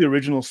 So this is the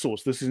original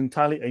source. This is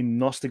entirely a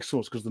Gnostic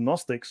source, because the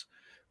Gnostics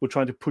were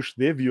trying to push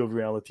their view of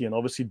reality and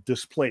obviously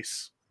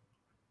displace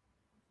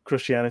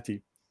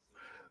Christianity.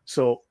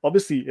 So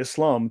obviously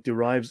Islam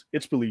derives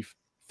its belief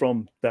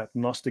from that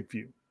Gnostic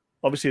view.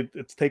 Obviously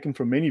it's taken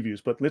from many views,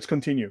 but let's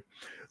continue.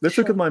 Let's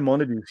look at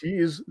Maimonides. He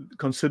is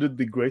considered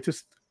the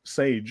greatest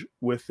sage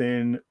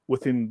within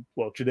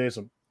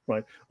Judaism,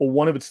 right? Or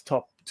one of its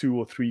top 2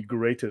 or 3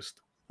 greatest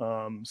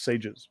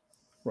sages,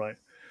 right?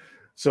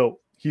 So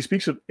he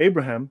speaks of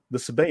Abraham, the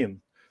Sabaean.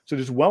 So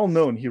it is well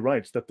known, he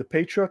writes, that the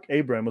patriarch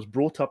Abraham was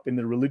brought up in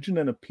the religion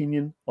and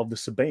opinion of the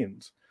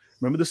Sabaeans.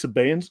 Remember, the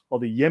Sabaeans are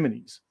the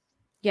Yemenis,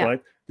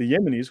 right? The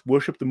Yemenis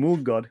worship the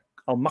moon god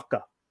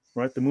Al-Makkah,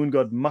 right? The moon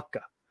god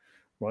Makkah,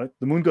 right?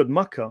 The moon god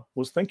Makkah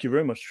was, thank you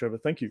very much, Trevor,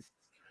 thank you.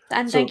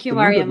 And so thank you,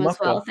 Mariam, as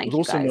well. Thank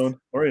you, guys.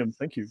 Mariam,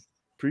 thank you.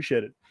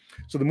 Appreciate it.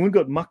 So the moon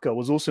god Makkah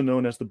was also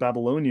known as the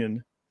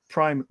Babylonian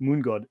prime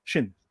moon god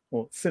Shin,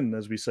 or Sin,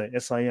 as we say,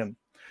 S-I-N,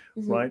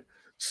 right?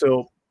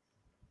 So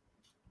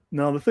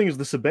now the thing is,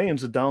 the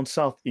Sabaeans are down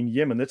south in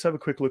Yemen. Let's have a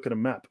quick look at a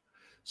map.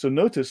 So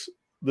notice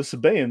the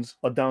Sabaeans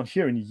are down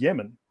here in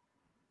Yemen.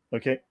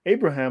 Okay,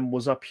 Abraham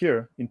was up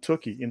here in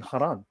Turkey, in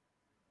Haran,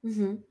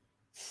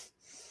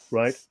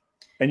 right?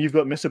 And you've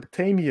got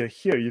Mesopotamia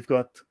here.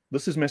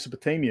 This is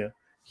Mesopotamia.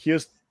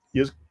 Here's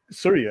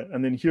Syria,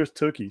 and then here's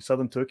Turkey,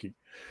 southern Turkey.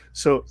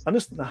 So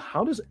understand,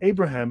 how does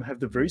Abraham have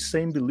the very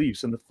same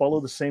beliefs and follow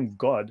the same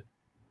God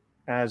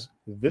as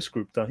this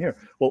group down here?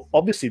 Well,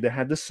 obviously they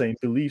had the same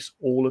beliefs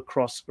all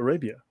across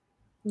Arabia.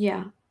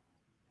 Yeah.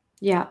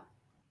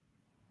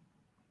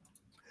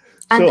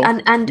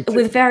 And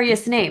with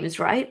various names,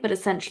 right? But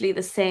essentially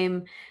the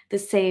same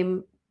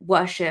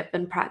worship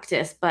and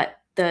practice, but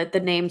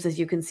the names, as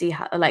you can see,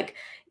 like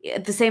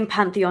the same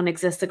pantheon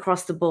exists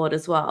across the board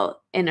as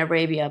well in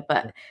Arabia,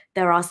 but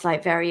there are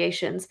slight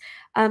variations.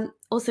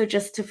 Also,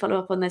 just to follow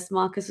up on this,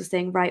 Marcus was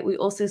saying, right, we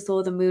also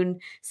saw the moon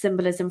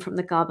symbolism from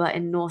the Kaaba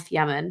in North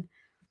Yemen.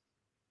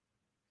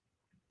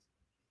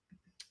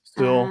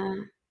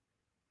 So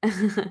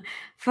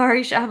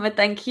Farish Ahmed,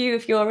 thank you.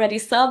 If you're already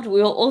subbed,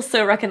 we will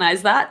also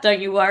recognize that.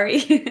 Don't you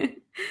worry.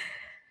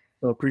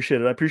 I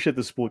appreciate it. I appreciate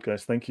the support,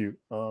 guys. Thank you.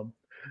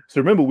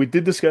 So remember, we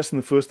did discuss in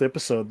the first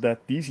episode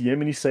that these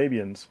Yemeni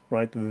Sabians,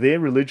 right,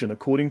 their religion,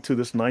 according to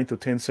this 9th or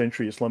 10th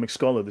century Islamic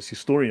scholar, this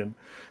historian,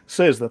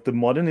 says that the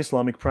modern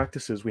Islamic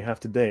practices we have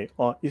today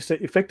are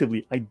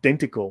effectively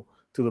identical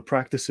to the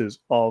practices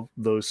of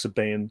those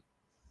Sabaean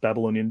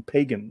Babylonian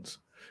pagans.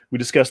 We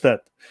discussed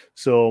that.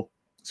 So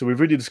So we've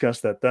already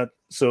discussed that.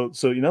 So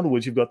in other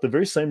words, you've got the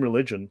very same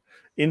religion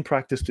in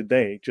practice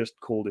today, just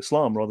called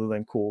Islam rather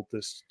than called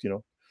this,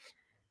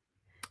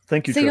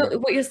 Thank you, So Trevor.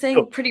 what you're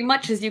saying pretty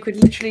much is you could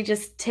literally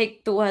just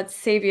take the word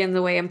Savior in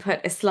the way and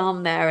put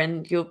Islam there,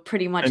 and you'll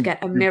pretty much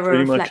get a you mirror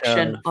pretty much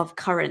reflection have of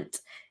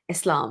current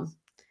Islam.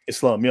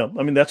 Islam, yeah.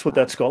 I mean, that's what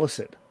that scholar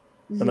said.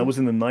 And that Mhm. was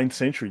in the 9th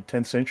century,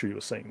 10th century, he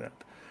was saying that.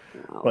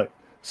 Wow. Right.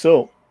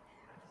 So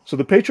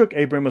the patriarch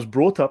Abraham was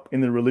brought up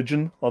in the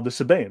religion of the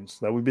Sabaeans.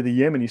 That would be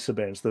the Yemeni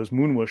Sabaeans, those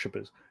moon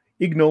worshippers,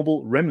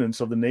 ignoble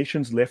remnants of the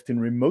nations left in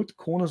remote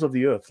corners of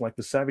the earth, like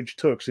the savage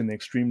Turks in the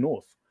extreme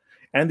north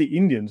and the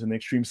Indians in the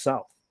extreme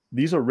south.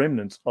 These are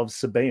remnants of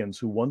Sabaeans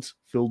who once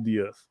filled the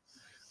earth,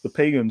 the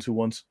pagans who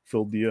once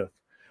filled the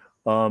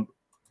earth.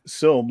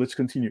 So let's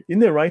continue. In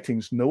their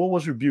writings, Noah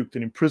was rebuked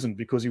and imprisoned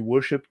because he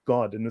worshipped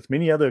God, and with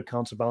many other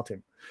accounts about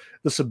him.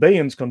 The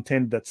Sabaeans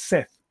contend that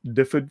Seth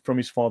differed from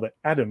his father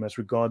Adam as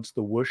regards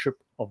the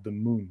worship of the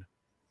moon.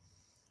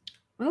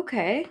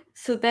 Okay,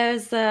 so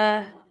there's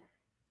a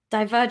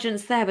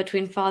divergence there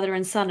between father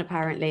and son,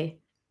 apparently.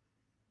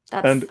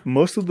 And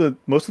most of the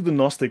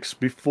Gnostics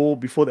before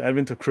the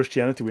advent of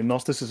Christianity, when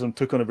Gnosticism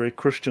took on a very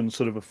Christian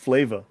sort of a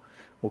flavor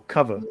or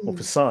cover or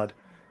facade,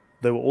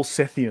 they were all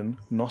Sethian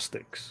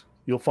Gnostics.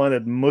 You'll find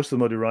that most of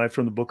them are derived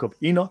from the book of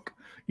Enoch.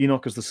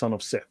 Enoch is the son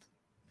of Seth.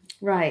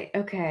 Right,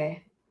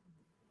 okay.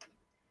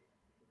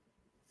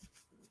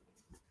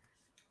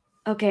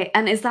 Okay,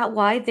 and is that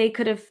why they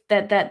could have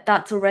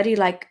that's already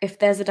like, if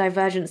there's a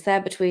divergence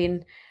there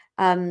between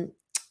what,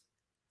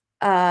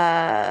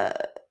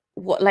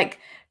 like,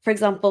 for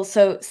example,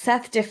 so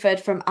Seth differed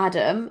from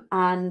Adam,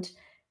 and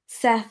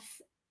Seth,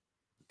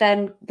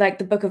 then like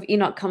the book of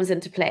Enoch comes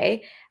into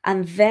play,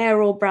 and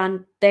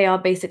they are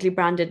basically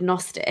branded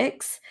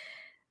Gnostics.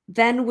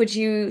 Then would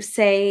you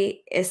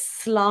say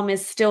Islam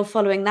is still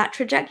following that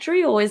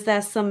trajectory, or is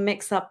there some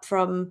mix up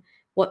from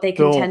what they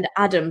contend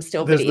Adam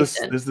still believed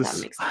in?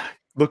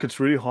 Look, it's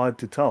really hard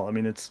to tell. I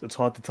mean, it's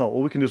hard to tell.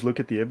 All we can do is look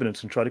at the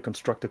evidence and try to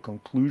construct a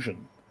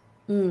conclusion.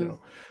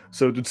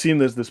 So it would seem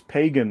there's this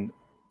pagan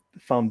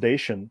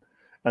foundation,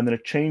 and then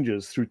it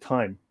changes through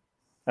time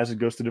as it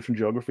goes to different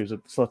geographies. It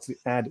starts to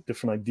add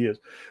different ideas.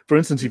 For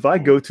instance, if I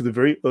go to the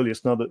very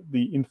earliest, now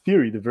in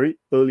theory, the very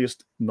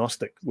earliest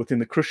Gnostic within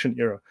the Christian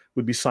era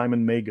would be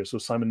Simon Magus or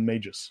Simon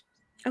Magus.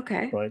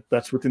 Okay. Right?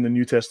 That's within the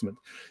New Testament.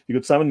 You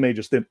got Simon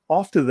Magus. Then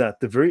after that,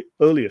 the very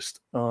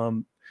earliest, I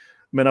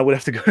would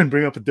have to go and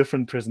bring up a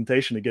different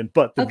presentation again,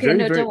 but the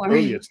very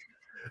earliest.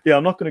 Yeah,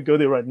 I'm not going to go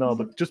there right now,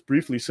 but just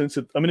briefly, since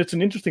it's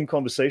an interesting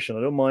conversation.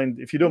 I don't mind,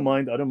 if you don't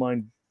mind, I don't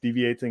mind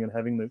deviating and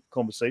having the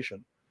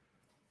conversation.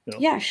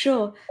 Yeah,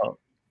 sure.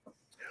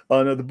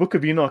 No, the Book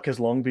of Enoch has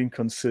long been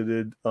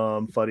considered,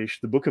 Farish,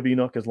 the Book of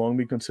Enoch has long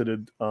been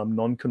considered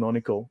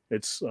non-canonical.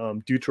 It's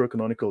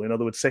deuterocanonical, in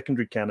other words,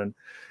 secondary canon.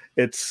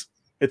 It's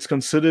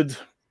considered,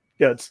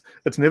 it's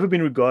never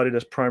been regarded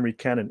as primary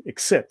canon,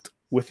 except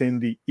within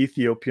the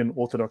Ethiopian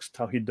Orthodox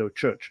Tawhid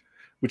Church,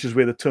 which is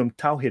where the term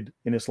Tawhid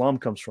in Islam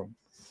comes from.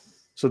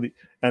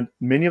 And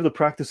many of the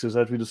practices,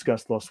 as we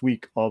discussed last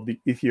week, of the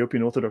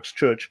Ethiopian Orthodox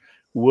Church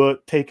were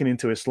taken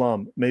into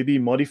Islam, maybe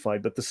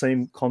modified, but the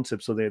same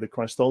concepts are there. The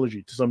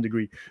Christology, to some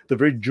degree, the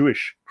very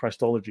Jewish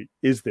Christology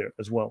is there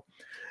as well.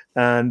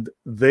 And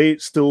they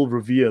still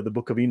revere the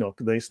Book of Enoch.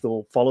 They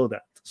still follow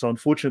that. So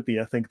unfortunately,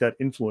 I think that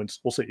influence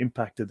also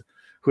impacted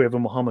whoever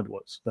Muhammad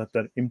was,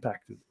 that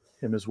impacted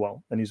him as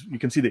well. And you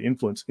can see the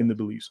influence in the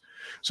beliefs.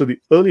 So the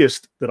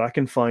earliest that I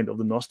can find of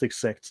the Gnostic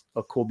sects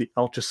are called the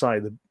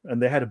Al-Chasai,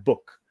 and they had a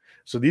book.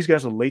 So these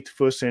guys are late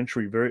 1st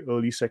century, very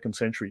early 2nd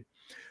century.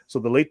 So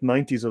the late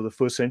 90s of the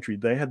 1st century,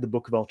 they had the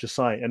book of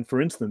Al-Chasai. And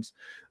for instance,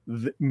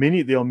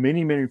 there are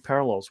many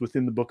parallels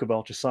within the book of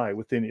Al-Chasai,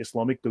 within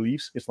Islamic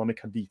beliefs,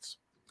 Islamic hadiths.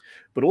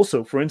 But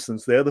also, for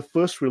instance, they're the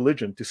first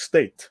religion to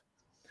state,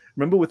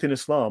 remember within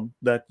Islam,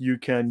 that you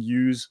can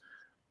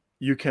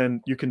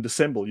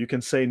dissemble. You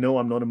can say, no,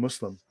 I'm not a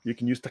Muslim. You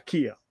can use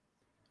taqiyya.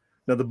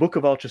 Now, the book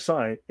of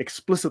Al-Chasai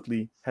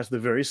explicitly has the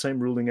very same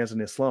ruling as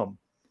in Islam,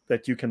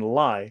 that you can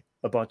lie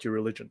about your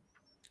religion.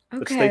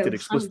 Okay. It's stated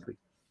explicitly.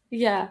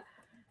 Yeah.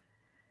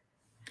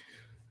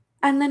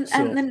 And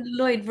then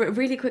Lloyd,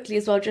 really quickly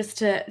as well, just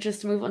to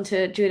move on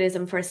to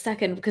Judaism for a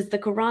second, because the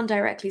Quran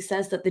directly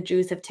says that the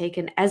Jews have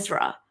taken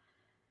Ezra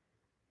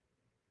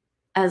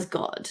as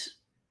God.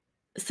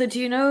 So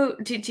do you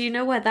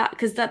know where that,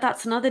 because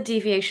that's another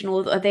deviation,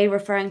 or are they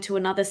referring to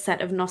another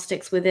set of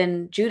Gnostics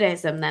within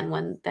Judaism then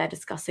when they're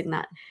discussing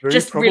that? Very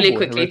just probable, really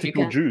quickly, if you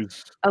can.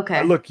 Jews.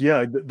 Okay. Look,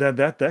 yeah,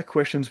 that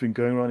question's been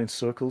going around in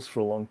circles for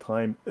a long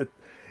time.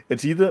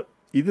 It's either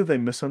they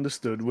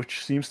misunderstood,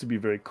 which seems to be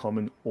very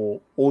common,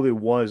 or there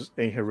was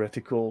a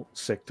heretical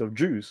sect of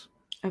Jews.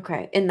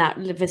 Okay, in that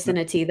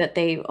vicinity that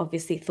they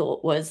obviously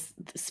thought was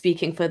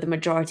speaking for the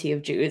majority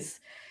of Jews.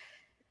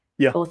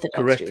 Yeah, Orthodox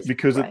correct. Jews,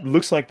 because right. It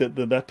looks like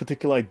that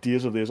particular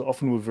ideas of theirs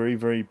often were very,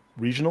 very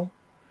regional.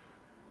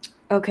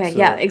 Okay,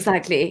 yeah,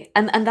 exactly.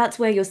 And that's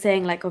where you're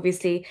saying, like,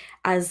 obviously,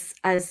 as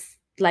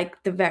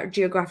like the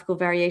geographical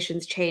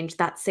variations change,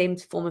 that same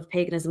form of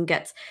paganism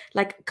gets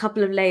like a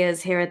couple of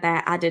layers here and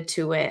there added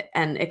to it,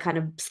 and it kind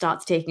of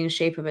starts taking a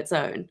shape of its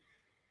own.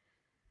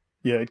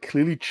 Yeah, it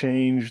clearly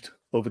changed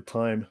over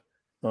time.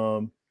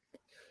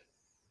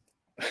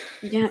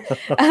 Yeah.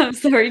 I'm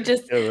sorry,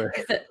 just Yeah,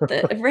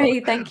 Ray. Ray,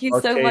 thank you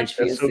so Archaic. much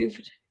for your That's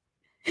so,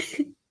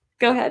 super.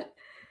 Go ahead.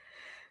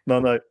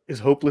 no, it's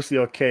hopelessly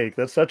archaic.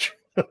 That's such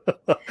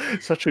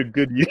such a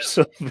good use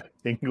of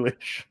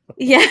English.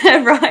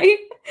 Yeah, right.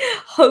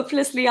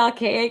 Hopelessly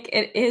archaic.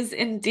 It is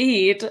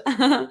indeed.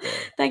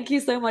 Thank you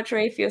so much,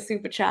 Ray, for your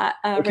super chat.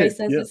 Ray Okay,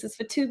 says yeah. this is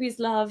for Tubi's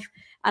love,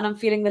 and I'm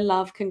feeling the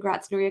love.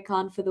 Congrats, Nuria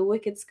Khan, for the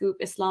wicked scoop.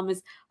 Islam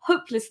is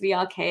hopelessly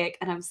archaic,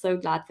 and I'm so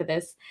glad for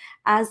this.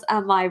 As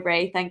am I,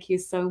 Ray. Thank you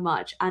so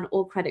much. And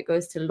all credit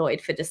goes to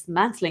Lloyd for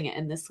dismantling it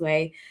in this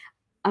way.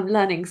 I'm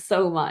learning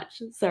so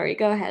much. Sorry,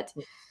 go ahead.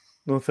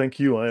 No, thank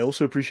you. I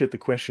also appreciate the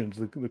questions.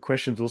 The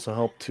questions also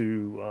help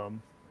to,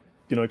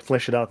 you know,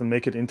 flesh it out and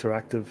make it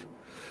interactive.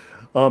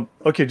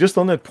 Okay, just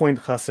on that point,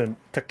 Hassan,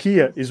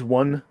 taqiyya is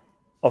one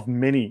of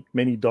many,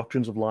 many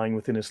doctrines of lying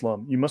within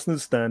Islam. You must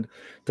understand,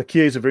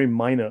 taqiyya is a very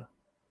minor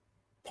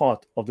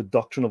part of the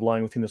doctrine of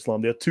lying within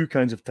Islam. There are two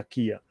kinds of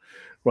taqiyya,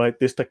 right?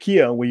 There's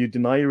taqiyya where you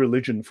deny your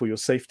religion for your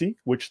safety,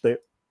 which they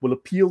will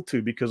appeal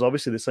to because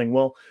obviously they're saying,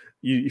 well,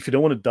 if you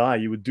don't want to die,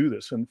 you would do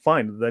this. And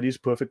fine, that is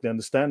perfectly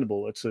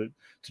understandable. It's a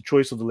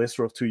choice of the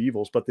lesser of two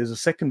evils. But there's a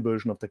second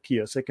version of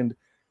taqiyya, second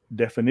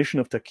definition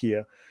of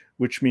taqiyya,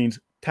 which means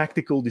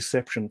tactical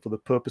deception for the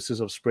purposes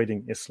of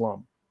spreading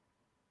Islam.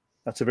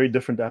 That's a very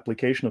different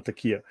application of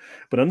taqiyya.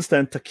 But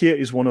understand, taqiyya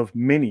is one of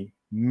many,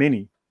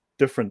 many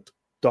different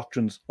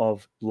doctrines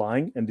of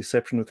lying and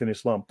deception within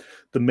Islam.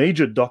 The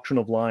major doctrine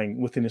of lying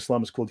within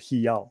Islam is called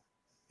hiyal,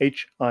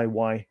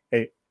 H-I-Y-A-L.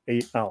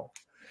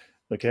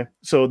 Okay,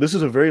 so this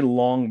is a very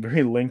long,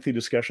 very lengthy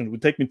discussion. It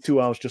would take me 2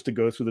 hours just to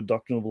go through the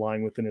doctrine of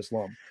lying within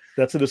Islam.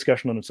 That's a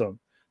discussion on its own,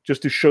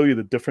 just to show you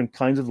the different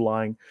kinds of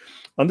lying.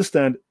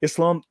 Understand,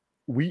 Islam,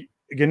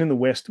 again in the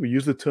West, we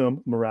use the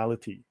term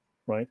morality,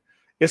 right?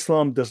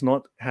 Islam does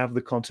not have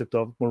the concept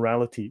of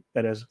morality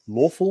that is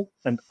lawful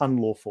and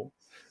unlawful.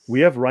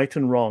 We have right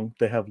and wrong.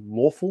 They have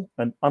lawful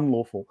and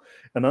unlawful.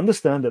 And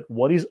understand that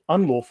what is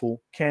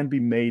unlawful can be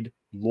made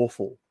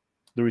lawful.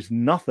 There is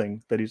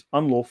nothing that is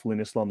unlawful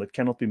in Islam that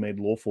cannot be made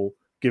lawful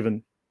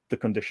given the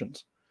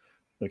conditions.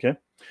 Okay,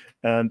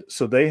 and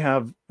so they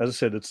have, as I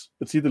said, it's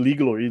either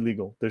legal or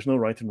illegal. There's no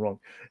right and wrong,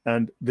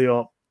 and they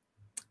are.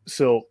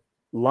 So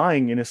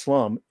lying in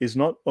Islam is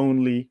not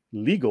only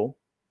legal,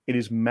 it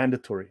is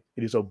mandatory.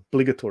 It is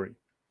obligatory.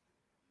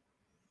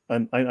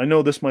 And I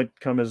know this might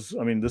come as,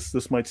 I mean,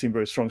 this might seem a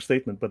very strong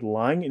statement, but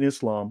lying in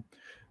Islam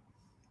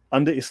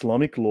under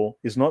Islamic law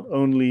is not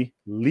only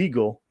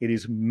legal, it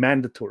is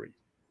mandatory.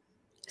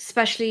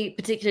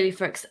 Particularly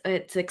for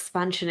its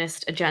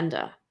expansionist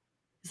agenda.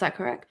 Is that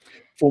correct?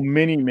 For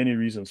many, many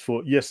reasons.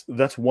 Yes,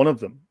 that's one of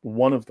them.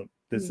 One of them.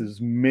 This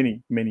is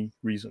many, many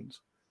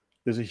reasons.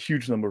 There's a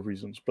huge number of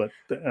reasons.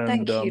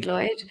 Thank you,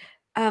 Lloyd.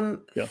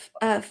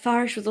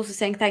 Farish was also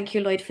saying, thank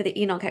you, Lloyd, for the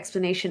Enoch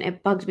explanation.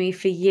 It bugged me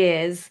for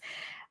years.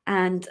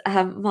 And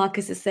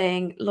Marcus is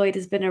saying, Lloyd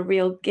has been a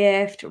real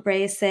gift.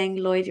 Ray is saying,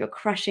 Lloyd, you're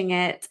crushing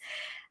it.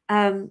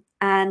 And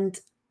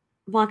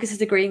Marcus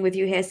is agreeing with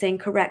you here, saying,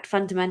 correct,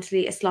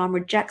 fundamentally, Islam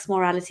rejects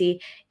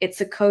morality. It's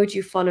a code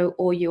you follow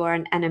or you are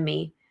an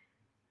enemy.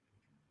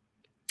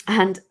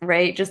 And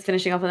Ray, just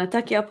finishing off on the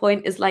taqiyya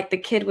point, is like the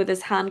kid with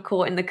his hand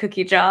caught in the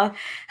cookie jar.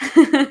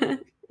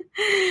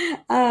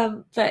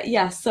 But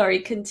yeah, sorry,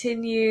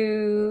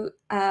 continue.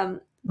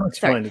 That's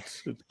sorry. fine.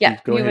 Yeah,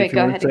 go ahead. If you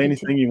want to say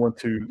anything, continue. you want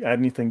to add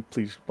anything,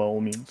 please, by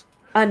all means.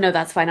 No,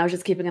 that's fine. I was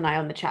just keeping an eye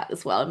on the chat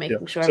as well,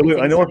 making sure. So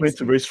I know I've made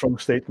some very strong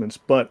statements,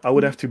 but I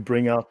would have to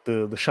bring out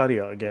the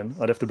Sharia again.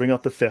 I'd have to bring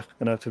out the fiqh,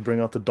 and I'd have to bring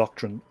out the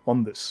doctrine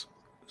on this.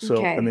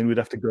 So, and then we'd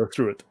have to go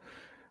through it.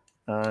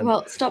 And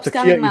well, stop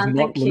scamming, man.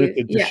 Taqiyya is not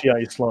limited to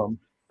Shia Islam.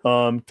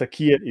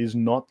 Taqiyya is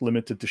not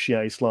limited to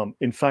Shia Islam.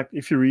 In fact,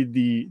 if you read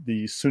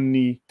the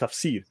Sunni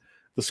tafsir,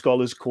 the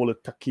scholars call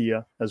it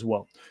taqiyya as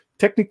well.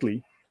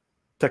 Technically,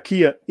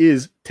 taqiyya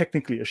is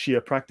technically a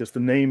Shia practice. The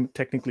name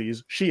technically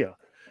is Shia,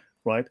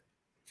 right?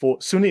 For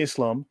Sunni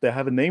Islam, they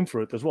have a name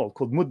for it as well,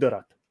 called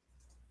Muddarat.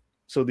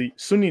 So the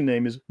Sunni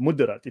name is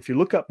Muddarat. If you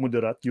look up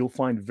Muddarat, you'll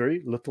find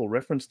very little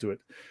reference to it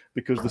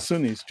because the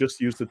Sunnis just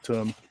use the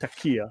term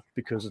taqiyya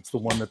because it's the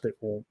one that they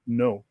all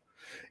know.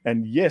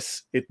 And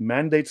yes, it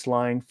mandates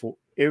lying for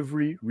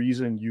every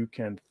reason you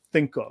can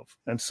think of,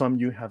 and some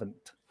you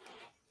haven't.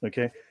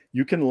 Okay?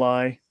 You can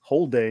lie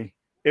whole day,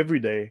 every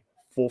day,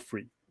 for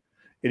free.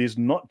 It is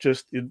not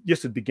just,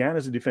 yes, it began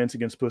as a defense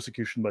against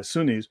persecution by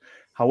Sunnis.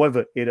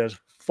 However, it has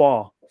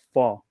far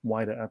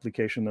wider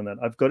application than that.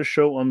 I've got a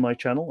show on my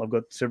channel. I've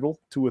got several,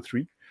 2 or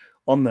 3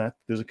 on that.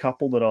 There's a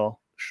couple that are,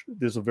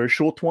 there's a very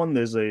short one.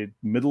 There's a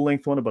middle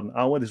length one, about an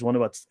hour. There's one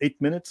about 8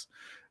 minutes,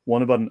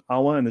 one about an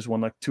hour, and there's one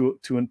like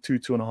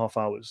 2.5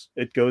 hours.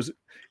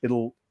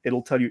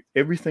 It'll tell you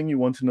everything you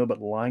want to know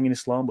about lying in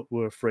Islam, but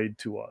we're afraid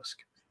to ask.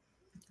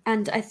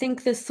 And I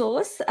think the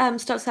source,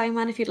 stop saying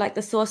man if you'd like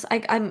the source.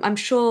 I'm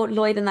sure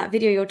Lloyd in that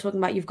video you're talking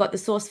about, you've got the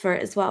source for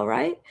it as well,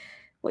 right?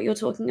 What you're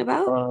talking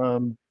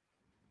about?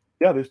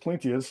 Yeah, there's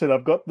plenty. As I said,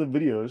 I've got the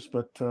videos,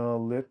 but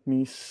let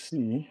me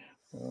see.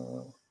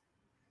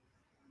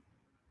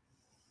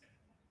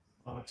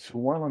 So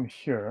while I'm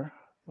here,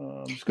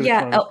 I'm just going to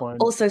try and find.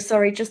 Also,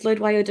 sorry, just Lloyd,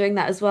 while you're doing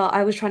that as well,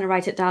 I was trying to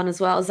write it down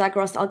as well.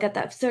 Zagros, I'll get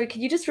that. Sorry,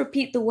 can you just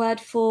repeat the word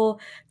for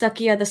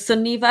Taqiyya, the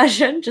Sunni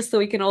version, just so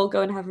we can all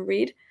go and have a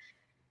read?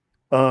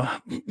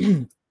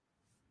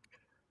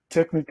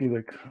 Technically,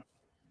 like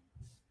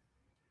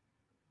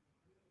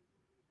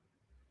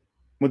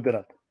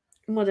Muddarat.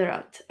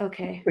 Moderate,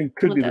 okay. It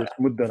could be this,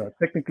 Muddarat.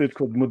 Technically, it's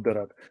called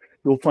Muddarat.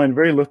 You'll find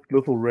very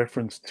little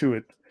reference to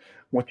it.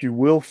 What you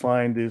will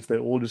find is they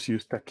all just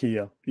use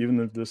Taqiyya, even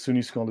though the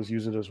Sunni scholars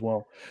use it as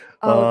well.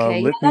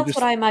 Okay, that's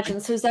what I imagine.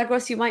 So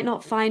Zagros, you might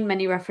not find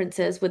many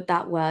references with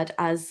that word,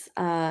 as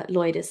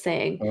Lloyd is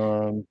saying.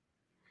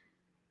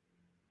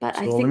 But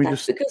I think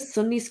that's because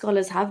Sunni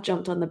scholars have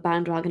jumped on the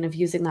bandwagon of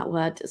using that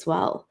word as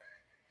well.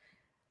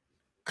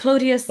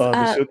 Claudius...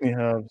 they certainly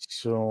have.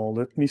 So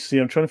let me see.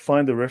 I'm trying to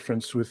find the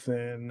reference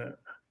within...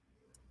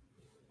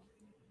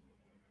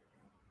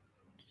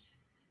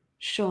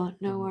 Sure,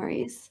 no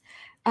worries.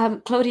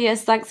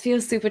 Claudius, thanks for your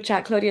super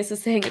chat. Claudius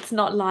is saying it's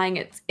not lying,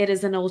 it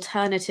is an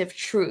alternative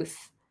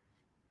truth.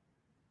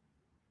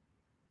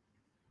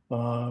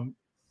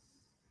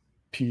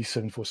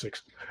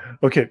 P746.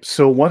 Okay,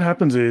 so what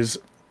happens is,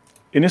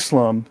 in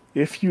Islam,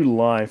 if you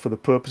lie for the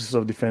purposes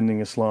of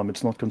defending Islam,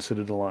 it's not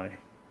considered a lie.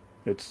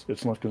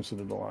 It's not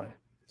considered a lie.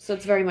 So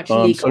it's very much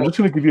legal. So I'm just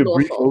going to give you a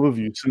brief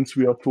overview since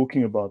we are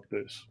talking about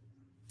this.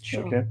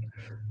 Sure. Okay.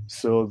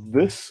 So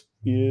this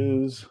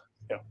is,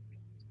 yeah.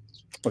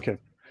 Okay.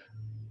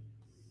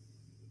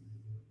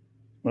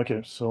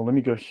 Okay, so let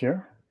me go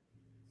here.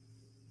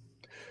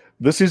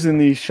 This is in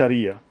the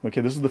Sharia.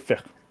 Okay, this is the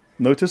fiqh.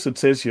 Notice it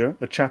says here,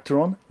 a chapter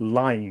on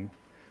lying.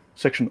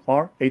 Section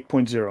R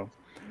 8.0.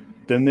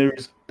 Then there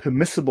is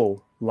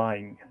permissible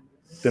lying.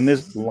 Then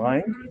there's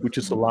lying, which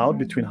is allowed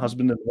between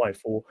husband and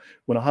wife, or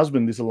when a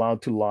husband is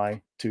allowed to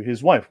lie to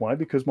his wife. Why?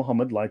 Because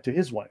Muhammad lied to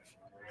his wife,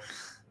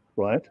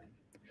 right?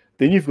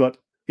 Then you've got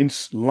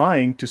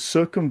lying to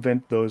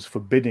circumvent those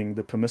forbidding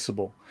the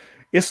permissible.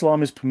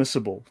 Islam is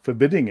permissible.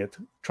 Forbidding it,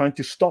 trying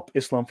to stop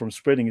Islam from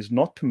spreading is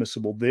not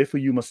permissible. Therefore,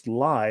 you must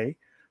lie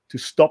to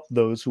stop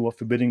those who are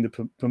forbidding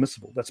the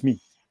permissible. That's me.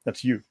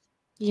 That's you.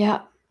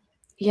 Yeah.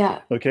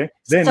 Yeah. Okay.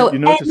 Then so you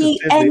notice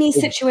any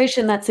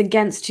situation that's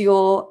against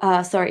your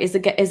is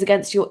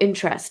against your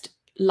interest,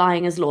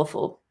 lying is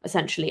lawful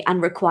essentially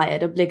and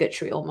required,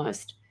 obligatory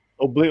almost.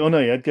 Oh no,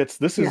 yeah, it gets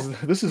this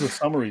is a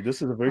summary.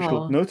 This is a very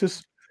short.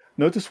 Notice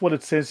what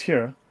it says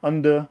here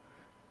under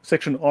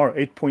section R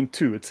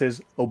 8.2. It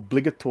says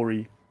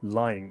obligatory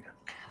lying.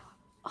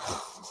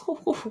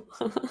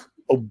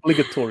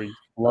 Obligatory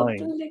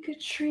lying.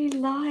 Obligatory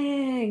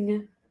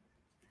lying.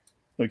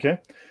 Okay.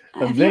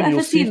 And have you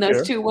ever seen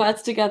those two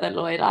words together,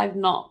 Lloyd? I've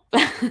not.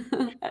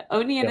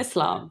 Only in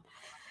Islam.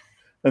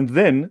 And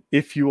then,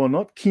 if you are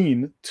not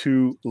keen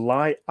to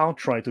lie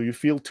outright, or you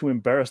feel too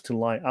embarrassed to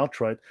lie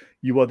outright,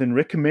 you are then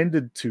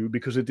recommended to,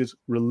 because it is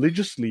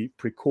religiously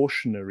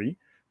precautionary,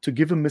 to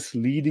give a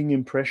misleading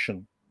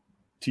impression,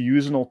 to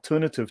use an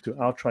alternative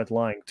to outright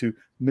lying, to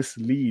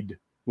mislead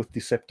with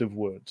deceptive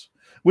words,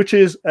 which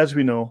is, as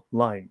we know,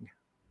 lying.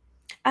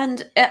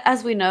 And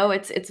as we know,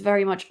 it's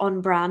very much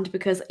on brand,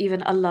 because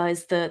even Allah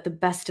is the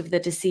best of the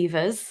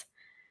deceivers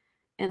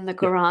in the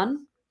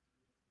Quran.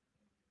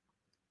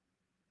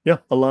 Yeah,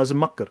 Allah is a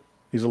makkar.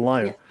 He's a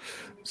liar. Yeah.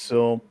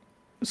 So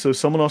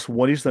someone asked,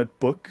 what is that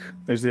book?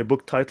 Is there a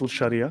book titled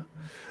Sharia?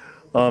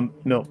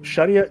 No,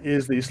 Sharia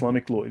is the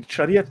Islamic law.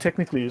 Sharia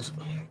technically is,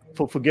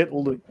 forget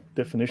all the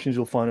definitions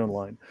you'll find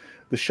online.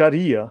 The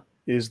Sharia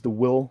is the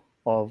will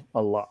of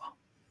Allah.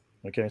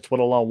 Okay, it's what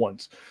Allah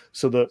wants.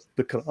 So the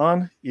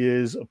Quran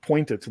is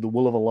appointed to the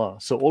will of Allah.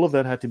 So all of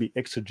that had to be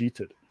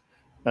exegeted.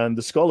 And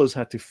the scholars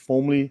had to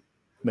formally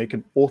make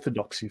an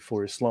orthodoxy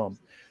for Islam.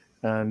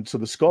 And so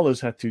the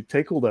scholars had to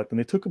take all that, and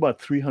it took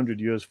about 300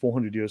 years,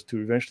 400 years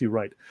to eventually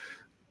write.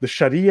 The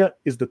Sharia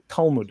is the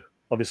Talmud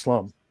of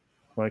Islam,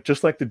 right?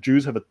 Just like the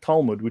Jews have a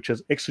Talmud, which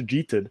has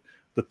exegeted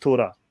the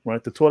Torah,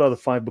 right? The Torah are the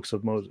 5 books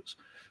of Moses.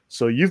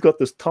 So you've got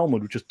this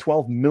Talmud, which is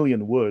 12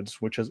 million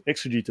words, which has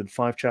exegeted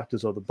 5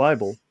 chapters of the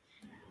Bible.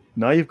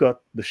 Now you've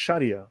got the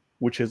Sharia,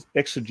 which has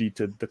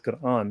exegeted the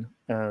Quran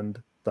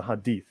and the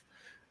Hadith.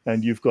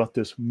 And you've got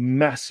this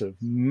massive,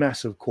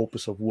 massive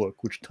corpus of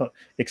work, which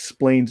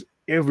explains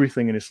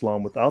everything in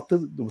Islam without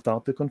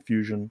the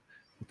confusion,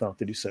 without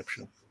the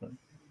deception. Right?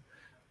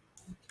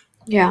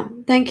 Yeah,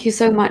 thank you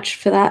so much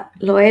for that,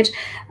 Lloyd.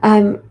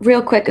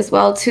 Real quick as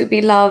well, To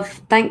Be Love,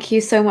 thank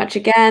you so much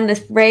again.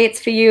 This rate's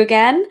for you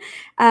again.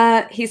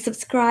 He's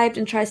subscribed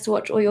and tries to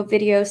watch all your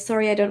videos.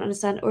 Sorry, I don't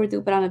understand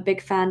Urdu, but I'm a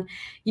big fan.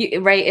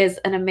 Ray is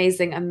an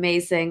amazing,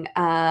 amazing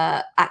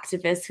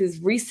activist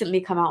who's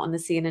recently come out on the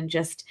scene and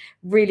just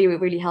really,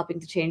 really helping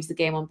to change the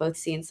game on both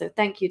scenes. So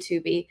thank you,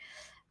 To Be.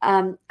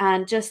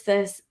 And just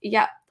this,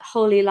 yeah,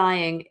 wholly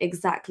lying,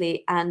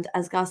 exactly. And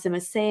as Qasim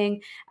is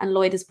saying, and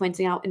Lloyd is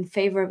pointing out, in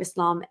favor of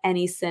Islam,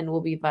 any sin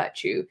will be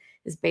virtue,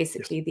 is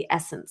basically Yes. the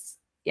essence.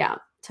 Yeah,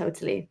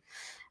 totally.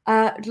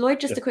 Lloyd,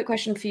 just a quick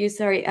question for you.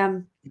 Sorry.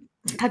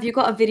 Have you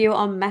got a video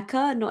on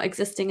Mecca not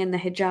existing in the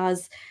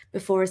Hijaz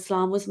before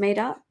Islam was made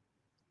up?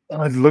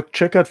 Look,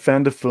 check out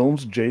Fanda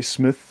Films, Jay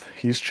Smith,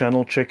 his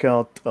channel. Check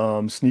out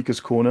Sneakers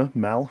Corner,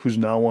 Mal, who's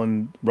now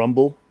on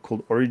Rumble,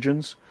 called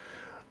Origins.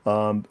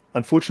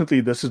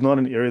 Unfortunately, this is not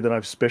an area that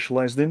I've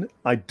specialized in.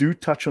 I do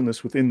touch on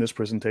this within this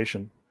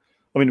presentation.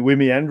 I mean, we're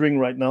meandering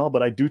right now,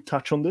 but I do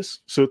touch on this,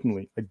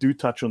 certainly. I do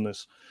touch on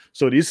this.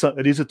 So it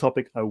is a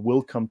topic I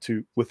will come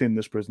to within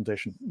this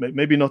presentation.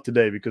 Maybe not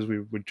today because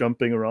we're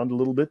jumping around a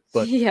little bit,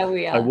 but Yeah,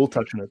 we are. I will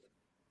touch on it.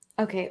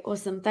 Okay,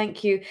 awesome.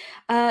 Thank you.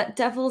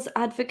 Devil's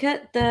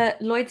Advocate, the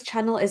Lloyd's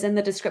channel is in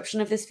the description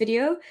of this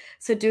video,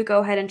 so do go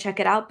ahead and check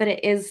it out. But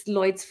it is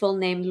Lloyd's full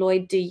name,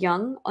 Lloyd De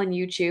Young, on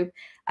YouTube.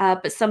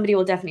 But somebody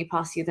will definitely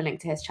pass you the link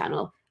to his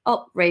channel.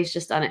 Oh, Ray's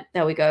just done it.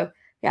 There we go.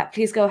 Yeah,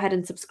 please go ahead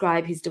and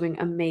subscribe. He's doing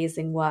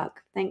amazing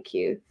work. Thank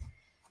you.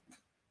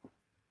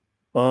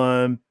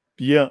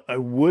 Yeah, I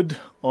would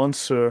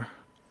answer.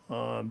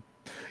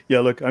 Yeah,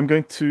 look, I'm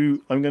going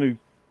to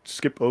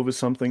skip over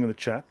something in the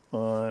chat.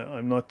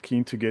 I'm not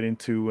keen to get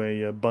into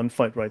a bun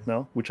fight right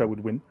now, which I would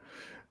win.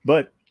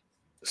 But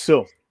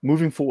so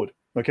moving forward,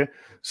 okay.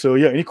 So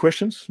yeah, any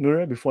questions,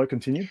 Nura, before I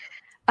continue?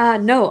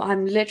 No,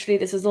 I'm literally,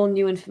 this is all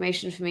new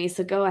information for me.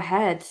 So go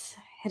ahead,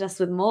 hit us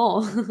with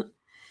more.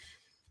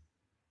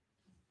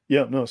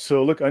 Yeah, no.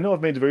 So look, I know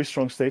I've made very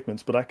strong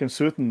statements, but I can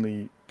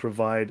certainly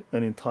provide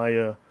an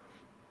entire.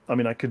 I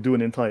mean, I could do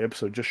an entire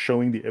episode just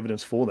showing the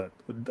evidence for that.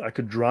 I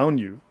could drown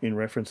you in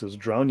references,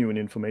 drown you in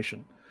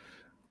information,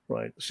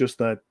 right? It's just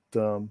that.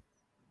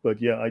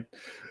 But yeah,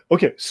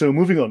 okay. So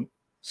moving on.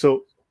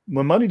 So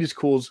Maimonides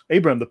calls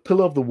Abraham the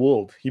pillar of the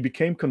world. He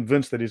became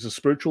convinced that he's a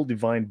spiritual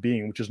divine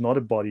being, which is not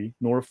a body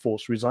nor a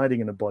force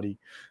residing in a body,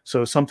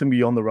 so something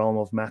beyond the realm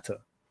of matter.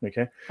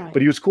 Okay, Right.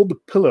 but he was called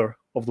the pillar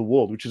of the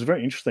world, which is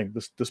very interesting.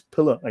 This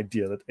pillar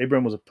idea that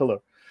Abraham was a pillar,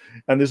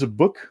 and there's a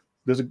book.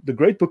 The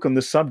great book on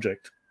this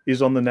subject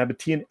is on the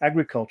Nabatean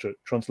agriculture,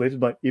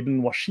 translated by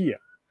Ibn Washiyah.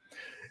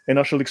 And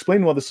I shall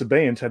explain why the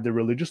Sabaeans had their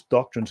religious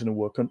doctrines in a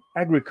work on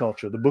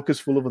agriculture. The book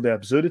is full of the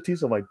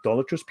absurdities of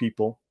idolatrous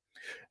people,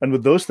 and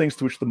with those things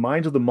to which the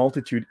minds of the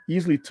multitude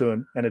easily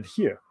turn and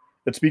adhere.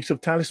 It speaks of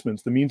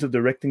talismans, the means of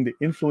directing the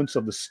influence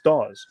of the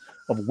stars,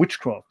 of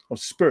witchcraft, of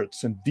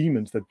spirits and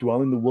demons that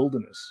dwell in the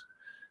wilderness.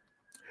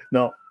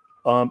 Now,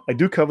 I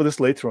do cover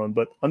this later on,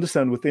 but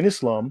understand within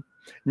Islam,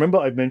 remember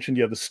I've mentioned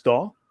you have the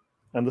star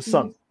and the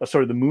sun.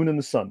 Sorry, the moon and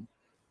the sun.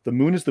 The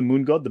moon is the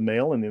moon god, the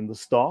male, and then the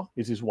star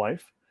is his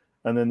wife.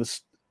 And then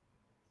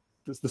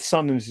the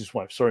sun is his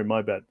wife. Sorry,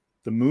 my bad.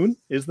 The moon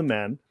is the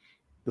man.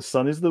 The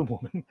sun is the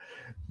woman.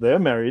 They're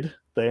married.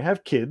 They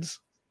have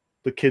kids.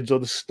 The kids are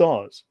the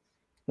stars.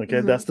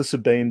 Okay, that's the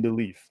Sabaean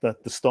belief,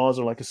 that the stars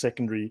are like a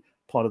secondary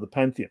part of the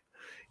pantheon.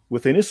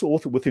 Within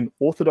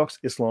Orthodox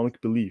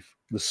Islamic belief,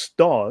 the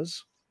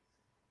stars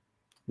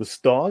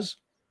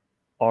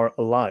are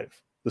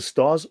alive. The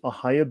stars are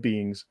higher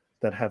beings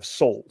that have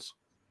souls.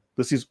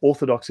 This is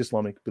Orthodox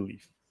Islamic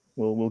belief.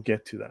 We'll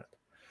get to that.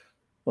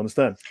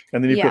 Understand?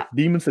 And then you've got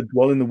demons that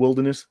dwell in the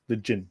wilderness, the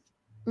jinn.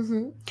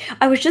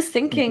 I was just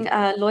thinking,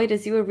 Lloyd,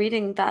 as you were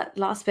reading that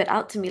last bit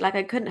out to me, like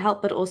I couldn't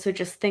help but also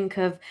just think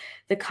of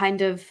the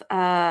kind of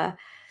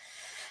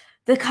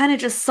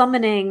just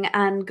summoning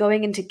and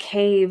going into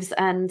caves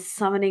and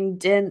summoning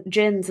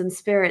jinns and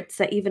spirits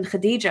that even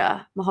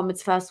Khadija,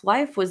 Muhammad's first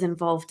wife, was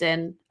involved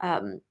in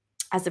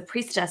as a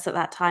priestess at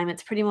that time.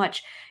 It's pretty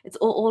much, it's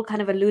all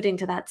kind of alluding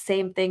to that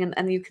same thing,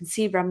 and you can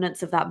see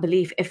remnants of that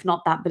belief, if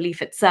not that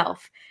belief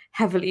itself,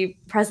 heavily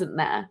present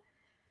there.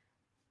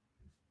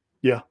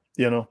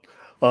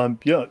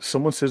 Yeah,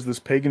 someone says this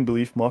pagan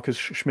belief, Marcus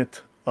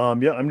Schmidt.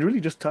 Yeah, I'm really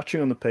just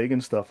touching on the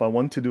pagan stuff. I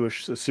want to do a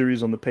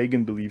series on the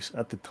pagan beliefs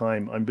at the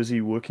time. I'm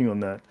busy working on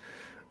that.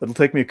 It'll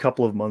take me a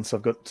couple of months.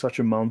 I've got such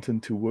a mountain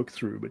to work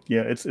through. But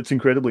yeah, it's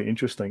incredibly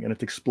interesting, and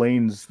it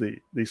explains the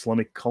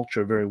Islamic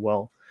culture very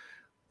well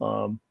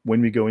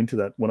when we go into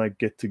that, when I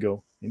get to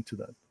go into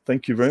that.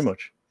 Thank you very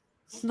much.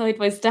 Lloyd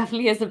most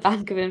definitely is a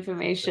bank of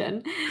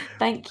information.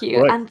 Thank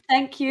you. Right. And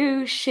thank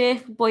you,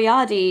 Sheikh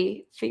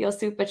Boyadi, for your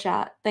super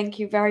chat. Thank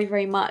you very,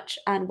 very much,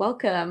 and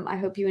welcome. I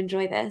hope you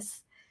enjoy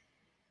this.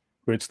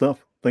 Great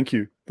stuff. Thank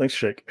you. Thanks,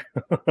 Sheikh.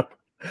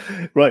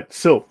 Right.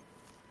 So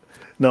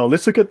now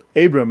let's look at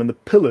Abraham and the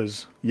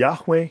pillars.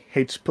 Yahweh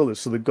hates pillars.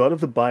 So the God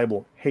of the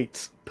Bible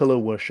hates pillar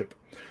worship.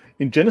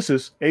 In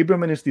Genesis,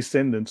 Abraham and his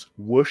descendants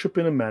worship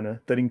in a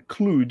manner that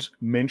includes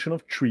mention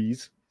of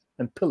trees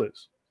and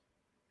pillars.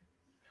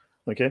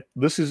 Okay,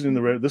 this is in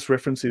this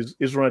reference is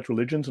Israelite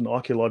religions and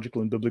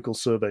archaeological and biblical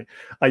survey.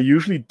 I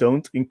usually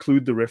don't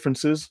include the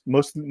references.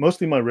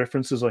 Mostly my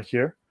references are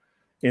here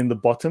in the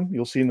bottom.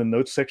 You'll see in the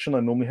notes section,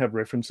 I normally have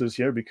references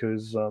here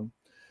because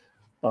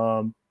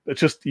it's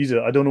just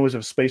easier. I don't always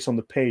have space on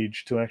the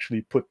page to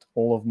actually put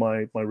all of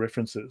my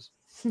references.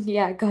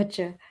 Yeah,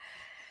 gotcha.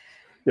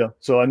 Yeah,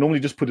 so I normally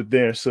just put it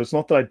there. So it's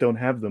not that I don't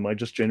have them. I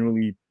just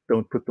generally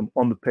don't put them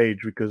on the page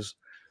because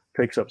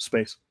it takes up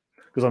space.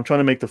 Because I'm trying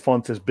to make the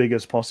font as big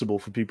as possible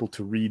for people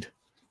to read.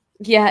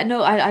 Yeah,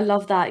 no, I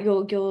love that.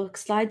 Your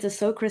slides are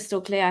so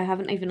crystal clear. I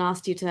haven't even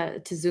asked you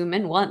to zoom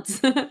in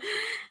once. It's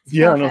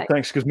Yeah, no, perfect.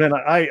 thanks. Because man,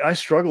 I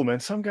struggle, man.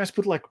 Some guys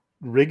put like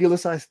regular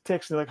sized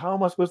text. They're like, how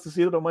am I supposed to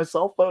see it on my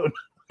cell phone?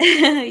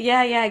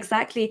 Yeah,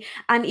 exactly.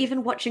 And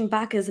even watching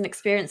back is an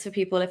experience for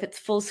people. If it's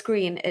full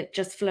screen, it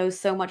just flows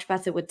so much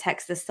better with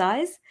text this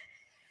size.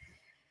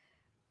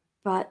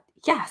 But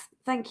yes,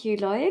 thank you,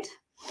 Lloyd.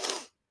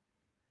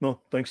 No,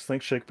 thanks,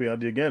 Sheikh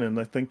Biadi again, and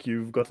I think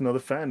you've got another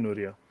fan,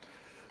 Nuria.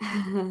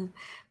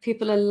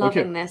 People are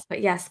loving this,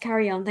 but yes,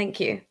 carry on. Thank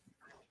you.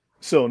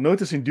 So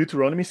notice in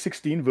Deuteronomy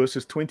 16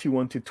 verses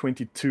 21 to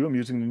 22, I'm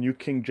using the New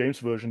King James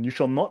Version, you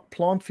shall not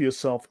plant for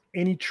yourself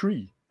any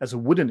tree as a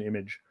wooden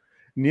image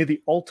near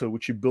the altar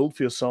which you build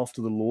for yourself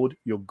to the Lord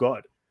your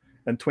God.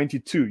 And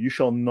 22, you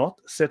shall not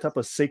set up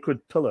a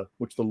sacred pillar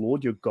which the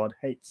Lord your God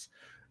hates.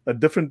 A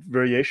different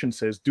variation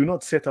says, do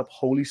not set up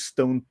holy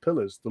stone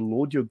pillars. The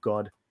Lord your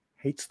God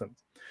hates them.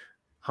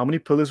 How many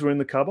pillars were in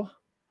the Kaaba?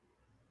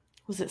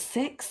 Was it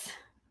 6?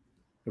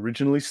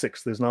 Originally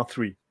 6. There's now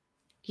 3.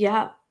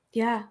 Yeah.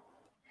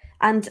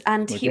 And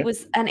Okay.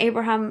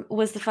 Abraham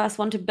was the first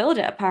one to build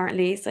it,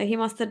 apparently. So he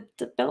must have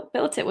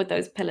built it with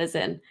those pillars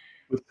in.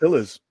 With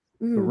pillars.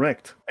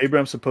 Correct.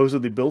 Abraham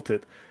supposedly built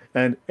it.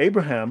 And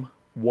Abraham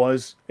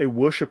was a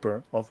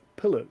worshipper of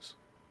pillars.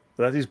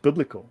 That is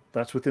biblical.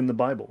 That's within the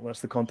Bible.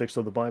 That's the context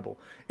of the Bible.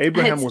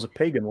 Abraham was a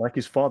pagan like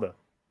his father.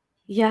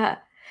 Yeah.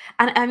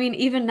 And I mean,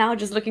 even now,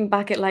 just looking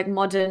back at like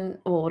modern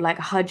or like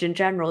Hajj in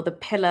general, the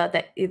pillar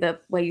that either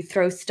where you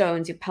throw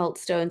stones, you pelt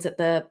stones at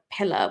the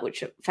pillar,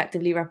 which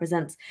effectively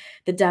represents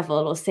the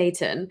devil or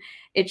Satan,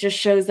 it just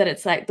shows that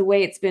it's like the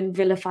way it's been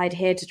vilified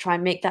here to try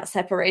and make that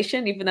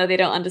separation, even though they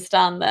don't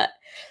understand that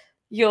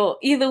you're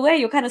either way,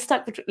 you're kind of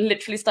stuck,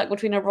 literally stuck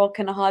between a rock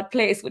and a hard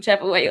place,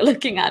 whichever way you're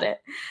looking at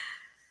it.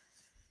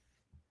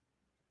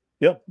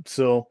 Yep.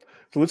 So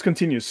let's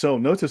continue. So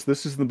notice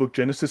this is in the book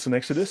Genesis and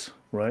Exodus,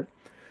 right?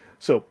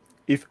 So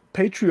if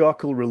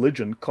patriarchal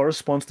religion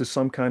corresponds to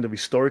some kind of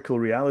historical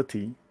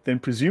reality, then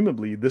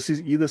presumably this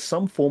is either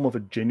some form of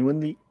a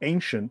genuinely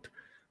ancient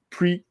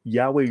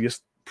pre-Yahwistic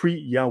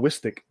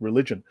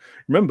religion.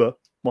 Remember,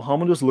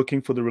 Muhammad was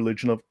looking for the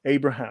religion of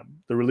Abraham,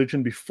 the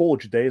religion before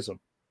Judaism,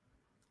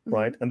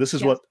 right? And this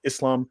is what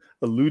Islam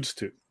alludes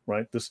to,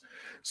 right?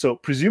 So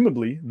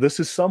presumably this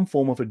is some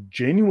form of a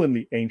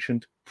genuinely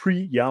ancient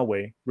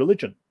pre-Yahweh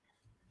religion,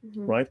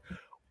 right?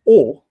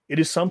 Or it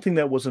is something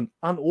that was an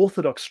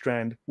unorthodox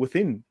strand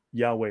within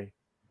Yahwistic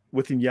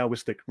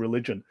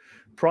religion,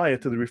 prior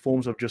to the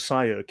reforms of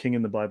Josiah, a king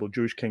in the Bible,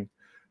 Jewish king.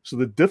 So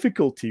the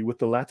difficulty with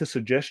the latter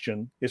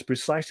suggestion is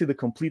precisely the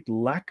complete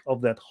lack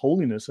of that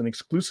holiness and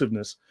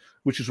exclusiveness,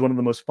 which is one of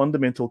the most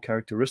fundamental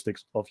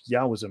characteristics of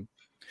Yahwism.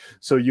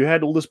 So you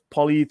had all this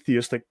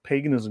polytheistic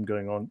paganism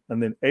going on,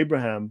 and then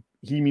Abraham,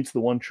 he meets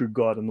the one true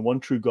God, and the one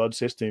true God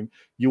says to him,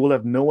 you will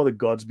have no other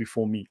gods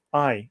before me.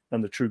 I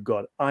am the true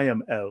God. I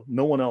am El.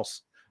 No one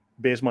else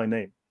bears my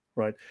name,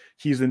 right?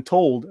 He's then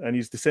told, and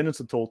his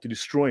descendants are told, to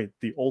destroy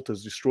the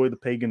altars, destroy the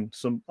pagan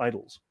some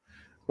idols,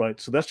 right?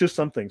 So that's just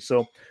something.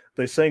 So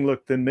they're saying,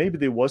 look, then maybe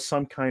there was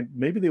some kind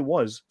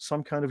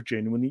of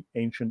genuinely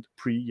ancient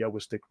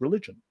pre-Yahwistic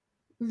religion.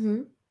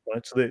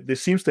 Right? So there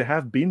seems to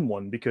have been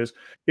one, because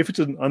if it's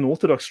an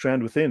unorthodox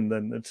strand within,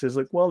 then it says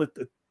like, well, at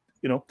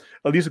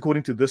least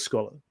according to this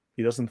scholar,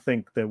 he doesn't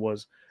think there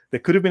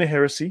could have been a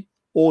heresy,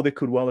 or there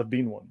could well have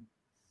been one.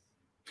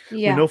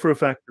 We know for a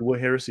fact there were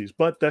heresies,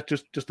 but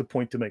that's just a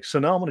point to make. So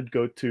now I'm going to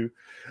go to,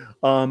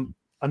 I'm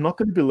not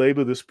going to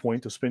belabor this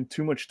point or spend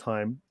too much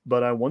time,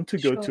 but I want to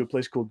go to a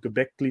place called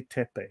Göbekli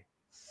Tepe,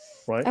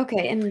 right?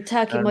 Okay, in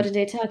Turkey, modern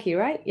day Turkey,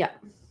 right? Yeah.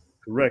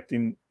 Correct,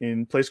 in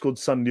a place called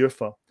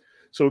Sanliurfa.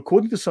 So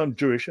according to some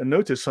Jewish, and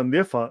notice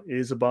Sanliurfa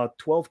is about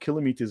 12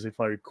 kilometers, if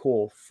I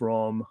recall,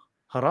 from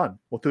Haran,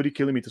 or 30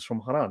 kilometers from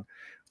Haran,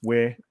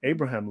 where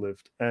Abraham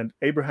lived. And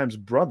Abraham's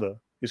brother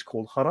is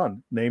called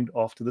Haran, named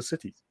after the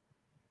city.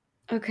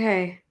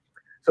 Okay.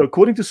 So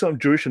according to some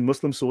Jewish and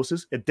Muslim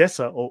sources,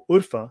 Edessa or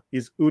Urfa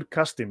is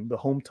Ur-Kasdim, the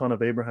hometown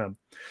of Abraham.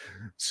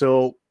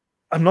 So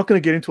I'm not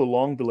going to get into a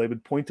long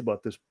belabored point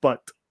about this,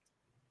 but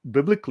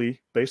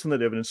biblically, based on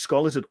that evidence,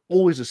 scholars had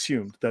always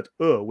assumed that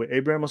where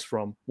Abraham was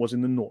from, was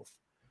in the north,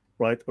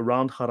 right,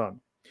 around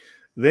Haran.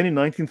 Then in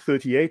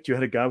 1938, you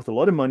had a guy with a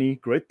lot of money,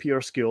 great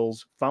PR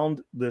skills,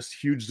 found this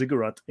huge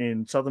ziggurat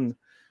in southern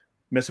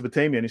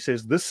Mesopotamia, and he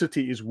says, this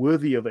city is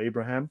worthy of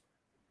Abraham,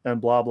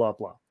 and blah, blah,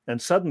 blah.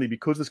 And suddenly,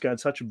 because this guy had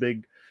such a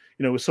big,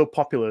 was so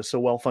popular, so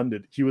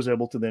well-funded, he was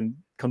able to then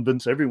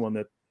convince everyone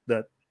that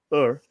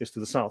is to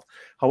the south.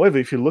 However,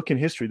 if you look in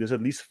history, there's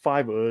at least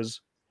 5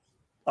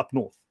 up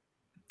north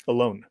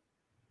alone,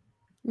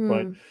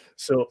 right?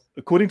 So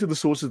according to the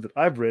sources that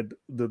I've read,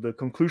 the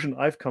conclusion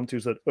I've come to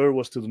is that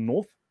was to the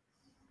north,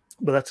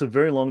 But that's a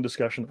very long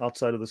discussion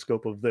outside of the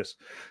scope of this.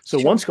 So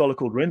Sure. one scholar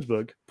called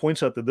Rensburg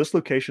points out that this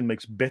location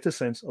makes better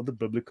sense of the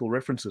biblical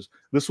references.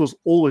 This was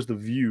always the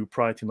view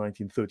prior to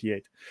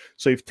 1938.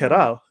 So if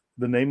Terah,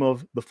 the name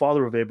of the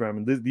father of Abraham,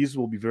 and these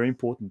will be very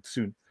important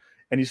soon,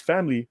 and his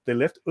family, they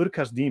left Ur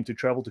Kasdim to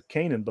travel to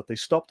Canaan, but they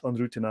stopped en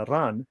route in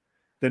Haran,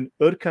 then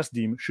Ur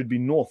Kasdim should be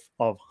north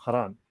of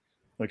Haran.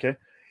 Okay?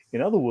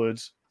 In other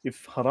words,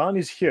 if Haran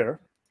is here,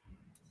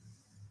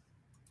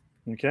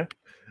 okay,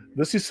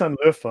 this is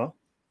Sanlefa,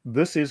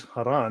 this is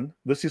Haran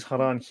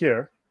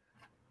here,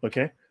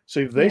 okay? So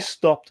if they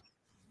stopped,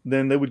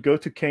 then they would go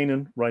to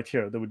Canaan right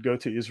here. They would go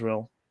to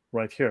Israel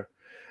right here.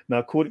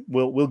 Now,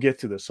 we'll get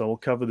to this, so we'll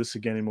cover this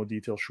again in more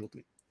detail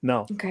shortly.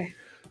 Now, Okay.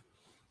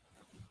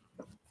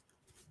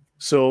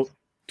 So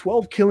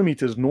 12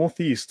 kilometers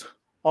northeast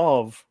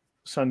of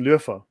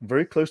Sanlefa,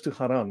 very close to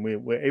Haran,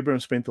 where Abraham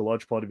spent a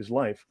large part of his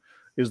life,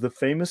 is the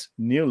famous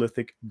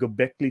Neolithic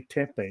Göbekli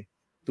Tepe,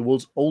 the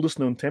world's oldest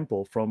known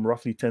temple from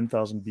roughly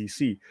 10,000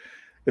 BC.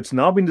 It's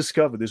now been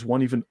discovered there's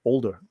one even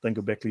older than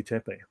Göbekli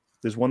Tepe.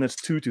 There's one that's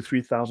 2,000 to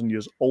 3,000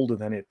 years older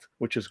than it,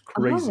 which is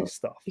crazy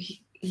stuff.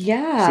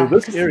 Yeah. So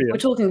this area, we're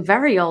talking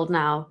very old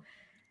now.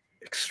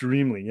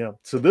 Extremely, yeah.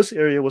 So this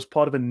area was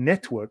part of a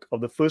network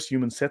of the first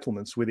human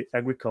settlements where the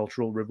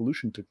agricultural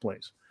revolution took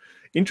place.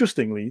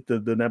 Interestingly,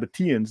 the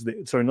Nabateans,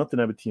 not the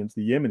Nabateans,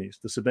 the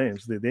Yemenis, the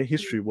Sabaeans, their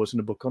history was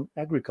in a book on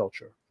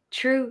agriculture.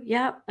 True,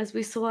 yeah, as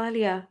we saw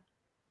earlier.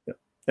 Yeah.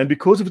 And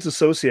because of its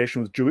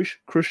association with Jewish,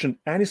 Christian,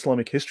 and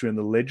Islamic history and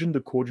the legend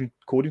according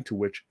to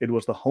which it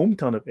was the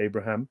hometown of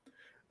Abraham,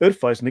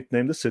 Urfa is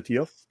nicknamed the city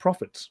of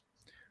prophets.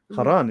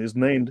 Haran is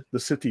named the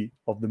city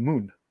of the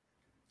moon.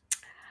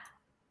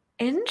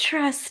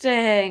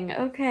 Interesting.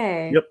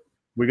 Okay. Yep.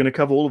 We're going to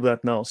cover all of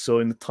that now. So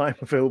in the time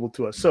available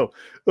to us. So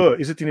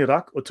is it in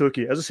Iraq or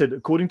Turkey? As I said,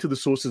 according to the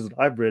sources that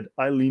I've read,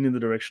 I lean in the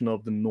direction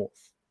of the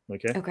north.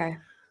 Okay. Okay.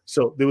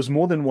 So there was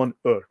more than one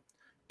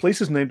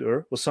Places named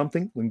was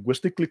something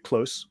linguistically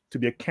close to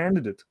be a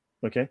candidate.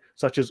 Okay.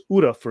 Such as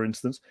Ura, for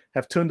instance,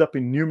 have turned up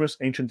in numerous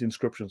ancient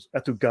inscriptions.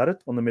 At Ugarit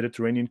on the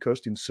Mediterranean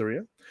coast in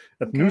Syria,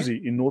 at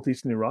Nuzi in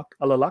northeastern Iraq,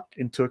 Alalak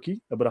in Turkey,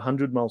 about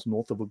 100 miles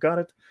north of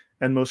Ugarit,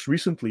 and most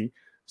recently,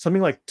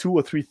 something like 2,000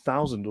 or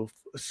 3,000, or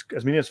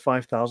as many as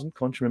 5,000,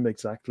 can't remember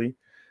exactly,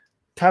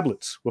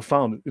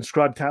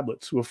 inscribed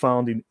tablets were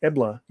found in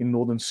Ebla in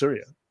northern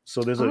Syria.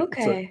 So there's not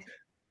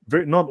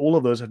all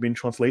of those have been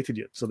translated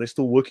yet. So they're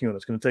still working on it.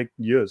 It's going to take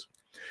years.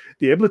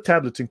 The Ebla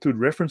tablets include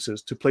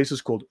references to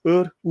places called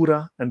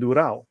Ura, and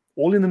Urau,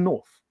 all in the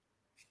north,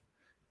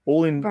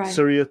 all in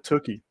Syria,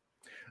 Turkey.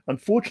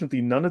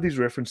 Unfortunately, none of these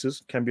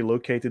references can be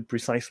located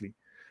precisely.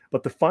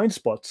 But the find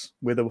spots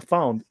where they were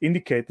found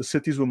indicate the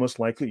cities were most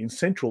likely in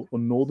central or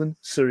northern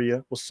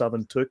Syria or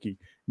southern Turkey,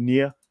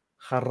 near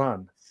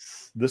Haran.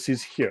 This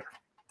is here.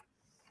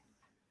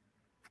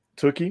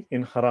 Turkey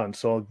in Haran.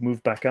 So I'll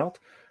move back out.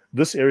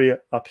 This area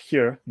up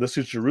here, this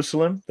is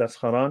Jerusalem, that's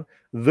Haran.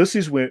 This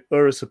is where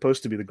Ur is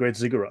supposed to be, the Great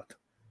Ziggurat,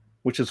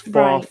 which is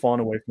far, far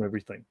away from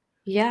everything.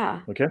 Yeah.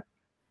 Okay.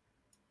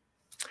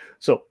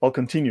 So I'll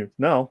continue.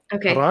 Now,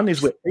 Haran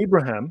is where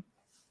Abraham...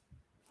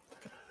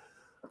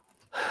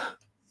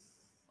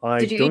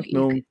 I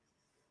don't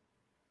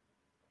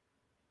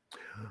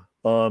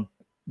know.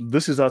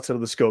 This is outside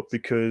of the scope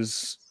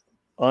because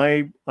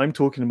I'm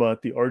talking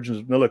about the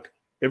origins. Now, look,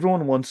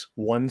 everyone wants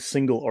one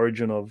single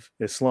origin of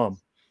Islam.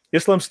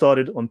 Islam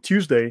started on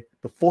Tuesday,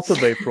 the 4th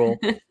of April,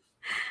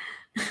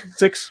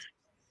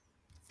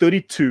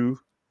 632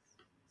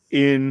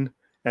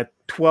 at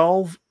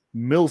 12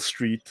 Mill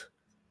Street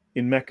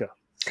in Mecca.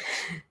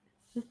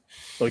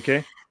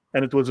 Okay?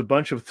 And it was a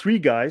bunch of 3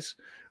 guys.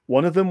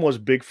 One of them was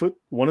Bigfoot,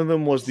 one of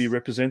them was the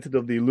representative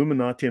of the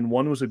Illuminati, and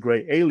one was a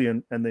gray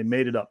alien, and they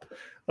made it up.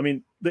 I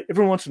mean,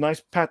 everyone wants a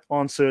nice pat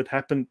answer. It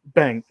happened,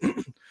 bang.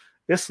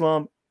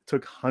 Islam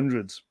took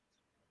hundreds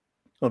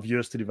of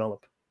years to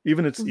develop.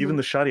 Even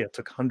the Sharia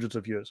took hundreds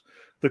of years.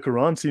 The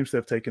Quran seems to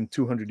have taken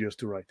 200 years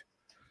to write.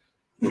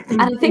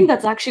 And I think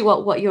that's actually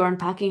what you're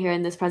unpacking here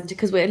in this presentation,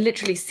 because we're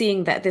literally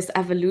seeing that this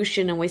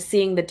evolution, and we're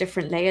seeing the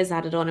different layers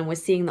added on, and we're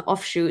seeing the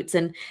offshoots,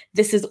 and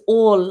this is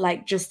all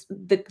like just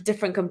the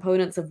different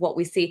components of what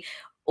we see,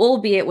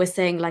 albeit we're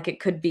saying like it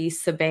could be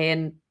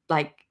Sabaean,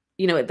 like,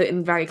 you know,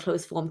 in very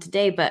close form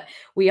today, but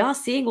we are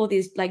seeing all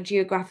these like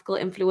geographical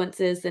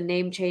influences, the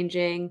name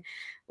changing,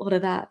 all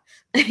of that.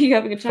 You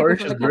having a chuckle?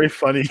 Farish is very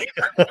funny.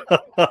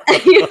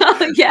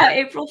 Yeah,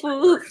 April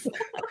Fools.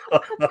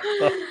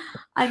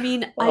 I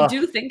mean, I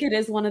do think it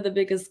is one of the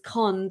biggest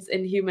cons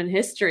in human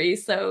history.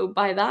 So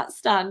by that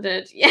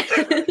standard, yes.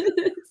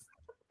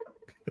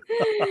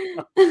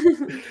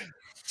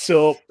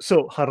 So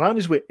Haran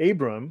is where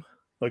Abram,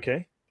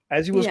 okay,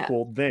 as he was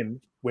called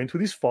then, went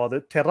with his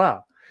father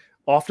Terah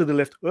after they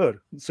left Ur.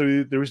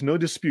 So there is no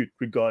dispute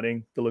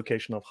regarding the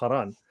location of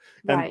Haran.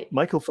 And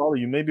Michael Fowler,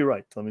 you may be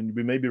right. I mean,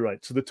 we may be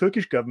right. So the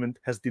Turkish government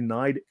has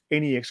denied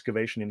any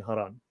excavation in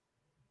Haran.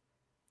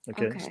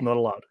 Okay, it's not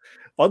allowed.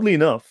 Oddly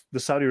enough, the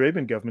Saudi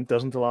Arabian government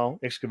doesn't allow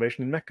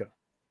excavation in Mecca.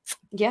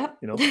 Yeah.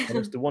 You know, that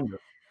is the wonder.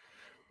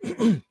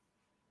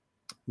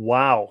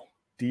 Wow.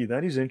 Indeed,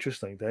 that is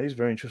interesting. That is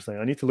very interesting.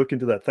 I need to look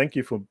into that. Thank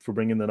you for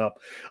bringing that up.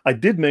 I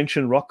did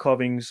mention rock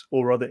carvings,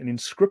 or rather an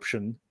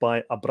inscription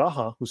by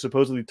Abraha, who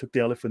supposedly took the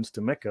elephants to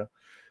Mecca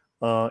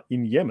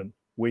in Yemen,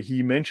 where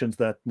he mentions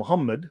that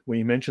Muhammad, when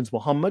he mentions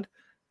Muhammad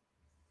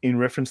in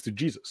reference to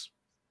Jesus.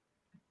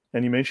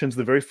 And he mentions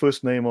the very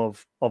first name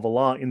of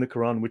Allah in the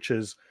Quran, which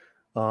is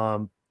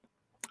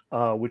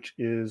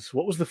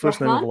what was the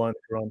first name of Allah in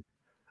the Quran?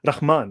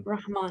 Rahman.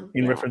 Rahman.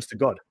 In reference to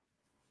God.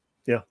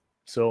 Yeah.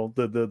 So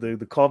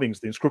the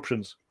carvings, the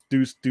inscriptions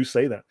do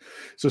say that.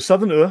 So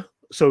Southern Ur.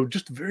 So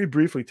just very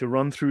briefly to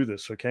run through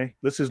this, okay?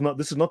 This is not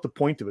the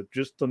point of it.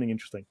 Just something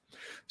interesting.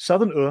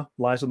 Southern Ur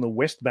lies on the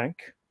west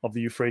bank of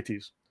the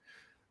Euphrates.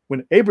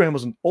 When Abraham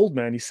was an old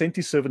man, he sent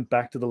his servant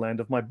back to the land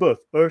of my birth,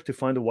 Ur, to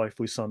find a wife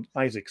for his son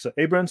Isaac. So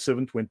Abraham's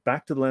servant went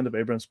back to the land of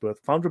Abraham's birth,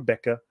 found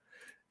Rebekah,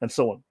 and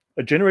so on.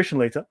 A generation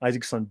later,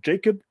 Isaac's son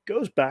Jacob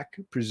goes back,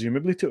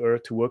 presumably to Ur,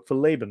 to work for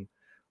Laban.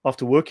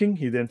 After working,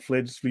 he then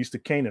flees to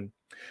Canaan.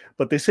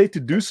 But they say to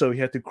do so, he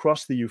had to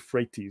cross the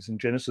Euphrates in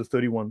Genesis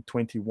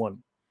 31:21.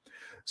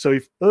 So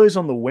if Ur is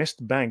on the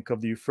west bank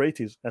of the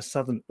Euphrates, as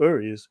southern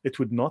Ur is, it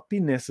would not be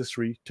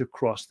necessary to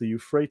cross the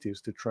Euphrates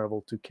to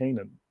travel to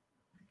Canaan.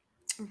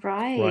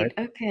 Right.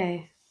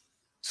 Okay.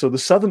 So the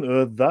southern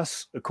Ur,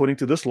 thus, according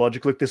to this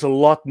logic, look, there's a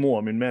lot more.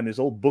 I mean, man, there's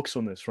all books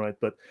on this, right?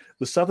 But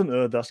the southern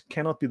Ur, thus,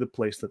 cannot be the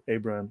place that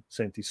Abraham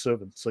sent his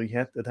servant. So it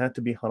had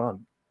to be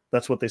Haran.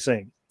 That's what they're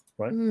saying,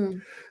 right?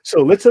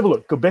 So let's have a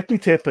look. Göbekli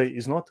Tepe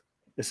is not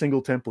a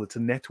single temple. It's a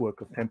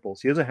network of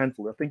temples. Here's a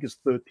handful. I think it's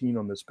 13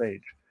 on this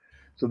page.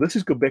 So this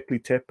is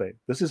Göbekli Tepe.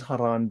 This is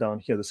Haran down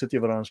here. The city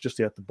of Haran is just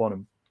here at the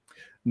bottom.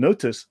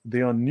 Notice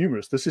they are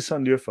numerous. This is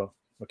Sanliurfa,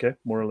 okay,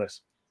 more or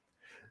less.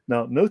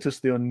 Now, notice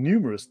there are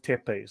numerous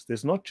tepes.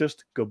 There's not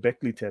just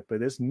Göbekli Tepe.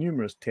 There's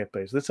numerous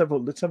tepes. Let's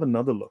have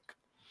another look.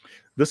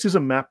 This is a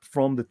map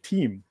from the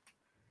team.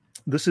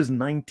 This is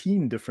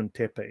 19 different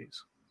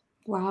tepes.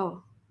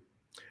 Wow.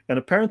 And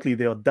apparently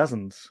there are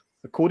dozens.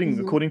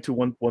 According to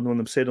one of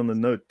them said on the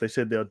note, they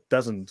said there are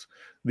dozens.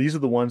 These are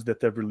the ones that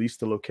they've released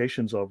the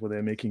locations of where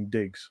they're making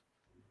digs.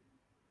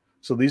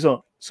 So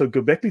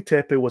Göbekli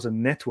Tepe was a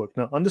network.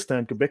 Now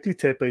understand, Göbekli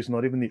Tepe is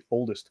not even the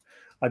oldest.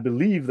 I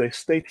believe they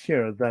state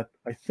here that,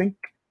 I think,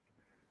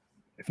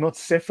 if not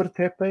Sefer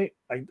Tepe,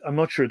 I'm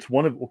not sure, it's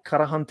one of, or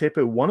Karahan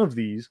Tepe, one of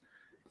these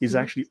is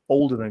actually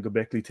older than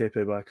Göbekli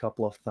Tepe by a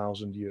couple of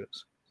thousand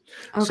years.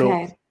 Okay.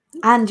 So,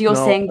 and you're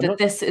saying that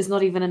this is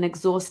not even an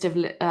exhaustive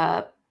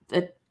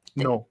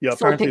no, yeah,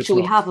 full picture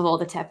we have of all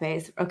the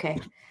tepes. Okay.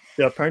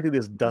 Yeah, apparently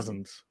there's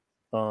dozens.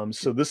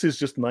 So this is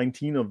just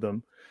 19 of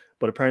them,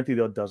 but apparently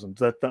there are dozens.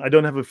 That I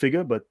don't have a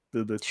figure, but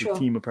the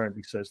team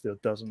apparently says there are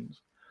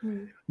dozens.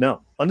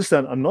 Now,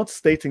 understand, I'm not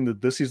stating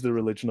that this is the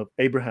religion of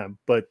Abraham,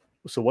 but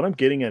so what I'm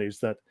getting at is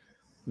that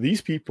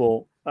these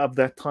people of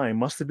that time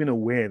must have been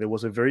aware there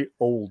was a very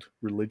old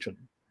religion,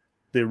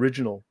 the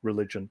original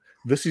religion.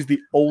 This is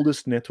the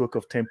oldest network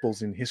of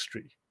temples in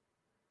history.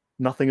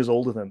 Nothing is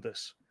older than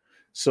this.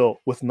 So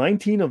with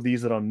 19 of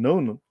these that are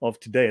known of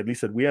today, at least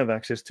that we have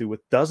access to,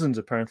 with dozens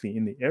apparently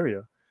in the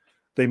area,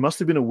 they must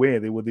have been aware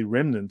they were the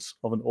remnants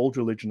of an old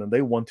religion, and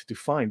they wanted to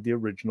find the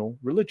original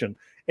religion.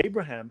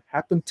 Abraham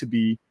happened to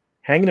be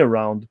hanging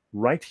around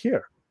right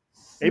here.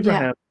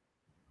 Abraham,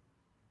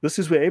 this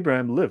is where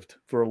Abraham lived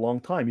for a long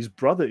time. His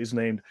brother is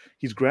named,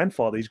 his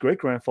grandfather, his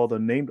great-grandfather,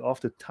 named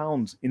after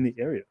towns in the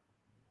area.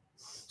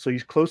 So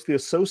he's closely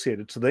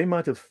associated. So they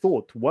might have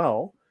thought,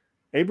 well,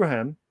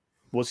 Abraham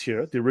was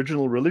here, the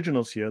original religion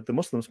was here, the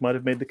Muslims might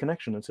have made the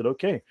connection and said,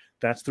 okay,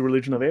 that's the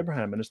religion of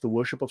Abraham, and it's the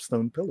worship of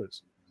stone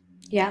pillars.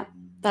 Yeah,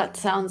 that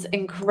sounds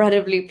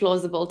incredibly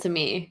plausible to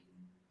me.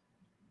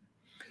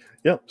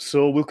 Yeah,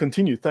 so we'll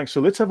continue. Thanks.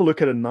 So let's have a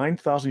look at a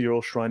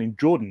 9,000-year-old shrine in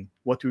Jordan,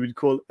 what we would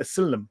call a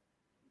Silam.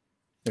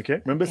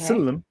 Okay, remember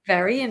Silam?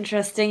 Very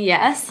interesting,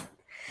 yes.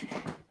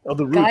 Oh,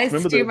 the root.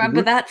 Guys, do you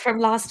remember that from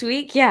last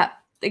week? Yeah,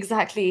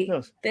 exactly.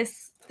 Yes.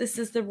 This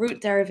is the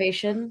root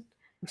derivation.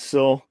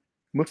 So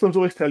Muslims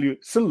always tell you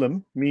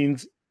Silam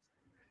means,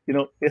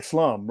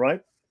 Islam,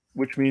 right?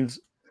 Which means,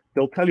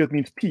 they'll tell you it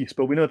means peace,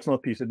 but we know it's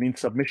not peace. It means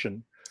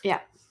submission. Yeah.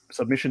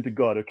 Submission to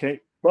God,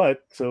 okay?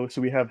 But, so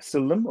we have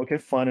Silam, okay,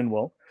 fine and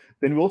well.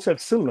 Then we also have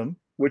Silam,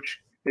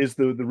 which is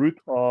the root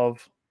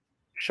of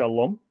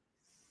Shalom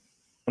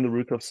and the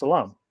root of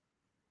Salam.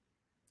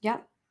 Yeah.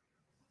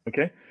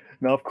 Okay?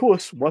 Now, of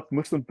course, what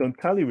Muslims don't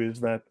tell you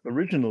is that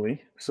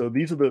originally, so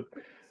these are the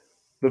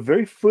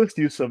very first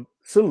use of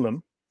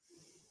Silam.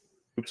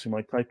 Oops, in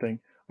my typing,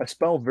 I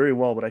spell very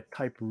well, but I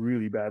type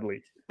really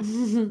badly.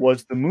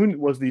 was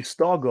the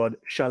star god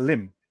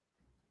Shalim.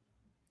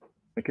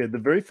 Okay, the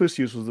very first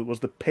use was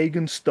the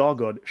pagan star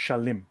god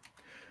Shalim.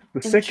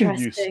 The second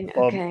use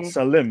of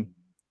Salim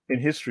in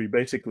history,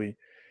 basically,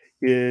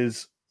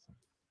 is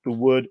the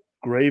word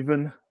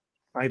graven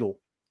idol.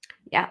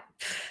 Yeah.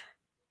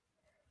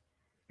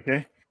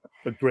 Okay,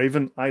 a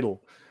graven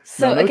idol.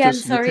 So now, again,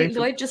 sorry,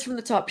 Lloyd, just from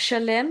the top,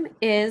 Shalim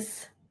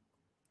is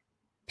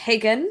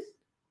pagan.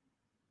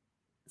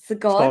 It's the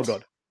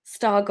god.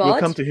 Star god. We'll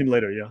come to him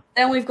later, yeah.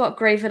 Then we've got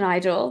graven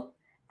idol.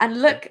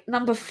 And look,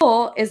 number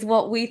 4 is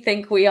what we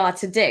think we are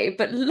today.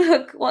 But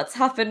look what's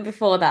happened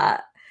before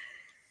that.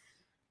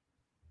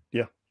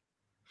 Yeah.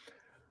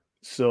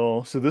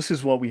 So this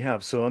is what we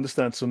have. So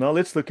understand. So now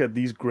let's look at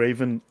these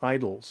graven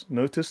idols.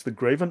 Notice the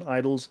graven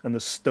idols and the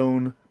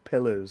stone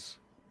pillars.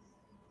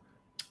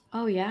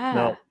 Oh, yeah.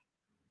 Now,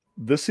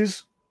 this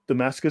is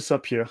Damascus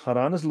up here.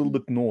 Haran is a little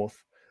bit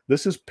north.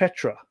 This is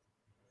Petra.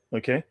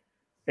 Okay.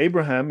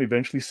 Abraham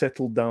eventually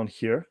settled down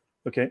here.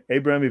 Okay.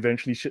 Abraham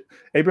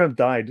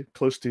died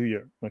close to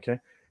here. Okay.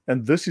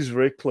 And this is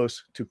very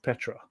close to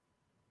Petra.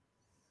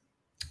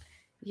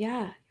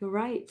 Yeah, you're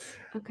right.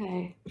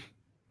 Okay.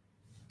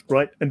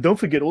 Right. And don't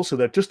forget also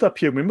that just up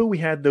here, remember we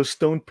had those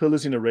stone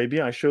pillars in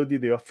Arabia? I showed you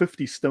there are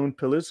 50 stone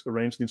pillars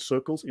arranged in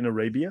circles in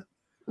Arabia.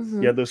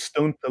 Mm-hmm. Yeah, those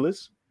stone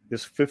pillars.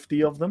 There's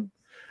 50 of them.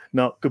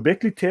 Now,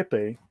 Göbekli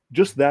Tepe,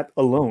 just that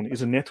alone,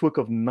 is a network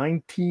of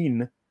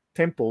 19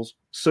 temples,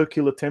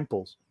 circular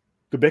temples.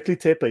 Göbekli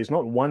Tepe is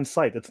not one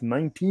site, it's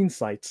 19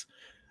 sites.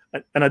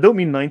 And I don't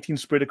mean 19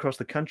 spread across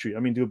the country. I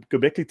mean,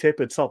 Göbekli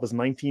Tepe itself has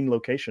 19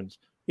 locations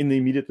in the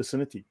immediate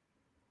vicinity.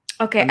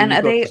 Okay, and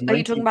are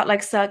you talking about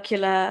like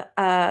circular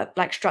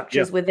like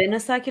structures within a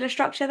circular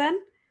structure then?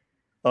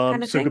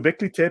 So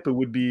Göbekli Tepe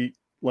would be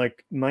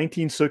like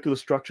 19 circular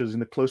structures in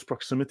the close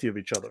proximity of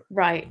each other.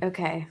 Right,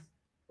 okay.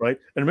 Right?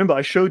 And remember,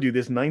 I showed you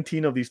there's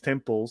 19 of these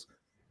temples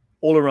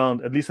all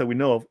around, at least that we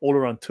know of, all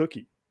around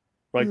Turkey.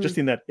 Right? Just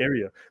in that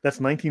area. That's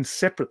 19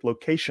 separate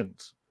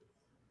locations.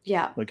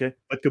 Yeah. Okay.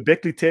 But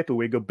Göbekli Tepe,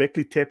 where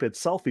Göbekli Tepe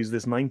itself is,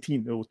 there's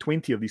 19 or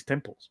 20 of these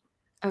temples.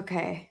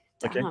 Okay.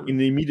 Okay. In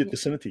the immediate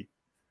vicinity.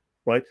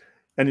 Right.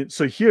 And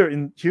so here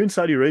in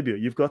Saudi Arabia,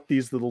 you've got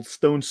these little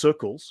stone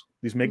circles,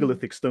 these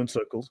megalithic stone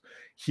circles.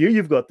 Here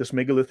you've got this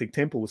megalithic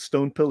temple with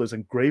stone pillars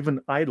and graven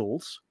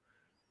idols.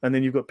 And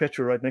then you've got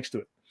Petra right next to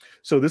it.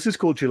 So this is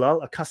called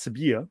Jilal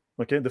Akasabiyya.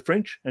 Okay. The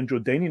French and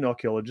Jordanian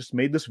archaeologists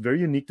made this very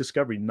unique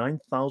discovery,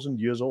 9,000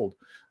 years old.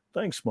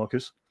 Thanks,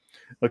 Marcus.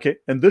 Okay.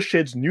 And this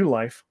sheds new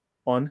life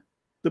on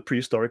the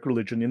prehistoric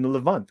religion in the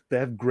Levant. They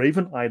have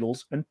graven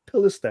idols and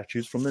pillar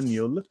statues from the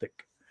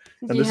Neolithic.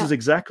 And this is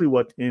exactly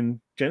what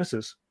in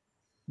Genesis,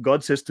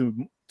 God says to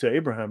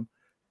Abraham,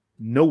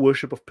 no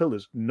worship of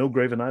pillars, no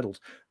graven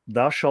idols.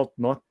 Thou shalt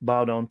not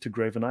bow down to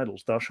graven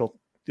idols. Thou shalt,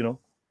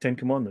 10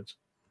 commandments.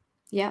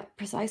 Yeah,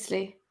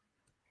 precisely.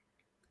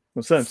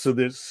 So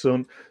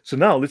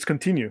now let's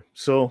continue.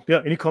 So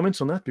yeah, any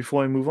comments on that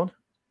before I move on?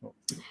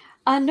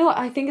 No,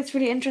 I think it's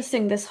really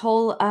interesting. This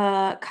whole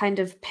kind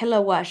of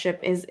pillar worship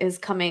is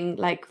coming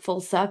like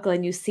full circle,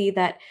 and you see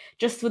that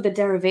just with the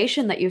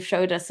derivation that you've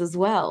showed us as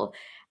well,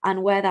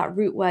 and where that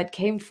root word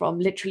came from,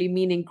 literally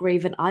meaning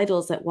graven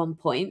idols at one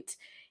point.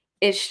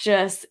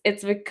 It's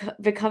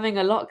becoming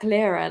a lot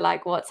clearer,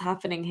 like what's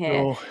happening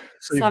here.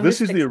 So if this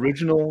is the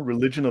original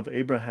religion of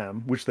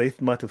Abraham, which they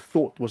might have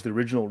thought was the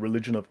original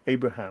religion of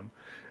Abraham,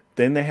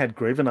 then they had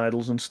graven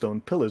idols and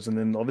stone pillars. And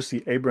then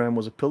obviously Abraham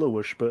was a pillar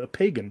worshiper, a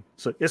pagan.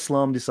 So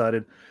Islam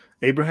decided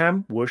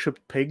Abraham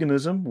worshipped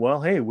paganism.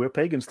 Well, hey, we're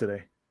pagans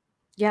today.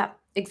 Yeah,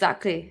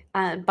 exactly.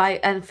 And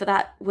for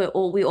that,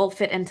 we all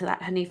fit into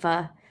that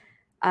Hanifa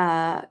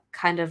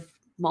kind of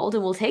mold,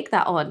 and we'll take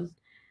that on.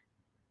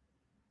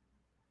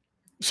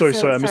 Sorry,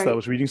 I missed that. I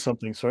was reading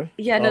something. Sorry.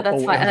 Yeah, no,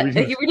 that's fine.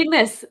 Are you reading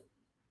this?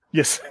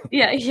 Yes.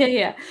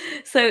 Yeah.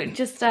 So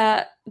just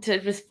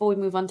before we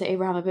move on to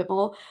Abraham a bit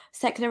more,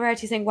 Secular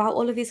Rarity saying, wow,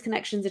 all of these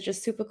connections are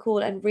just super cool.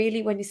 And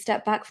really, when you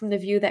step back from the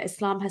view that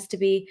Islam has to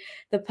be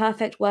the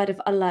perfect word of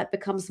Allah, it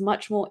becomes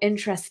much more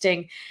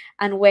interesting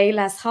and way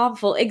less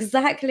harmful.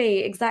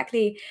 Exactly.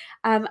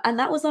 And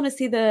that was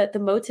honestly the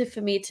motive for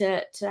me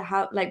to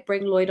have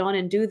bring Lloyd on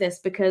and do this,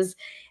 because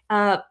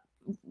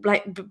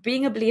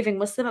being a believing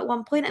Muslim at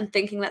one point and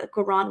thinking that the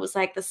Quran was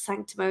like the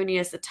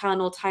sanctimonious,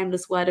 eternal,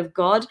 timeless word of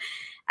God.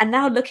 And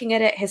now looking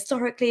at it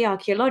historically,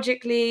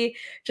 archaeologically,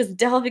 just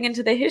delving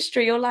into the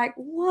history, you're like,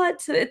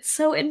 what? It's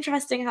so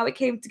interesting how it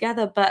came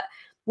together. But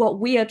what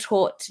we are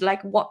taught,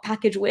 like what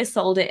package we're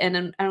sold it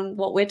in and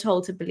what we're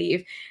told to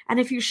believe. And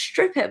if you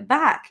strip it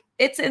back,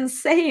 it's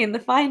insane, the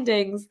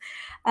findings.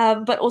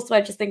 But also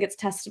I just think it's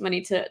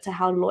testimony to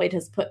how Lloyd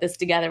has put this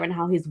together and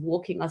how he's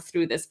walking us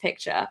through this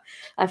picture.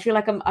 I feel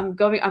like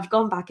I've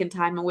gone back in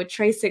time and we're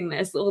tracing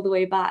this all the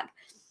way back.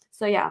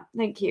 So yeah,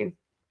 thank you.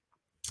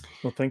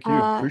 Well, thank you.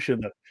 Appreciate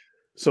that.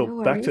 So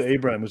no back to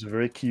Abraham was a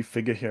very key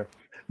figure here.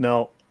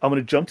 Now, I'm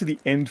going to jump to the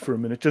end for a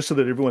minute, just so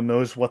that everyone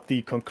knows what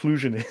the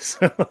conclusion is.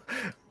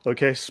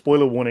 Okay,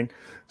 spoiler warning.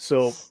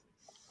 So,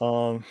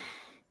 what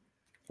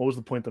was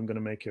the point I'm going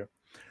to make here?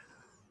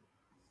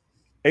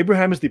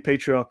 Abraham is the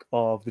patriarch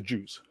of the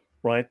Jews,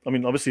 right? I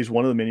mean, obviously he's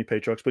one of the many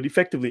patriarchs, but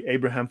effectively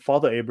Abraham,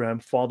 father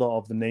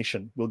of the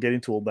nation. We'll get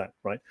into all that,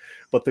 right?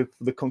 But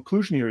the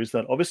conclusion here is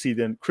that obviously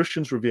then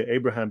Christians revere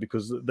Abraham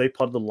because they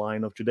part of the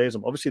line of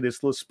Judaism. Obviously there's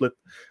still a split.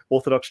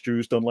 Orthodox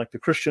Jews don't like the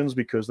Christians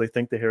because they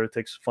think the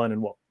heretics fine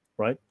and well,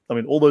 right? I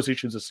mean, all those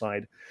issues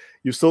aside,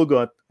 you still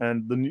got,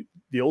 and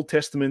the Old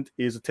Testament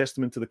is a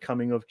testament to the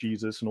coming of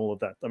Jesus and all of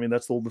that. I mean,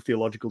 that's all the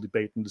theological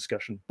debate and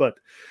discussion. But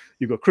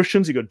you've got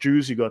Christians, you've got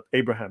Jews, you've got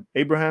Abraham.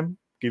 Abraham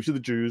gives you the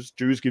Jews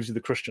gives you the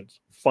Christians.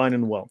 Fine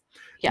and well.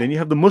 Yeah. Then you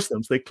have the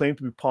Muslims. They claim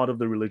to be part of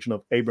the religion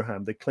of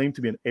Abraham. They claim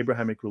to be an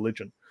Abrahamic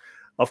religion.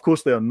 Of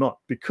course, they are not,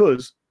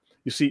 because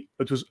you see,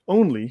 it was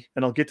only,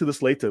 and I'll get to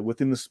this later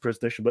within this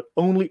presentation, but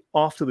only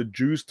after the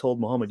Jews told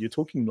Muhammad, "You're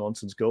talking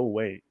nonsense, go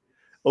away."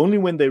 Only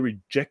when they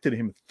rejected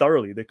him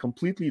thoroughly, they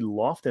completely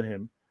laughed at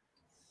him,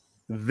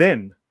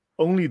 then,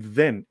 only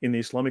then, in the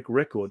Islamic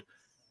record,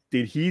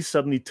 did he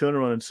suddenly turn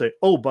around and say,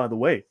 "Oh, by the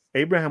way,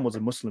 Abraham was a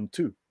Muslim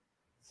too."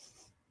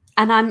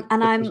 And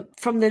I'm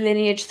from the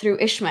lineage through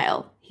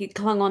Ishmael. He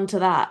clung on to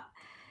that.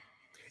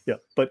 Yeah,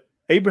 but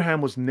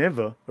Abraham was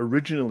never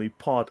originally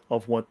part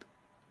of what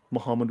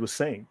Muhammad was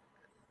saying.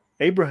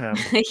 Abraham,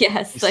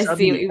 yes, he I see what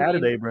you suddenly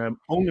added mean. Abraham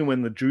only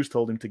when the Jews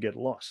told him to get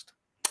lost.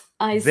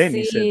 I Then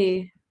he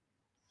see.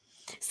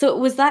 So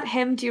was that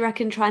him, do you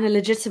reckon, trying to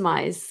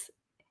legitimize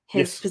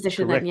his Yes,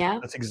 position correct. then, yeah?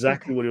 That's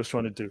exactly what he was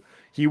trying to do.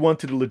 He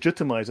wanted to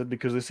legitimize it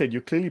because they said,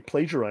 "You're clearly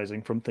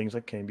plagiarizing from things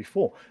that came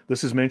before."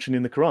 This is mentioned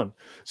in the Quran.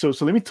 So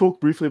let me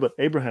talk briefly about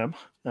Abraham.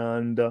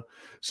 And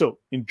so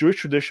in Jewish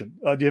tradition,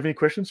 do you have any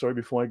questions? Sorry,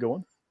 before I go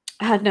on.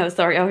 No,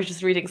 sorry, I was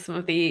just reading some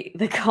of the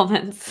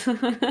comments.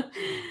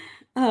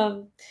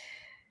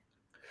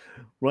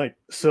 Right.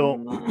 So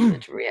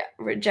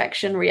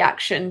rejection,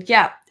 reaction.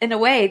 Yeah, in a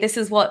way, this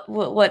is what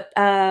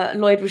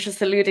Lloyd was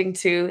just alluding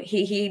to.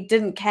 He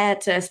didn't care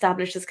to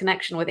establish this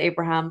connection with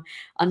Abraham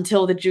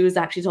until the Jews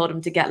actually told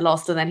him to get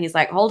lost, and then he's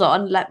like, "Hold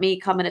on, let me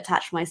come and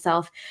attach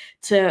myself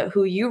to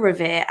who you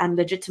revere and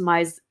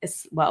legitimize,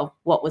 well,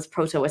 what was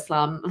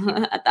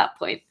Proto-Islam at that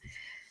point."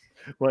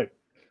 Right.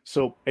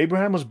 So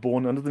Abraham was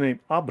born under the name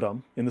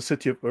Abram in the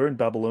city of Ur in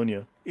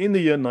Babylonia in the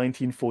year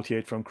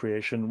 1948 from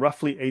creation,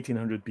 roughly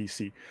 1800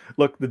 BC.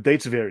 Look, the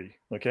dates vary,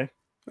 okay?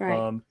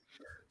 Right.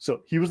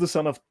 So he was the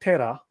son of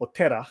Terah,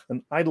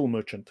 an idol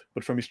merchant,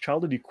 but from his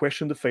childhood he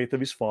questioned the faith of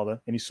his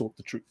father and he sought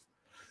the truth.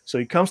 So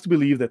he comes to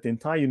believe that the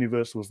entire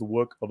universe was the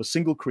work of a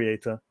single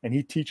creator, and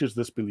he teaches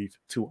this belief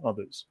to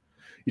others.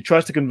 He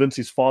tries to convince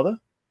his father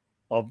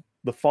of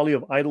the folly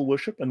of idol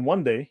worship, and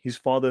one day his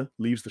father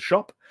leaves the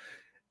shop.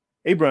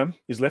 Abraham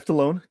is left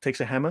alone,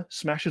 takes a hammer,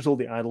 smashes all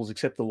the idols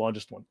except the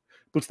largest one,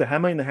 puts the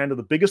hammer in the hand of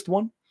the biggest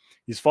one.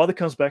 His father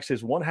comes back,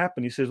 says, "What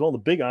happened?" He says, "Well, the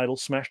big idol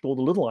smashed all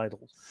the little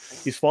idols."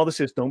 His father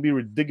says, "Don't be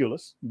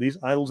ridiculous.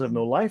 These idols have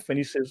no life." And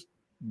he says,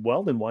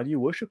 "Well, then why do you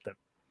worship them?"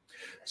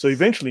 So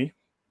eventually,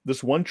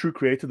 this one true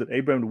creator that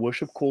Abraham would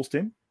worship calls to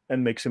him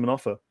and makes him an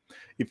offer.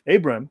 If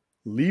Abraham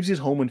leaves his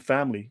home and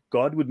family,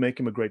 God would make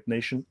him a great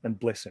nation and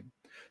bless him.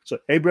 So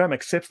Abraham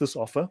accepts this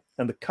offer,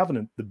 and the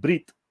covenant, the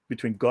Brit,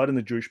 between God and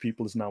the Jewish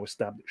people is now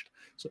established.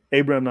 So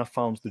Abraham now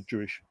founds the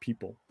Jewish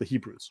people, the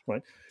Hebrews,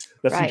 right?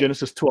 That's in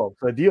Genesis 12.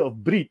 The idea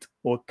of Brit,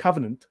 or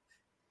covenant,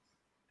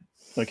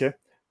 okay,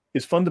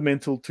 is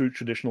fundamental to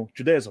traditional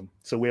Judaism.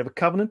 So we have a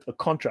covenant, a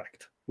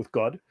contract with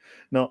God.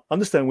 Now,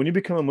 understand, when you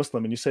become a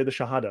Muslim and you say the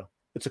Shahada,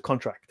 it's a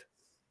contract.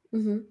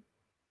 Mm-hmm.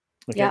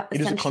 Okay? Yeah,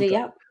 it essentially, is a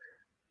contract,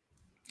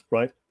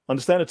 right?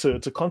 Understand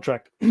it's a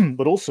contract,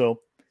 but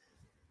also,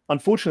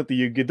 unfortunately,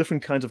 you get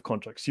different kinds of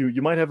contracts.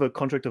 You might have a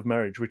contract of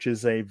marriage, which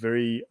is a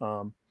very,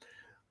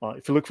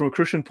 if you look from a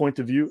Christian point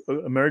of view,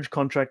 a marriage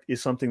contract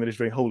is something that is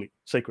very holy,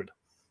 sacred.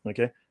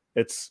 Okay,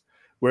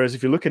 whereas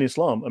if you look at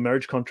Islam, a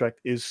marriage contract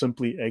is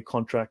simply a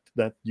contract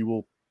that you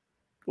will,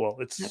 well,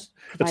 it's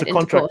a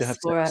contract to have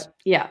sex.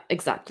 Yeah,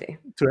 exactly.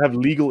 To have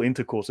legal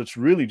intercourse. It's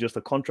really just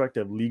a contract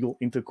to have legal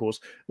intercourse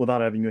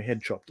without having your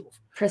head chopped off.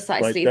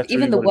 Precisely. Right?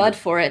 Even really the word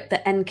for it,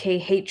 the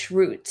NKH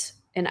root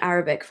in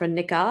Arabic for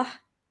nikah,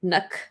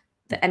 nuk,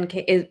 the NK,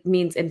 it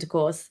means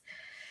intercourse.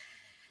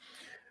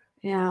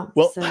 Yeah.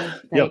 Well, so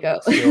there you go.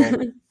 So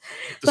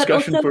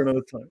discussion also, for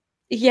another time.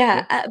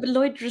 Yeah. But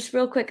Lloyd, just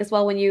real quick as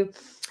well, when you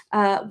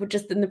were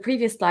just in the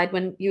previous slide,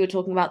 when you were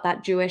talking about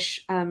that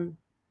Jewish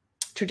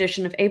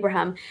tradition of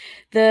Abraham,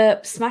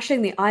 the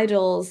smashing the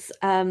idols,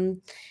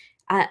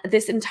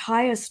 this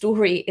entire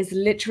story is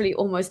literally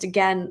almost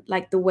again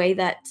like the way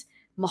that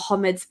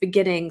Muhammad's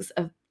beginnings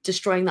of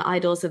destroying the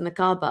idols in the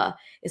Kaaba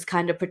is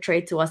kind of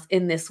portrayed to us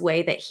in this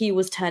way, that he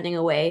was turning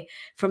away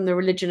from the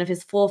religion of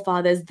his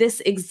forefathers.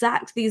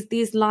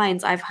 These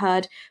lines I've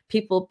heard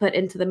people put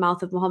into the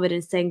mouth of Muhammad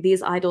and saying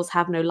these idols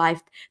have no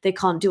life, they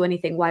can't do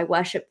anything, why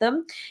worship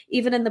them?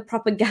 Even in the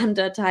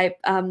propaganda type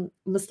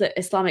Muslim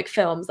Islamic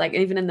films, like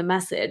even in The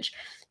Message,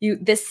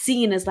 this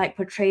scene is like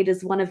portrayed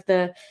as one of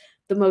the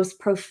most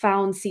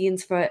profound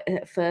scenes for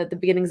the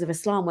beginnings of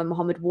Islam, when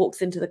Muhammad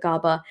walks into the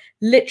Kaaba,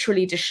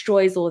 literally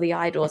destroys all the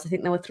idols. I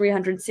think there were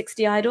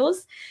 360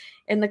 idols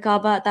in the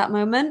Kaaba at that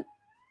moment.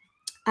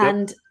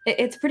 And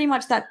it's pretty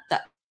much that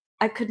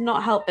I could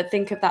not help but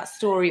think of that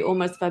story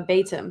almost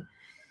verbatim.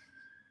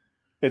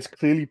 It's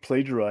clearly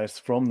plagiarized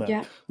from that.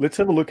 Yeah. Let's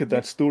have a look at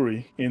that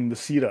story in the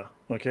Sirah.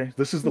 Okay,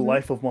 this is the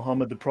life of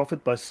Muhammad the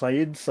Prophet by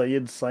Sayyid.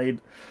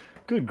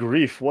 Good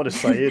grief, what a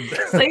Sayyid.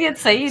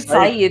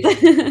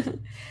 Sayyid.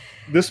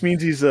 This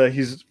means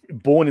he's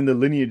born in the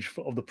lineage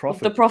of the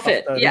Prophet. Of the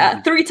Prophet,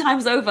 yeah, 3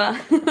 times over.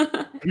 3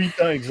 times,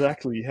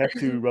 exactly. You have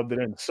to rub that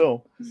in.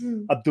 So,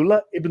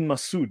 Abdullah ibn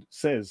Masud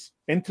says,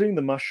 entering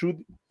the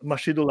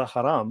Masjidul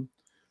Haram,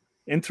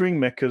 entering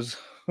Mecca's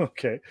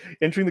Okay.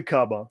 Entering the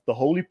Kaaba, the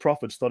Holy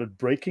Prophet started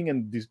breaking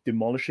and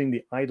demolishing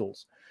the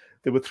idols.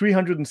 There were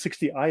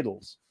 360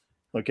 idols,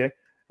 okay,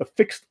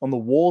 affixed on the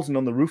walls and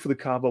on the roof of the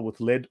Kaaba with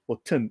lead or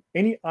tin.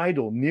 Any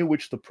idol near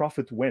which the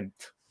Prophet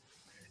went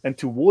and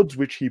towards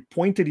which he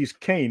pointed his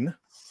cane,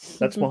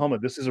 that's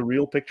Muhammad. This is a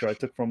real picture I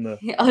took from the...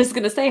 I was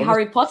going to say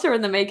Harry Potter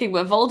in the making,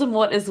 but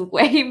Voldemort is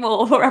way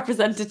more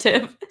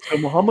representative. So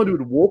Muhammad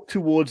would walk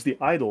towards the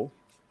idol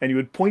and he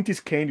would point his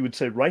cane. He would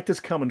say, right has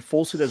come and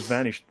falsehood has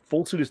vanished.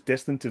 Falsehood is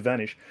destined to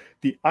vanish.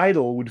 The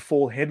idol would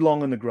fall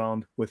headlong on the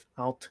ground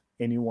without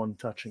anyone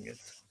touching it.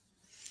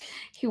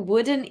 He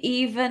wouldn't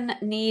even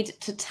need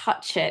to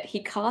touch it.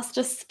 He cast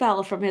a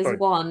spell from his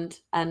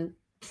wand and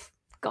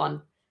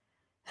gone.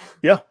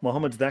 Yeah,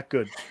 Muhammad's that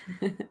good.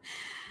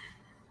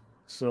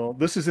 So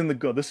this is in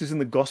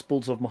the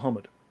Gospels of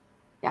Muhammad.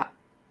 Yeah.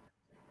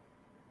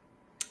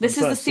 This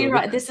is the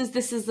Sirah. This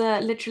is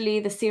literally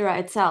the Sirah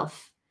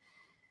itself.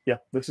 Yeah,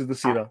 this is the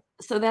Sirah.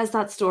 So there's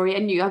that story,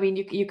 and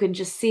you can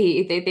just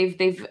see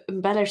they've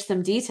embellished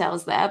some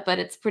details there, but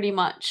it's pretty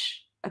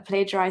much a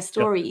plagiarized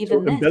story. Yeah.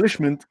 Even so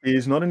embellishment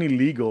is not only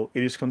legal;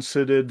 it is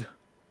considered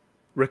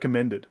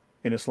recommended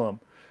in Islam.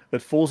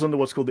 That falls under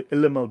what's called the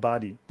ilm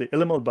al-badi. The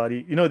ilm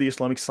al-badi, you know, the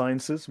Islamic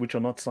sciences, which are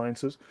not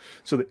sciences.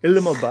 So the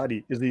ilm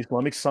al-badi is the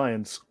Islamic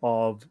science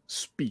of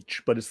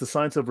speech, but it's the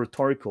science of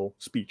rhetorical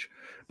speech.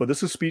 But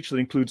this is speech that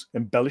includes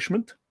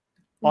embellishment,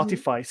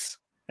 artifice,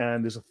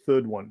 and there's a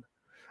third one.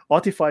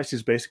 Artifice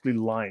is basically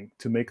lying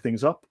to make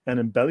things up, and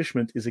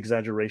embellishment is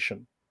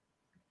exaggeration.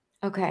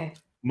 Okay.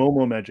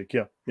 Momo magic,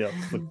 yeah,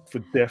 for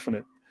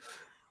definite,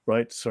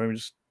 right? Sorry,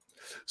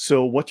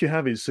 So what you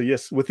have is, so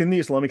yes, within the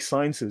Islamic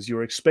sciences,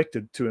 you're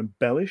expected to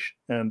embellish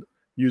and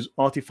use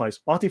artifice.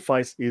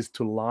 Artifice is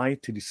to lie,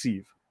 to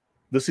deceive.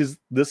 This is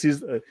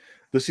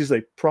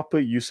a proper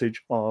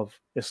usage of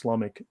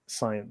Islamic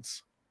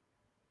science.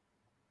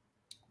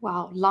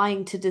 Wow,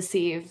 lying to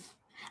deceive.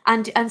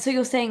 And so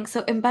you're saying,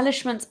 so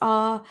embellishments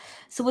are,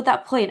 so with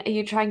that point, are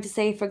you trying to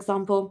say, for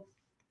example,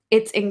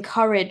 it's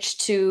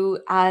encouraged to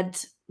add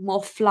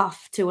more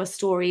fluff to a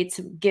story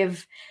to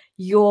give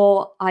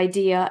your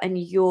idea and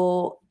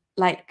your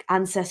like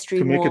ancestry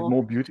to make more, it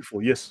more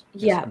beautiful? Yes,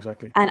 yeah,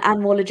 exactly,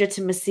 and more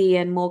legitimacy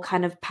and more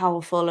kind of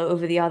powerful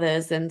over the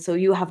others, and so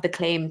you have the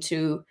claim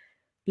to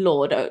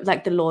lord,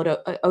 like the lord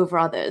over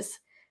others.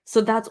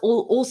 So that's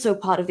all also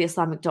part of the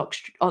Islamic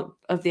doctrine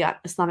of the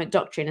Islamic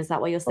doctrine. Is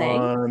that what you're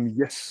saying?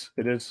 Yes,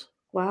 it is.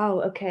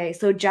 Wow. Okay,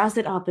 so jazz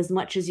it up as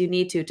much as you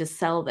need to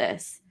sell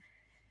this.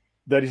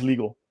 That is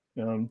legal.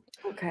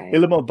 Okay.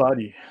 Ilm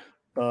al-badi,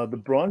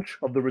 the branch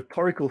of the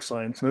rhetorical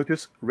science.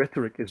 Notice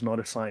rhetoric is not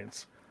a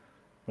science.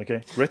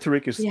 Okay,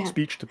 rhetoric is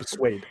speech to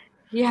persuade.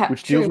 Yeah,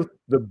 which true. deals with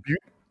the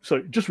beauty.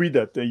 Sorry, just read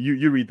that.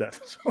 You read that.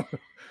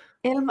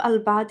 Ilm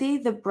al-Badi,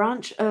 the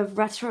branch of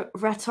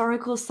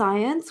rhetorical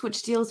science,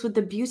 which deals with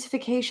the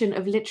beautification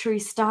of literary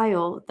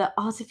style, the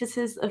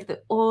artifices of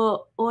the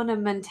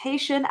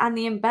ornamentation, and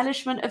the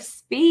embellishment of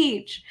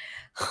speech.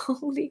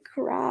 Holy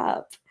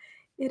crap.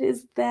 It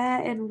is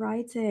there in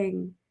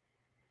writing.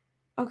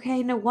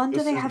 Okay, no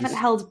wonder they haven't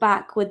held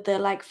back with the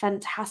like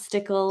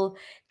fantastical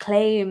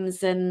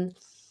claims and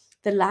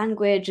the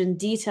language and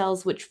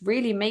details, which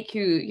really make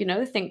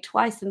you, think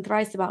twice and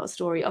thrice about a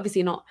story.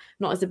 Obviously not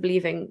as a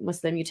believing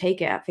Muslim, you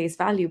take it at face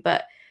value,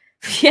 but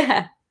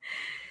yeah,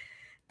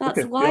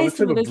 that's why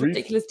some of those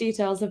ridiculous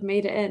details have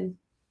made it in.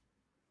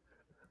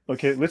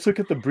 Okay, let's look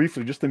at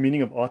briefly just the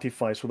meaning of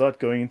artifice without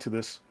going into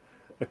this.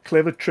 A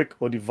clever trick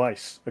or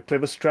device, a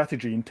clever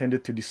strategy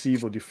intended to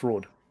deceive or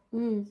defraud.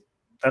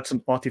 That's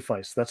an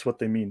artifice. That's what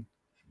they mean.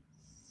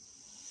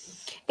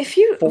 If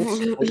you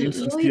false or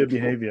insincere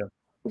behavior.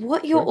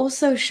 What you're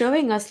also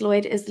showing us,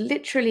 Lloyd, is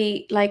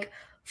literally like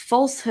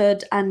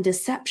falsehood and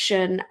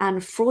deception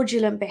and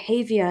fraudulent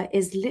behavior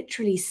is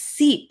literally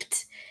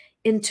seeped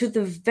into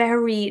the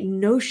very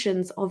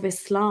notions of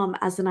Islam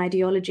as an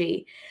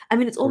ideology. I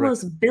mean, it's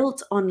almost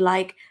built on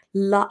like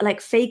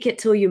fake it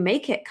till you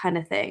make it kind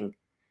of thing,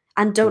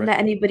 and don't let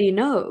anybody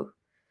know.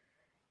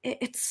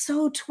 It's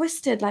so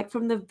twisted, like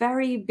from the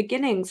very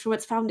beginnings, from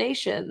its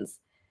foundations.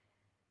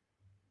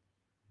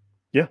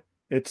 Yeah,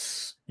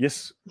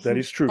 yes, that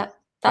is true.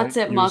 That's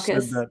it,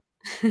 Marcus. The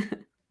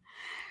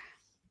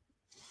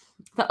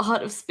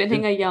art of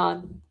spinning a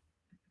yarn.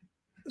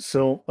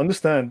 So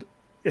understand,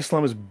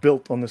 Islam is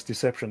built on this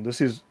deception.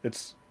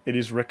 It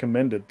is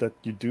recommended that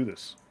you do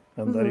this,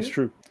 and that is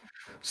true.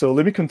 So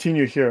let me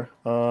continue here.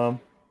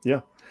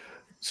 Yeah.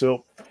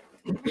 So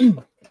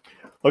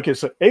okay,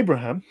 so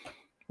Abraham,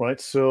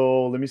 right?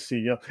 So let me see.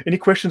 Yeah. Any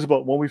questions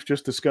about what we've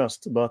just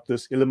discussed about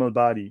this ilm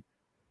al-badi?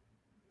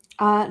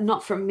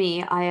 Not from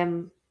me.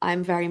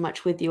 I'm very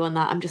much with you on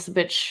that. I'm just a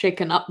bit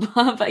shaken up,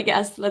 but I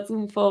guess let's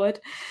move forward.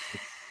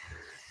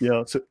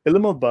 Yeah, so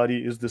ilm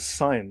al-badi is the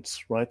science,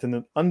 right? And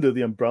then under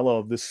the umbrella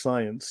of this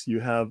science, you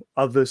have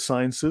other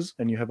sciences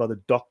and you have other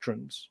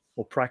doctrines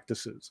or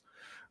practices,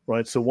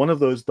 right? So one of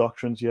those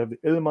doctrines, you have the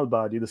ilm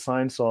al-badi, the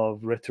science of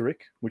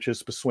rhetoric, which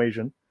is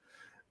persuasion.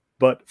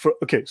 But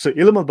so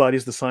ilm al-badi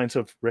is the science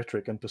of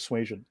rhetoric and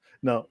persuasion.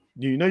 Now,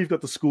 you know you've got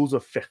the schools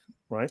of fiqh,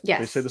 right? Yes.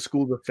 They say the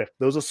schools of fiqh.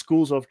 Those are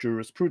schools of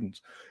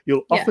jurisprudence.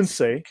 You'll often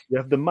say you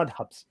have the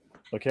madhabs,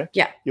 okay?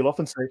 Yeah. You'll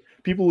often say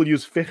people will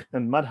use fiqh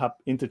and madhab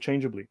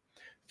interchangeably.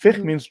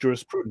 Fiqh means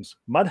jurisprudence.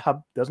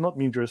 Madhab does not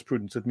mean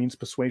jurisprudence. It means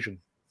persuasion.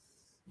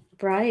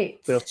 Right.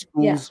 There are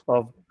schools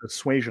of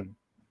persuasion.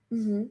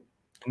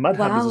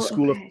 Madhab is a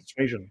school of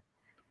persuasion.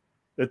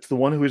 It's the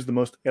one who is the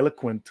most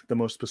eloquent, the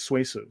most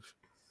persuasive.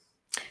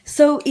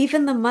 So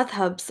even the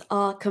madhabs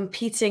are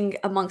competing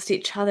amongst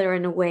each other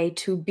in a way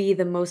to be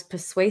the most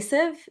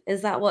persuasive?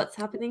 Is that what's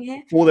happening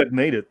here? All that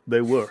made it,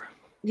 they were.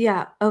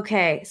 Yeah,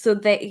 okay. So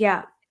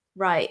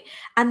right.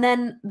 And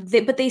then,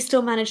 but they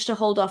still managed to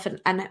hold off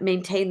and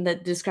maintain the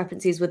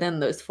discrepancies within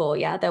those four,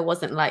 yeah? There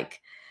wasn't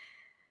like...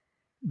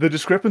 The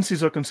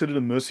discrepancies are considered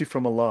a mercy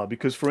from Allah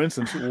because, for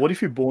instance, what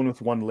if you're born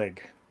with one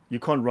leg? You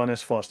can't run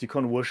as fast. You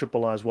can't worship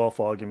Allah as well,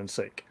 for argument's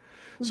sake.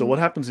 So what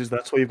happens is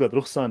that's why you've got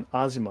rukhsa and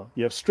azima.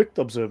 You have strict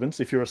observance.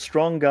 If you're a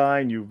strong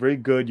guy and you're very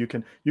good, you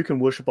can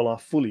worship Allah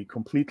fully,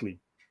 completely,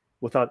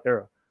 without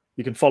error.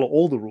 You can follow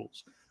all the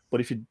rules.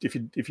 But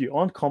if you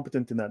aren't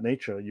competent in that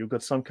nature, you've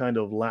got some kind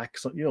of lack,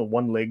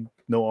 one leg,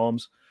 no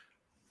arms,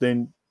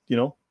 then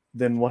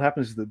what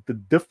happens is that the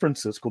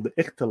differences, called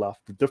the ikhtilaf,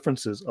 the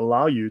differences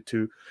allow you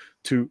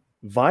to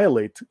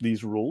violate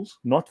these rules,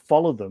 not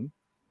follow them,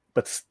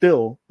 but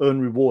still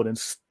earn reward and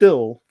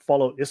still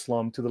follow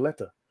Islam to the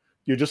letter.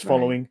 You're just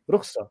following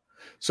rukhsa.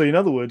 So in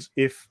other words,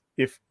 if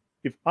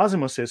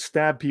Azima says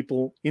stab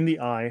people in the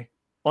eye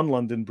on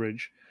London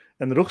Bridge,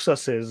 and the rukhsa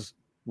says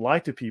lie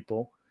to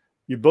people,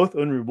 you both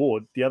earn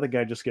reward. The other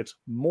guy just gets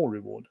more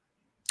reward.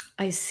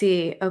 I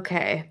see.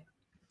 Okay.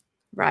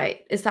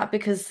 Right. Is that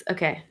because...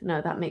 Okay,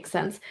 no, that makes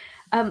sense.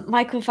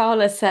 Michael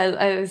Fowler says,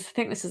 I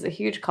think this is a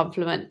huge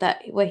compliment,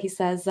 where he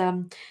says,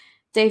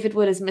 David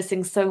Wood is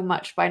missing so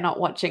much by not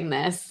watching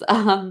this.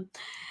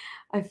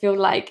 I feel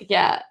like,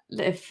 yeah,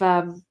 if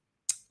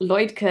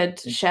Lloyd could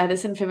share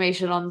this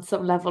information on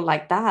some level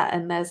like that,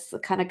 and there's a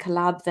kind of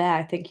collab there,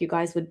 I think you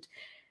guys would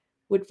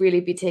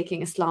really be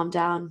taking Islam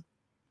down.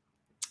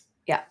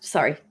 Yeah,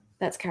 sorry.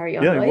 Let's carry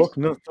on. Yeah, Lloyd. you're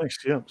welcome. No, thanks.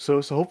 Yeah. So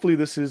hopefully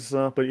this is.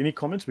 But any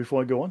comments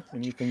before I go on?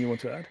 Anything you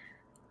want to add?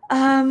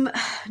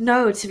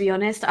 No, to be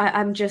honest,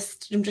 I'm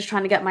just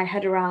trying to get my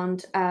head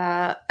around,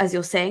 as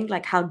you're saying,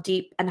 like how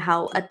deep and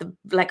how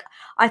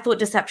I thought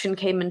deception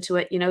came into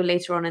it,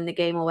 later on in the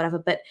game or whatever.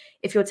 But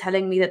if you're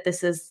telling me that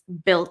this is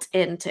built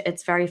into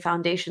its very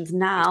foundations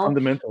now, it's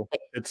fundamental.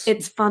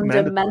 It's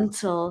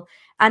fundamental,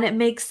 and it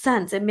makes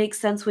sense. It makes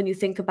sense when you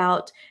think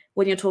about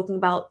when you're talking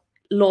about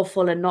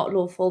lawful and not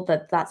lawful,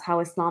 that's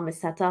how Islam is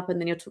set up, and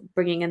then you're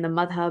bringing in the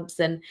madhabs,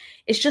 and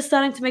it's just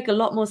starting to make a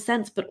lot more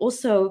sense. But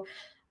also,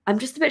 I'm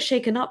just a bit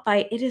shaken up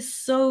by it is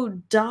so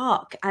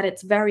dark at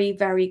its very,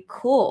 very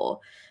core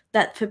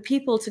that for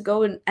people to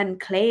go and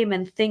claim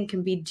and think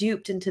and be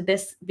duped into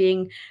this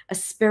being a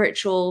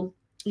spiritual,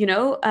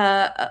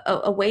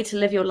 a way to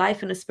live your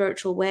life in a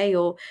spiritual way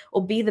or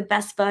be the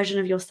best version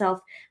of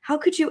yourself. How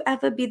could you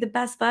ever be the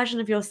best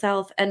version of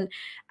yourself and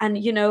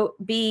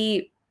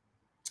be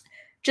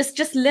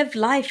just live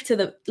life to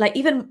the, like,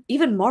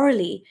 even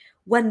morally,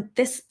 when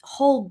this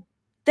whole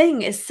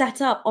thing is set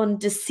up on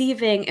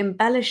deceiving,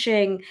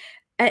 embellishing,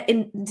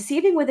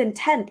 deceiving with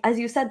intent? As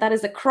you said, that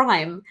is a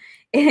crime.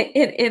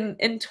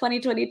 In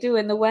 2022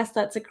 in the West,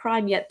 that's a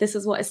crime. Yet this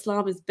is what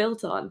Islam is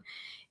built on.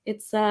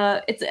 It's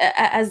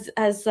as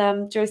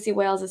Josie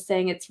Wales is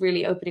saying, it's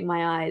really opening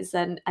my eyes,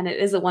 and it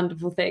is a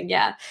wonderful thing.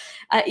 Yeah,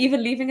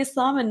 even leaving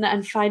Islam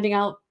and finding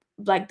out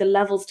like the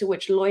levels to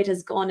which Lloyd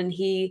has gone, and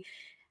he.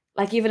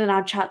 Like, even in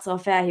our chats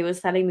off air, he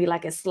was telling me,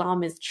 like,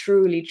 Islam is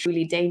truly,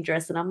 truly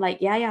dangerous. And I'm like,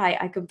 yeah,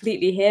 I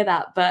completely hear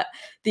that. But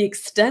the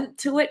extent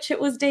to which it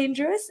was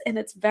dangerous in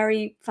its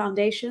very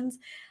foundations,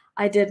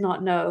 I did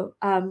not know.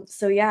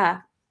 So,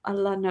 yeah,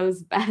 Allah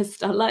knows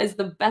best. Allah is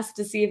the best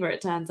deceiver, it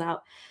turns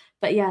out.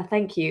 But, yeah,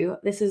 thank you.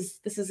 This is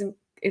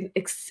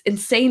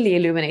insanely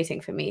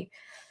illuminating for me.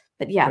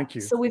 But yeah,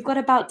 so we've got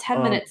about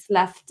 10 minutes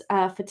left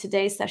for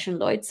today's session,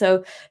 Lloyd.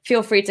 So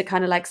feel free to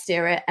kind of like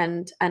steer it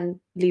and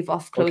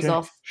close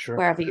off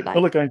wherever you like.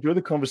 Well, look, I enjoy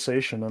the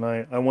conversation, and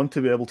I want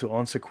to be able to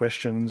answer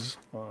questions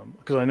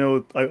because I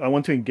know I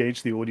want to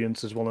engage the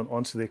audience as well and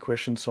answer their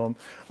questions. So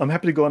I'm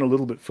happy to go on a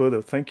little bit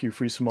further. Thank you,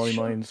 Free Somali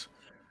Minds.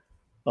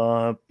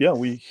 But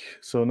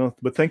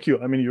thank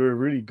you. I mean, you're a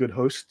really good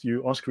host.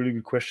 You ask really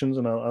good questions,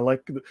 and I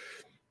like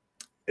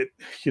it.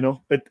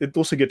 It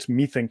also gets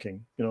me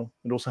thinking.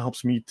 It also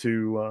helps me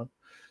to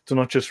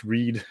not just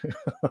read,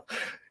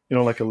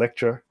 like a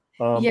lecture.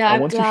 Yeah,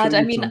 I'm glad.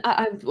 I mean,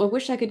 I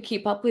wish I could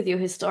keep up with you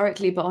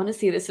historically, but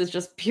honestly, this is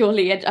just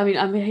purely. I mean,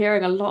 I'm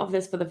hearing a lot of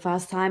this for the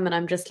first time, and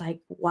I'm just like,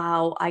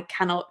 wow, I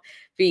cannot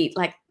be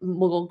like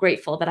more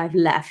grateful that I've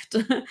left.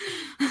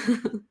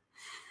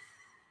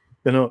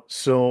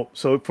 So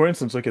for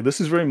instance, okay, this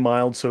is very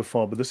mild so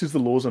far, but this is the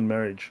laws on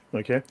marriage.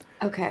 Okay.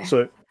 Okay.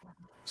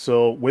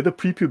 So whether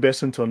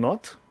prepubescent or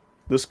not,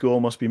 this girl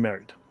must be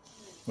married.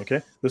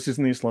 Okay, this is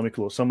in the Islamic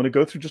law. So I'm going to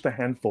go through just a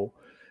handful.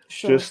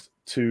 Sure. Just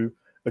to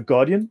a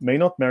guardian may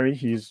not marry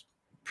his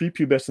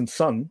prepubescent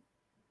son.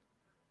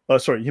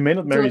 He may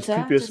not marry his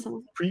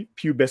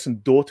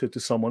prepubescent daughter to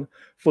someone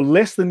for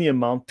less than the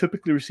amount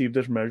typically received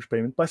as marriage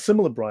payment by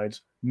similar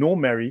brides, nor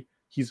marry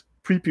his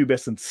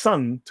prepubescent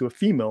son to a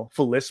female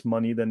for less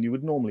money than you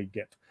would normally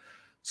get.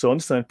 So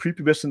understand,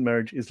 prepubescent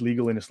marriage is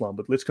legal in Islam,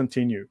 but let's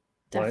continue.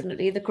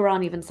 Definitely. Right? The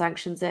Quran even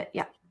sanctions it.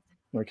 Yeah.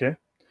 Okay.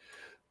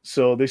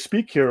 So they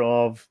speak here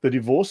of the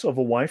divorce of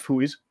a wife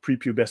who is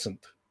prepubescent.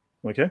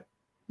 Okay.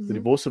 Mm-hmm. The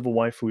divorce of a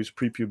wife who is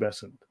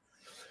prepubescent.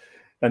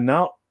 And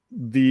now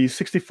the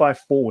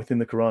 65-4 within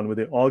the Quran, where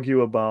they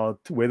argue about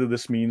whether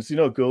this means,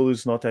 a girl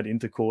who's not had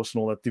intercourse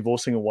and all that,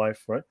 divorcing a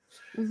wife, right?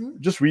 Mm-hmm.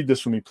 Just read this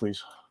for me,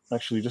 please.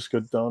 Actually, just go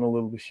down a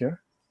little bit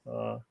here.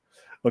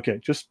 Okay,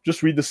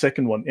 just read the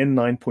second one,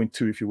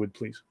 N9.2, if you would,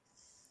 please.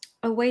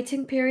 A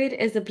waiting period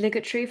is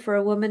obligatory for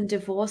a woman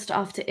divorced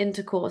after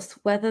intercourse,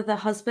 whether the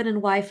husband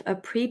and wife are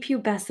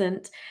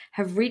prepubescent,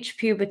 have reached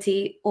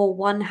puberty, or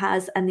one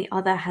has and the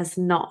other has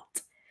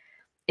not.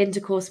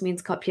 Intercourse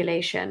means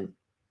copulation.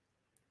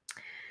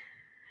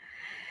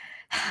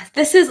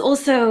 This is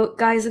also,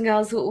 guys and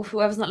girls,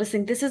 whoever's not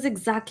listening, this is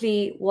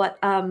exactly what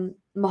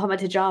Muhammad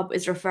Hijab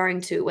is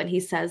referring to when he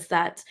says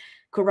that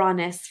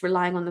Quranists,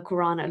 relying on the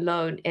Quran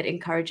alone, it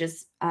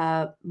encourages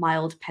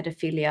mild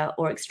pedophilia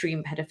or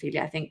extreme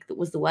pedophilia, I think that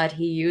was the word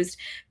he used,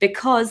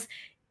 because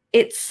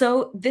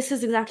this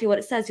is exactly what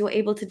it says. You're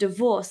able to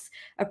divorce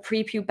a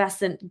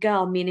prepubescent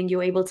girl, meaning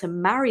you're able to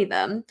marry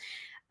them.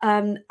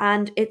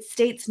 And it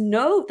states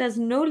there's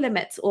no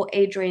limits or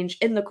age range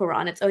in the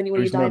Quran. It's only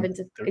when you dive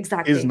into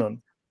exactly. There is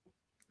none.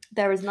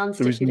 There is none.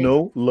 There is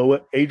no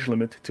lower age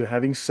limit to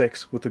having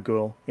sex with a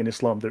girl in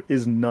Islam. There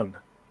is none.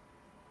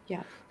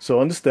 Yeah. So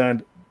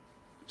understand.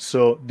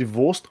 So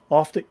divorced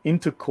after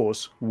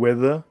intercourse,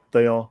 whether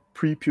they are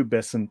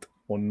prepubescent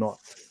or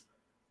not,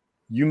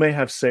 you may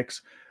have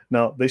sex.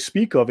 Now they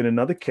speak of in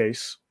another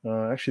case.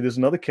 Actually, there's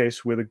another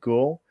case where a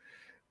girl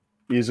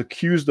is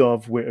accused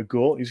of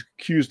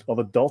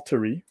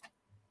adultery,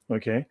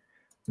 okay,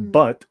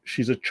 but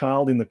she's a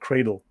child in the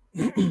cradle.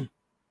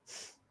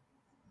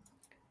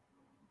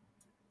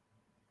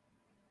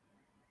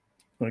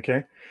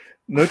 Okay,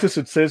 notice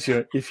it says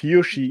here, if he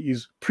or she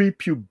is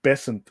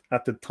prepubescent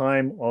at the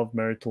time of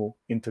marital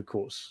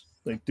intercourse.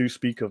 They do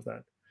speak of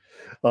that.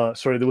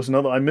 Sorry, there was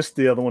another, I missed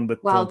the other one,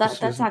 but wow,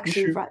 that's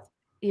actually right.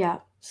 Yeah,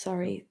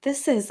 sorry.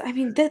 This is, I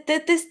mean,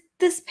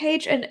 this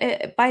page and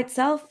by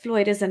itself,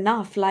 Lloyd, is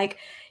enough. Like,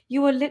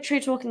 you were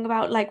literally talking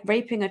about like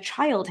raping a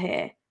child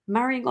here,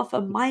 marrying off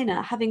a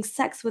minor, having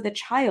sex with a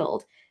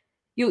child.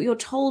 You're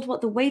told what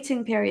the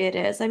waiting period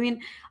is. I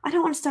mean, I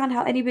don't understand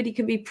how anybody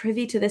can be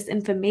privy to this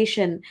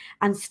information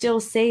and still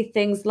say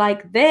things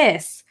like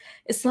this.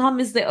 Islam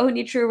is the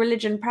only true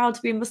religion, proud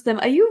to be Muslim.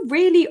 Are you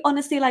really,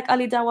 honestly, like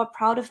Ali Dawa,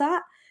 proud of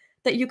that?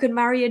 That you can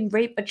marry and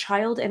rape a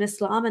child in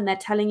Islam and they're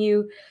telling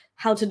you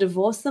how to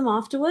divorce them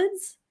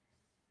afterwards?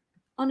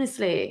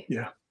 Honestly.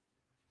 Yeah.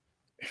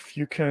 If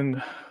you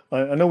can,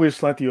 I know we're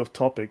slightly off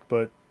topic,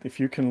 but if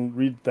you can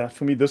read that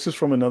for me, this is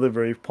from another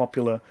very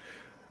popular,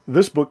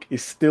 this book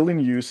is still in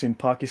use in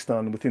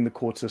Pakistan within the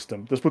court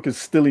system. This book is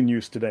still in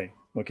use today.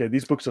 Okay,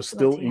 these books are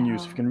still in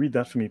use. If you can read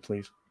that for me,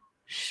 please.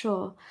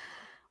 Sure.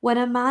 When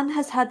a man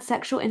has had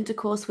sexual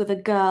intercourse with a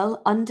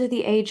girl under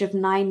the age of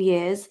 9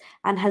 years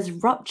and has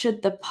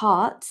ruptured the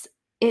parts,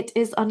 it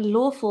is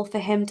unlawful for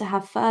him to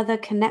have further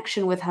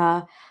connection with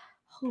her.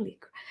 Holy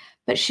crap.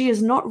 But she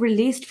is not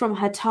released from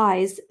her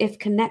ties if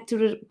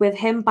connected with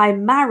him by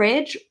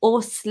marriage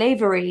or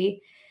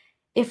slavery.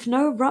 If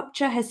no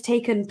rupture has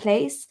taken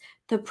place,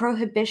 the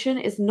prohibition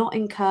is not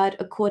incurred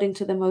according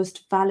to the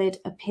most valid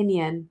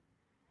opinion.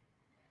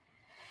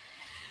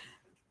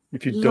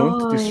 If you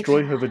don't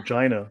destroy her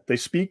vagina, they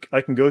speak,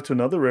 I can go to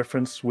another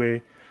reference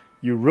where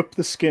you rip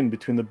the skin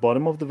between the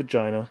bottom of the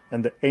vagina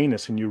and the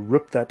anus and you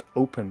rip that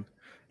open.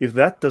 If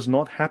that does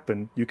not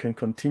happen, you can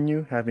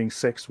continue having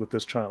sex with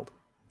this child.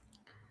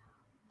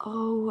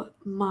 Oh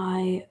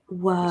my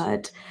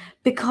word.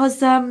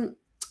 Because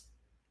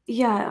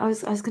yeah, I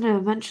was going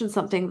to mention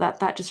something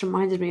that just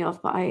reminded me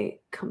of, but I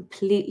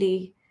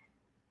completely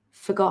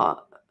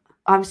forgot.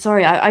 I'm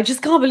sorry. I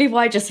just can't believe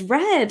what I just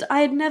read. I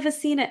had never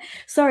seen it.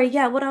 Sorry.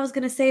 Yeah, what I was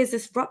going to say is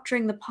this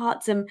rupturing the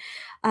parts. And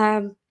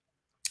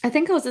I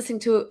think I was listening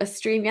to a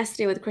stream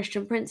yesterday with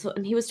Christian Prince,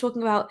 and he was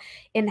talking about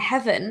in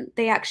heaven,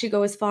 they actually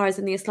go as far as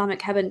in the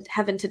Islamic heaven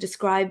to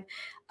describe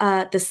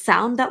the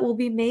sound that will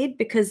be made,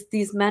 because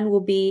these men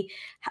will be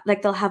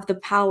like, they'll have the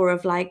power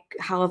of like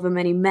however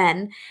many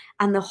men.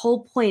 And the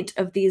whole point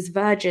of these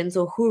virgins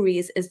or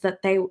huris is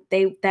that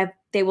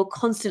they will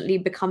constantly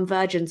become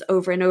virgins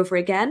over and over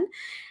again.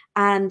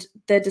 And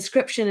the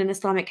description in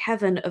Islamic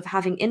heaven of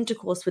having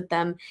intercourse with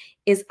them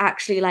is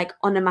actually like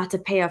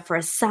onomatopoeia for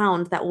a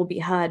sound that will be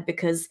heard,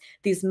 because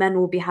these men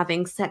will be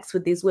having sex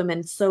with these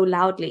women so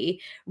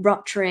loudly,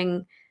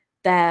 rupturing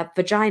their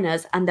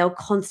vaginas, and they'll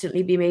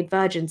constantly be made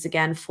virgins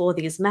again for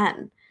these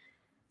men.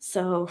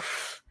 So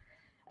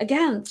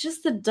again,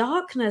 just the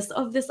darkness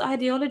of this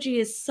ideology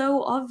is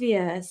so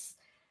obvious.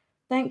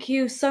 Thank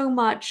you so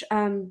much.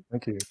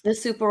 Thank you. The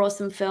Super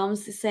Awesome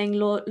Films is saying,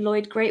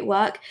 Lloyd, great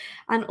work.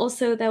 And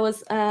also there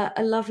was a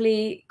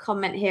lovely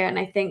comment here, and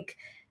I think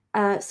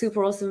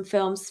Super Awesome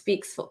Films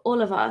speaks for all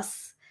of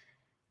us.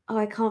 Oh,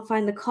 I can't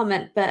find the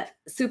comment, but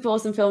Super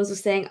Awesome Films was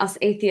saying, us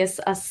atheists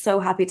are so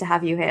happy to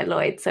have you here,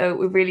 Lloyd. So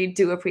we really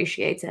do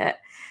appreciate it.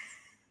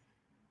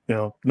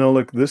 Yeah, no,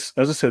 look, this,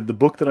 as I said, the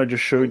book that I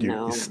just showed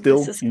you is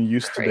still in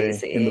use today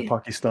in the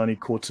Pakistani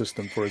court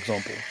system, for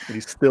example. It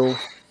is still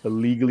a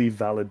legally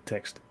valid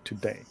text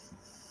today.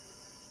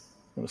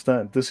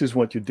 Understand? This is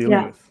what you're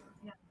dealing with.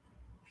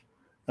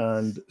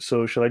 And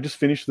so shall I just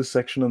finish this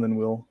section and then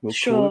we'll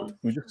call it?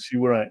 We'll just see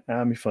where I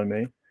am, if I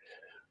may.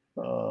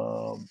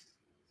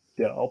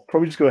 Yeah, I'll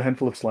probably just go a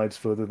handful of slides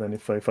further than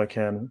if I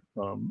can.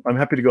 I'm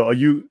happy to go. Are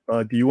you?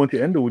 Do you want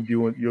to end, or would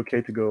you you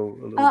okay to go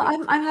a little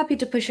bit? I'm happy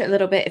to push it a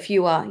little bit if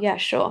you are. Yeah,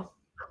 sure.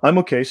 I'm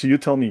okay. So you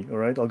tell me. All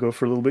right, I'll go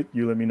for a little bit.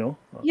 You let me know.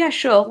 Yeah,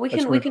 sure. We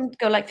can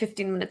go like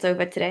 15 minutes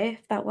over today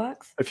if that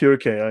works. If you're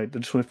okay, I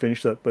just want to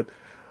finish that. But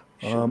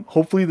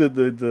hopefully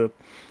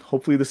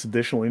hopefully this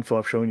additional info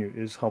I've shown you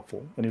is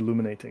helpful and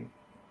illuminating.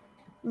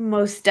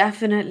 Most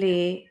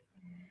definitely.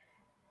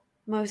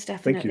 Most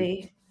definitely.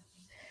 Thank you.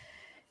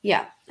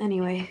 Yeah.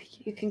 Anyway,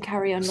 you can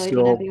carry on, Lloyd,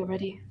 whenever you're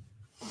ready.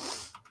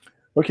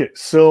 Okay,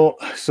 so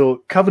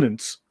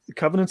covenants.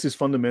 Covenants is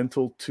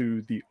fundamental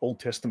to the Old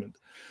Testament.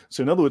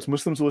 So in other words,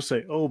 Muslims always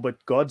say, "Oh,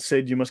 but God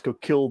said you must go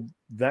kill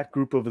that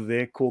group over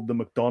there called the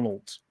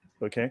McDonald's."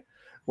 Okay,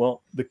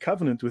 well, the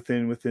covenant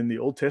within the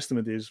Old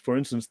Testament is, for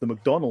instance, the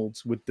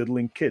McDonald's with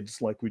diddling kids,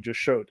 like we just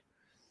showed,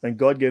 and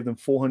God gave them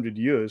 400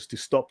 years to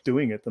stop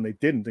doing it, and they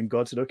didn't. And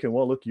God said, "Okay,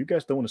 well, look, you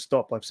guys don't want to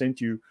stop. I've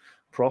sent you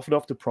prophet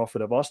after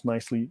prophet. I've asked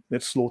nicely.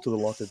 Let's slaughter the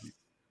lot of you."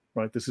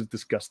 Right? This is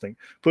disgusting.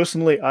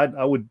 Personally,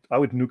 I would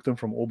nuke them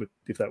from orbit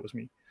if that was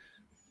me.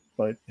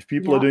 Right? If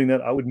people are doing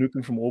that, I would nuke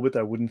them from orbit.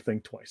 I wouldn't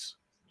think twice.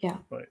 Yeah.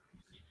 Right.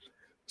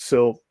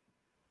 So,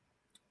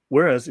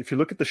 whereas if you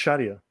look at the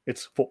Sharia,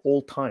 it's for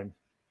all time.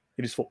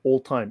 It is for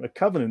all time. A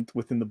covenant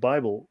within the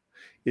Bible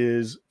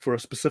is for a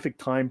specific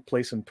time,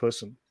 place, and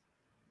person.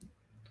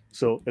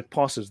 So it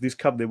passes.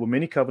 There were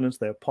many covenants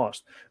that have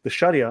passed. The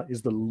Sharia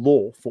is the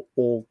law for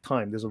all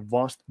time. There's a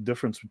vast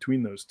difference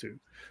between those two.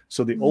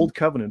 So the old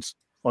covenants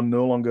are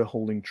no longer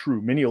holding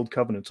true. Many old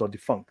covenants are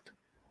defunct,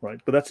 right?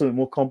 But that's a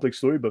more complex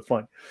story, but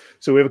fine.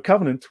 So we have a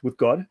covenant with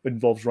God. It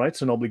involves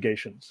rights and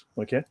obligations,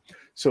 okay?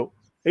 So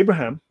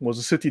Abraham was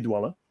a city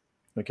dweller,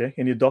 okay?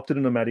 And he adopted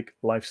a nomadic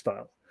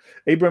lifestyle.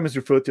 Abraham is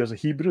referred to as a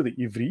Hebrew, the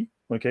Ivri,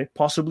 okay?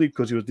 Possibly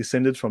because he was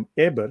descended from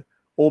Eber,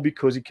 or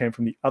because he came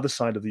from the other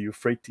side of the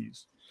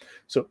Euphrates.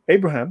 So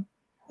Abram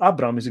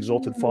is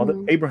exalted father.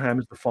 Abraham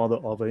is the father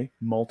of a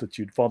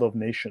multitude, father of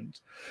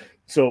nations.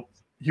 So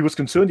he was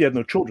concerned he had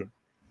no children.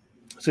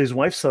 So his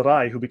wife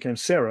Sarai, who became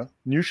Sarah,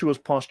 knew she was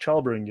past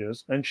childbearing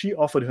years, and she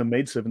offered her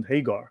maidservant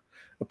Hagar,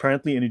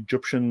 apparently an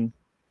Egyptian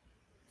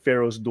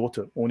pharaoh's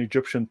daughter or an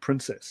Egyptian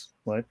princess,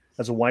 right,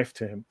 as a wife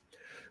to him.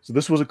 So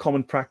this was a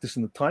common practice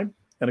in the time,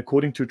 and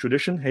according to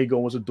tradition, Hagar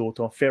was a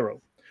daughter of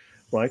Pharaoh,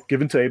 right,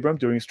 given to Abram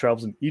during his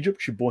travels in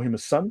Egypt. She bore him a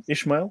son,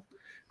 Ishmael,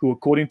 who,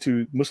 according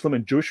to Muslim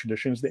and Jewish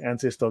tradition, is the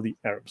ancestor of the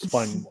Arabs.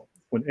 Fine.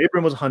 When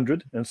Abram was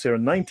 100 and Sarah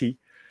 90,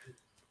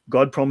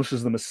 God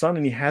promises them a son,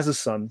 and he has a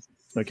son,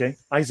 okay,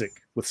 Isaac,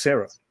 with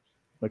Sarah,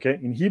 okay,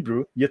 in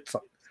Hebrew,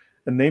 Yitzhak,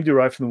 a name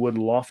derived from the word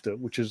laughter,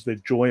 which is the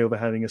joy over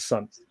having a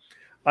son.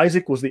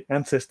 Isaac was the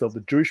ancestor of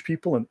the Jewish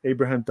people, and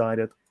Abraham died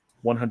at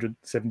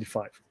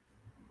 175.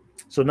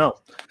 So now,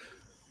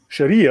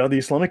 Sharia, the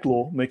Islamic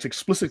law, makes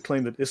explicit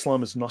claim that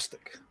Islam is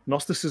Gnostic.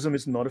 Gnosticism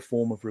is not a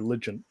form of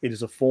religion. It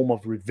is a form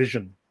of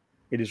revision.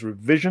 It is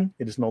revision.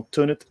 It is an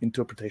alternate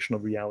interpretation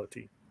of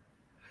reality.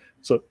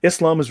 So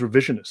Islam is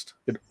revisionist.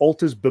 It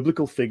alters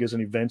biblical figures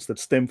and events that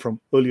stem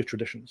from earlier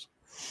traditions.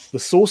 The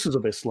sources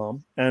of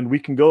Islam, and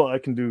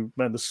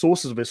the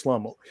sources of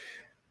Islam,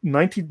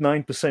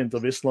 99%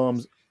 of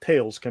Islam's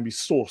tales can be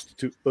sourced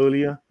to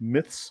earlier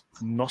myths,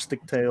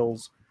 Gnostic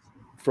tales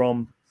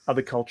from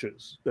other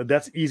cultures.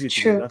 That's easy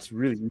to do. That's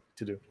really easy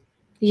to do.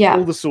 Yeah.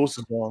 All the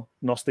sources are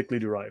Gnostically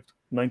derived,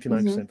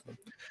 99% of them,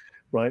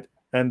 right?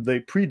 And they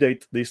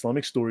predate the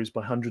Islamic stories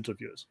by hundreds of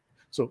years.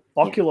 So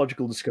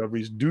archaeological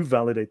discoveries do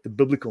validate the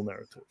biblical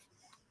narrative.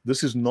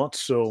 This is not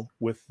so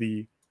with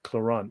the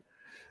Quran,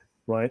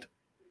 right?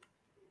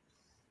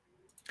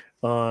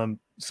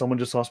 Someone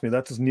just asked me,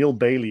 that is Neil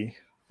Bailey.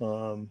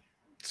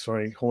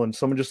 Sorry, hold on.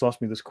 Someone just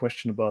asked me this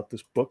question about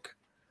this book.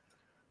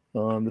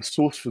 The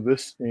source for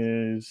this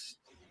is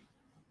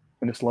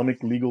an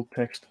Islamic legal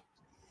text.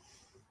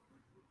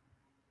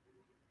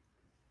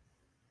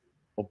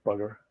 Oh,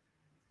 bugger.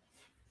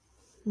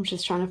 I'm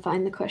just trying to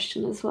find the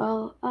question as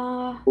well.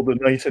 No,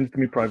 he sent it to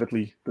me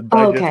privately. The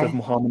Digest of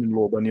Muhammadan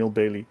Law by Neil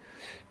Bailey.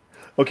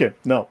 Okay,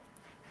 now,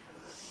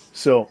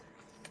 so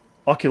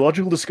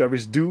archaeological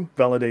discoveries do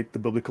validate the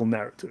biblical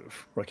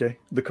narrative. Okay,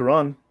 the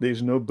Quran,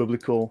 there's no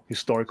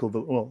historical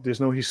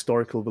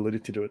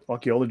validity to it.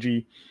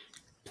 Archaeology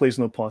plays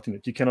no part in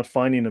it. You cannot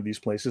find any of these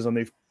places, and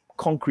they've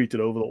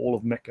concreted over all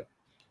of Mecca.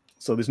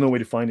 So there's no way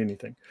to find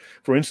anything.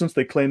 For instance,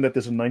 they claim that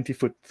there's a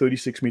 90-foot,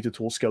 36-meter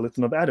tall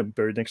skeleton of Adam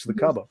buried next to the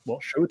Kaaba. Well,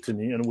 show it to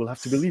me and we'll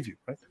have to believe you,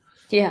 right?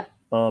 Yeah.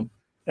 And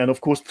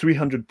of course,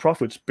 300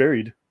 prophets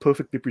buried,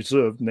 perfectly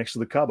preserved next to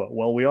the Kaaba.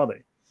 Well, where are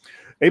they?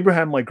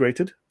 Abraham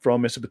migrated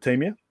from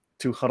Mesopotamia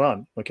to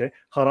Haran, okay?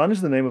 Haran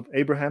is the name of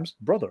Abraham's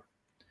brother.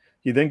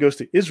 He then goes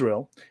to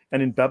Israel,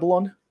 and in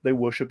Babylon, they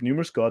worship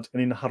numerous gods,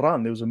 and in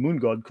Haran, there was a moon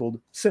god called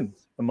Sin,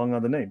 among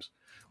other names,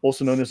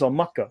 also known as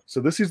Al-Makkah.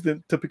 So this is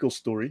the typical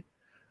story,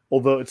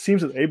 although it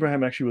seems that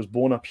Abraham actually was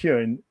born up here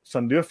in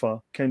Sandirfa,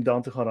 came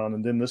down to Haran,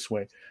 and then this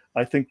way.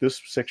 I think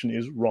this section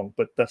is wrong,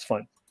 but that's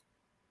fine.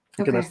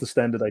 Okay, that's the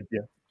standard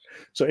idea.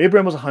 So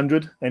Abraham was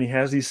 100, and he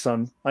has his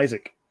son,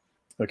 Isaac,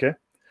 okay?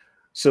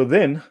 So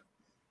then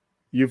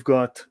you've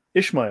got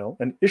Ishmael,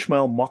 and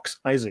Ishmael mocks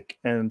Isaac,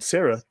 and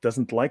Sarah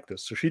doesn't like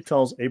this. So she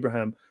tells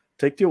Abraham,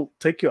 take your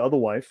other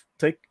wife,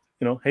 take,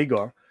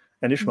 Hagar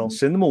and Ishmael,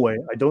 send them away.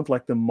 I don't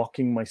like them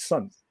mocking my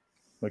son.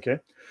 Okay.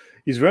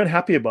 He's very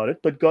unhappy about it,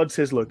 but God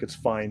says, look, it's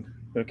fine.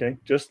 Okay.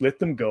 Just let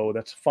them go.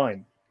 That's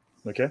fine.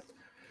 Okay.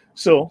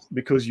 So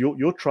because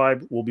your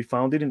tribe will be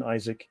founded in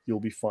Isaac, you'll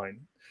be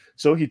fine.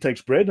 So he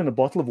takes bread and a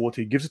bottle of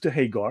water, he gives it to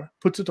Hagar,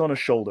 puts it on her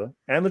shoulder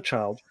and the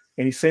child,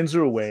 and he sends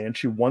her away, and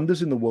she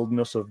wanders in the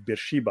wilderness of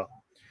Beersheba.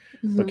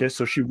 Okay,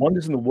 so she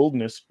wanders in the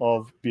wilderness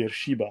of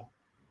Beersheba.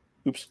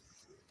 Oops.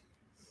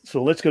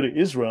 So let's go to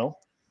Israel.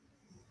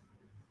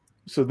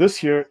 So this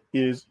here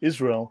is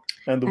Israel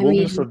and the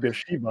wilderness of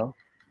Beersheba.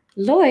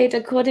 Lloyd,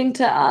 according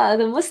to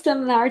the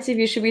Muslim narrative,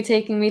 you should be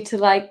taking me to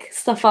like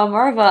Safa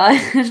Marwa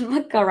and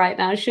Mecca right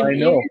now, shouldn't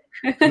you?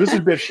 I know. This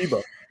is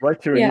Beersheba,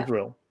 right here in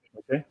Israel.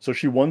 Okay, so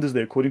she wanders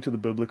there according to the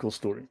biblical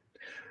story.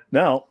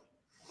 Now,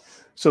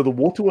 so the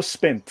water was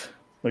spent.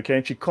 Okay,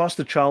 and she cast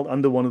the child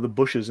under one of the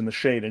bushes in the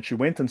shade, and she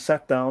went and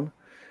sat down,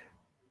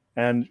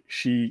 and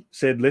she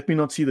said, let me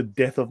not see the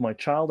death of my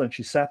child. And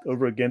she sat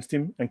over against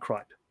him and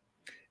cried.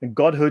 And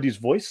God heard his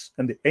voice,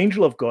 and the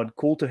angel of God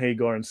called to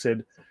Hagar and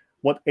said,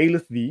 what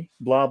aileth thee?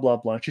 Blah, blah,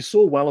 blah. And she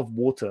saw a well of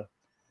water,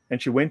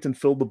 and she went and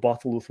filled the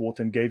bottle with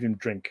water and gave him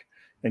drink.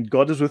 And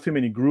God was with him,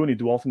 and he grew, and he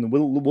dwelt in the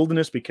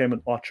wilderness, became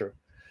an archer.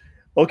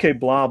 Okay,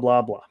 blah,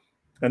 blah, blah.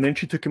 And then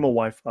she took him a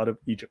wife out of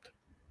Egypt.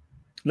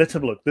 Let's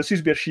have a look. This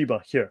is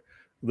Beersheba here.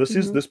 This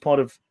is this part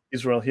of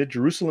Israel here.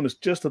 Jerusalem is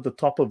just at the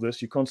top of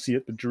this. You can't see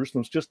it, but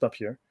Jerusalem's just up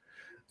here.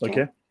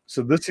 Okay.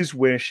 So this is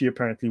where she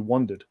apparently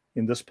wandered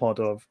in this part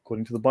of,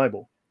 according to the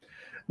Bible.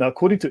 Now,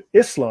 according to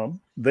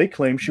Islam, they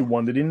claim she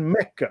wandered in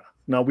Mecca.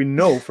 Now, we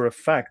know for a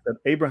fact that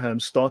Abraham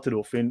started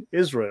off in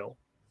Israel,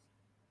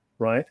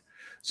 right?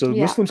 So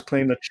Muslims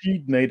claim that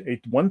she made a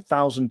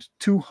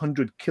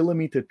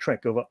 1,200-kilometer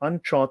trek over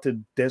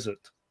uncharted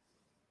desert.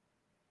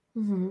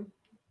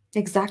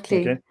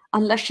 Exactly. Okay.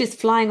 Unless she's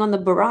flying on the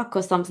Burak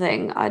or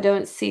something, I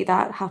don't see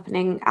that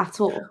happening at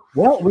all.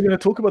 Well, we're going to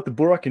talk about the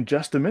Burak in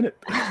just a minute,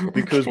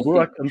 because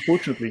Burak,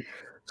 unfortunately,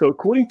 so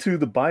according to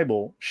the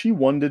Bible, she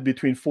wandered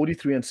between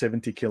 43 and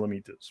 70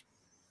 kilometers.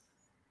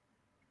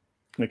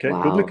 Okay,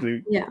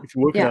 biblically, if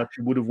you work it out,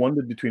 she would have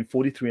wandered between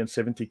 43 and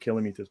 70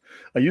 kilometers.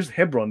 I used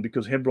Hebron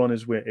because Hebron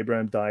is where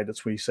Abraham died.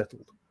 That's where he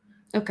settled.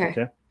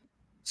 Okay.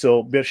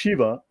 So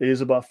Beersheba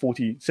is about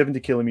 70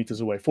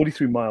 kilometers away,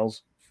 43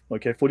 miles.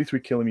 Okay, 43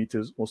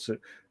 kilometers or so,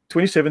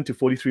 27 to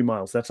 43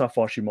 miles. That's how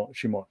far she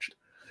marched.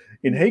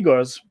 In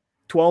Hagar's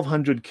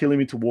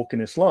 1,200-kilometer walk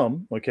in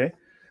Islam, okay,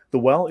 the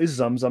well is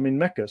Zamzam in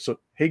Mecca. So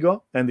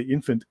Hagar and the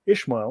infant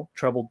Ishmael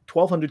traveled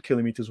 1,200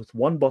 kilometers with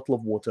one bottle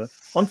of water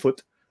on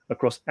foot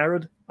across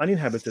arid,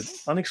 uninhabited,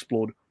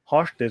 unexplored,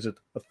 harsh desert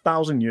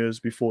 1,000 years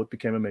before it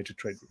became a major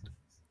trade route.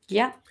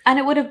 Yeah, and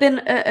it would have been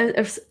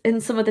in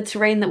some of the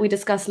terrain that we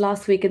discussed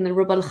last week in the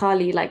Rub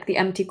al-Khali, like the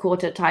empty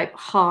quarter type,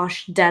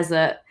 harsh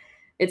desert.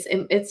 It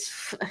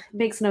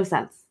makes no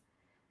sense.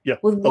 Yeah,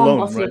 with one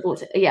bottle of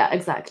water. Yeah,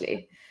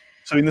 exactly.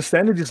 So in the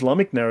standard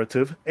Islamic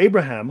narrative,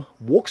 Abraham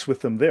walks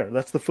with them there.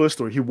 That's the first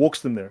story. He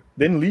walks them there,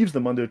 then leaves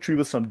them under a tree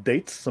with some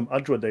dates, some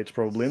Ajwa dates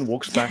probably, and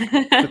walks back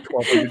to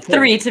 1,200.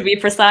 3 to be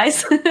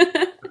precise.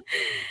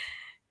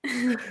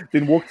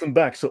 Then walks them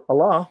back. So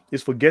Allah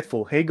is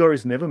forgetful. Hagar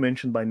is never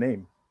mentioned by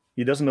name.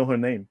 He doesn't know her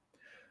name.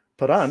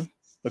 Paran,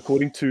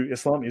 according to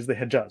Islam, is the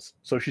Hejaz.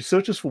 So she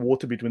searches for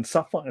water between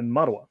Safa and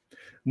Marwa.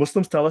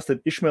 Muslims tell us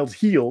that Ishmael's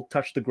heel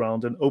touched the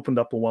ground and opened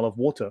up a well of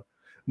water.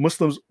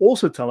 Muslims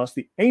also tell us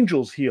the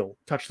angel's heel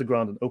touched the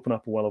ground and opened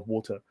up a well of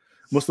water.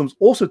 Muslims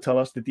also tell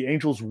us that the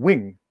angel's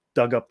wing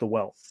dug up the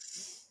well.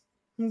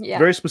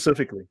 Very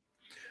specifically.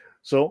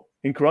 So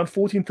in Quran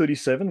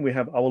 14:37, we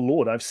have, our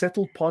Lord, I've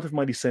settled part of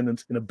my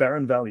descendants in a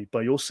barren valley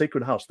by your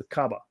sacred house, the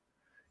Kaaba,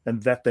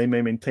 and that they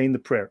may maintain the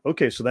prayer.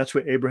 Okay, so that's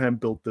where Abraham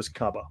built this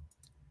Kaaba.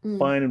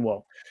 Fine and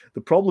well.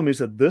 The problem is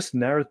that this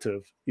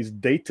narrative is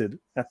dated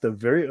at the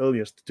very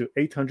earliest to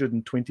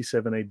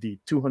 827 AD,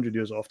 200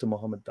 years after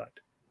Muhammad died.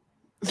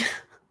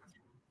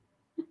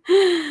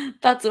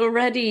 That's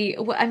already,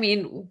 I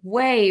mean,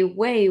 way,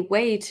 way,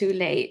 way too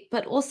late.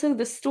 But also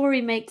the story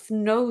makes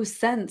no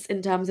sense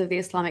in terms of the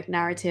Islamic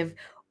narrative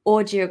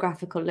or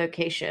geographical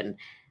location.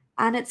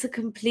 And it's a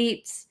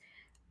complete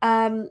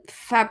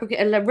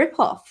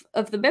rip-off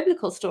of the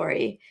biblical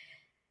story.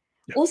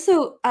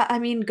 Also, I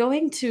mean,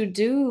 going to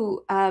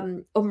do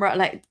Umrah,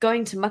 like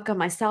going to Mecca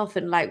myself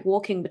and like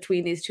walking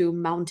between these two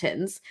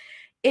mountains,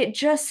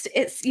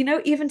 it's, you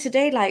know, even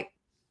today, like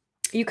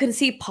you can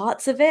see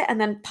parts of it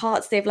and then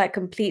parts they've like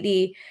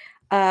completely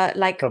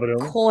like Covered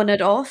over.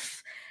 cornered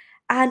off.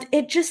 And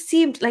it just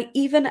seemed like,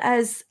 even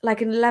as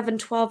like an 11,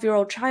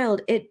 12-year-old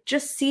child, it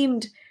just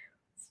seemed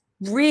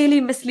really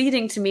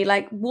misleading to me,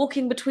 like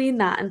walking between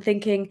that and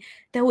thinking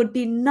there would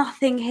be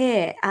nothing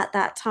here at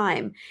that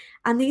time.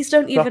 And these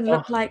don't even Safa,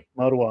 look like,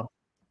 Marwa.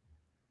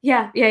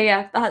 yeah,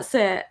 that's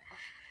it.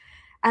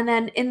 And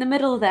then in the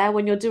middle there,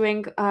 when you're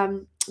doing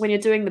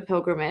the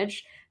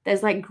pilgrimage,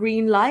 there's like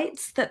green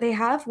lights that they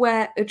have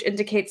where which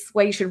indicates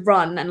where you should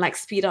run and like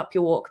speed up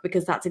your walk,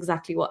 because that's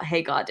exactly what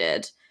Hagar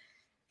did.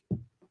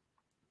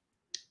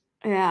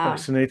 Yeah.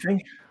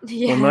 Fascinating.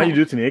 Well, now you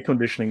do it in air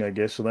conditioning, I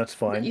guess, so that's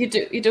fine. You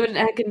do it in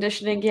air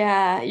conditioning,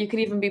 yeah. You could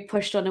even be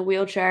pushed on a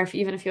wheelchair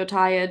even if you're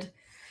tired.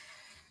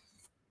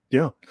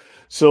 Yeah.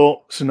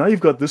 So now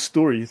you've got this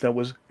story that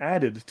was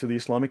added to the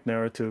Islamic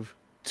narrative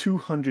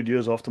 200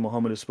 years after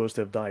Muhammad is supposed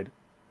to have died.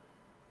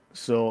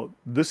 So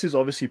this is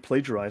obviously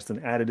plagiarized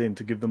and added in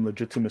to give them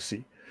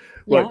legitimacy.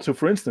 Yeah. Right. So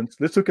for instance,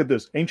 let's look at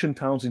this. Ancient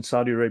towns in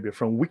Saudi Arabia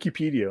from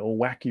Wikipedia or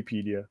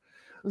Wakipedia.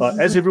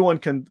 As everyone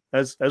can,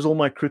 as all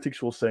my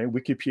critics will say,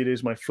 Wikipedia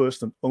is my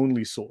first and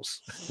only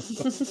source.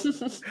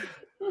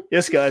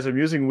 Yes, guys, I'm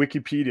using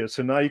Wikipedia,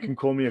 so now you can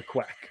call me a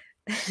quack.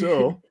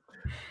 So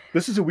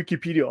this is a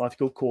Wikipedia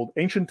article called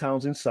Ancient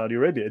Towns in Saudi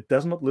Arabia. It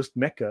does not list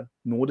Mecca,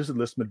 nor does it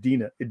list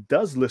Medina. It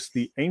does list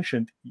the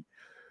ancient,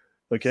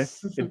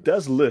 it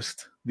does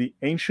list the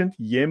ancient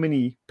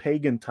Yemeni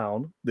pagan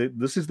town.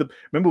 This is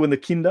remember when the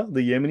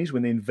Yemenis,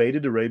 when they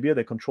invaded Arabia,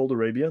 they controlled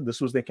Arabia, this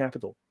was their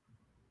capital.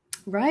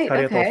 Right,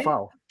 Qaryat okay.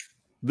 al-Fal.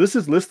 This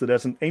is listed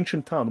as an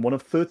ancient town, one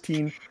of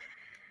 13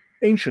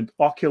 ancient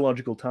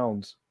archaeological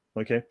towns,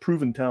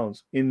 proven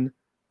towns in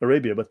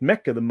Arabia. But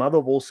Mecca, the mother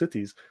of all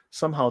cities,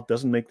 somehow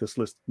doesn't make this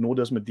list, nor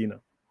does Medina.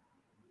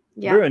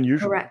 Yeah, very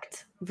unusual.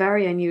 Correct.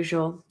 Very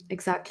unusual.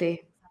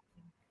 Exactly.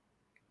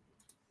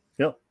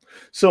 Yeah.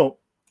 So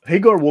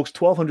Hagar walks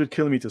 1,200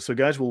 kilometers. So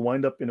guys, we'll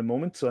wind up in a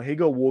moment. So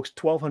Hagar walks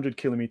 1,200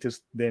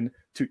 kilometers then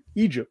to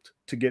Egypt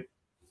to get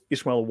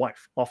Ishmael a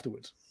wife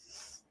afterwards.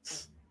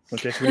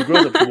 Okay, so when he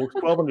grows up, he walks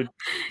 1,200.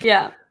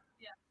 Yeah.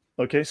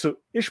 Okay, so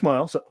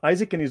Ishmael, so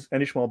Isaac and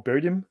Ishmael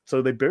buried him.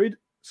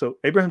 So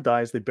Abraham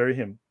dies, they bury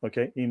him,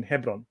 in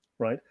Hebron,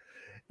 right?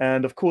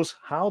 And of course,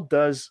 how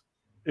does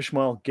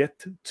Ishmael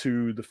get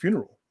to the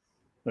funeral?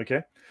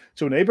 Okay,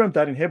 so when Abraham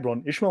died in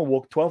Hebron, Ishmael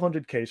walked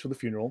 1,200 k's for the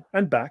funeral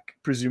and back,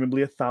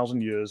 presumably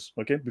 1,000 years,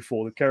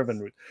 before the caravan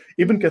route.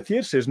 Ibn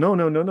Kathir says,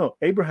 no.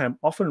 Abraham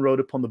often rode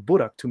upon the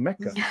Burak to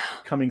Mecca,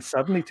 coming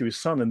suddenly to his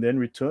son and then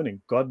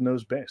returning. God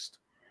knows best.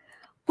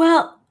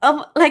 Well,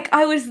 like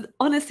I was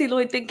honestly,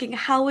 Lloyd, thinking,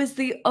 how is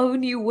the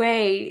only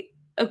way,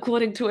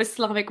 according to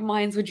Islamic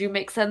minds, would you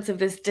make sense of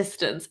this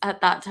distance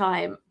at that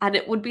time? And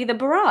it would be the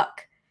Burak.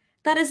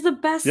 That is the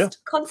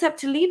best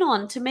concept to lean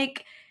on to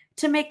make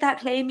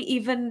that claim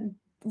even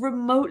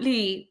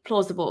remotely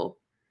plausible.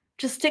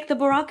 Just stick the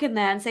Burak in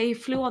there and say he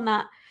flew on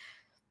that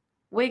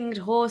winged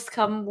horse,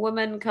 come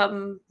woman,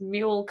 come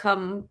mule,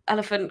 come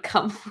elephant,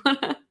 come.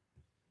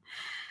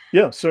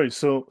 Yeah, sorry.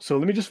 So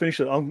let me just finish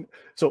it.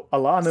 So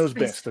Allah knows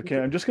best. Okay,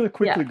 I'm just going to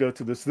quickly go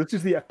to this. This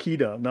is the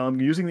Aqidah. Now I'm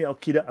using the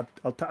Aqidah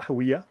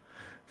al-Tahawiyya.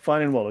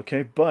 Fine and well,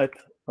 okay. But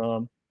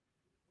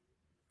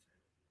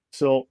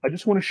so I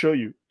just want to show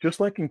you, just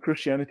like in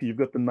Christianity, you've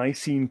got the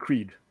Nicene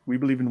Creed. We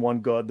believe in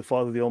one God, the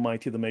Father, the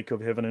Almighty, the Maker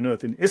of heaven and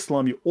earth. In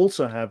Islam, you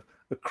also have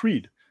a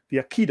creed, the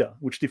Aqidah,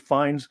 which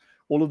defines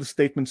all of the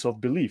statements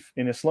of belief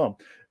in Islam.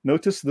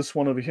 Notice this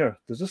one over here.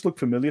 Does this look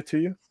familiar to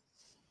you?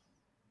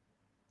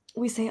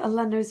 We say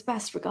Allah knows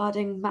best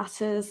regarding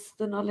matters,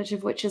 the knowledge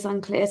of which is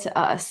unclear to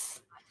us.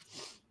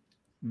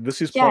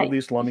 This is part of the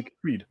Islamic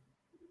creed.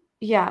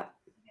 Yeah.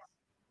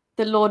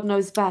 The Lord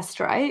knows best,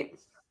 right?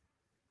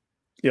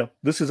 Yeah,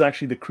 this is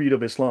actually the creed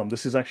of Islam.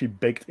 This is actually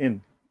baked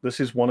in. This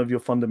is one of your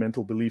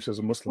fundamental beliefs as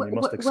a Muslim. You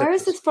must accept Where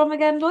is this from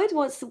again, Lloyd?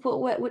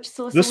 Which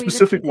source? This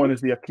specific one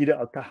is the Aqidah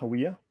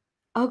al-Tahawiyya.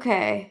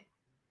 Okay.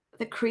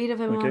 The creed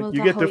of Imam al-Tahawiyya.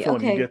 You get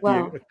different one. You get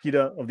the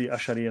Aqidah of the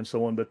Ash'ari and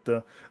so on.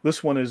 But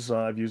this one is,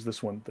 I've used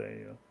this one.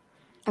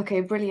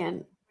 Okay,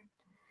 brilliant.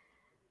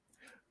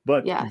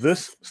 But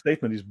this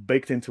statement is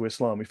baked into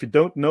Islam. If you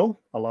don't know,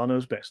 Allah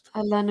knows best.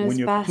 Allah knows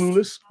best. When you're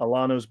clueless,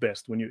 Allah knows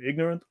best. When you're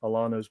ignorant,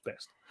 Allah knows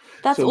best.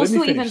 That's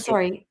also even,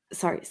 sorry.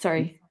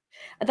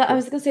 I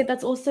was going to say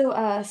that's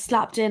also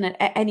slapped in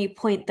at any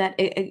point that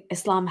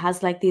Islam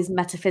has like these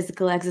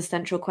metaphysical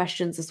existential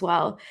questions as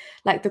well.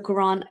 Like the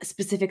Quran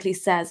specifically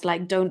says,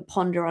 like, don't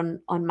ponder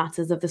on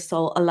matters of the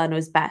soul, Allah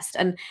knows best.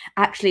 And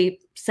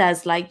actually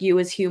says, like, you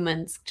as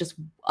humans just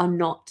are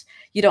not,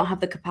 you don't have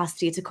the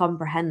capacity to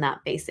comprehend that,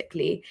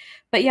 basically.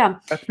 But yeah.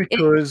 That's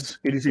because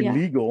it is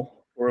illegal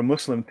for a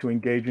Muslim to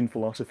engage in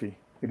philosophy.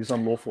 It is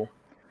unlawful.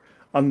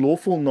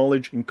 Unlawful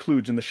knowledge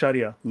includes, in the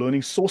Sharia,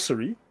 learning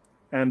sorcery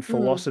and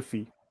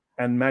philosophy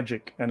and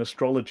magic and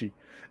astrology.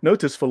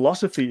 Notice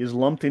philosophy is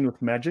lumped in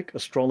with magic,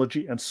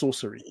 astrology, and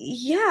sorcery.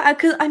 Yeah,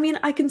 because I mean,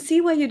 I can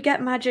see where you'd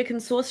get magic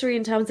and sorcery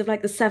in terms of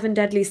like the 7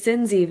 deadly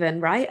sins,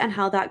 even, right? And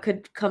how that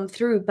could come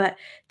through. But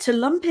to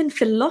lump in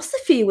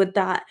philosophy with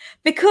that,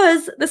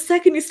 because the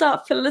second you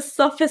start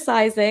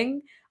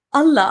philosophizing,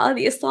 Allah,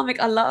 the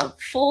Islamic Allah,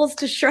 falls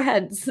to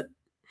shreds.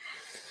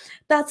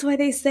 That's why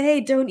they say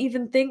don't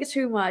even think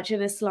too much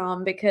in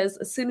Islam, because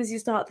as soon as you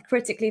start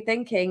critically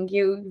thinking,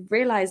 you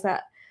realize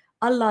that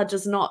Allah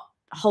does not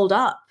hold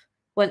up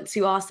once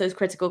you ask those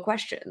critical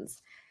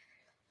questions.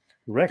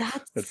 Correct.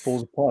 It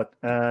falls apart.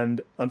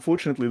 And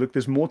unfortunately, look,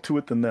 there's more to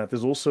it than that.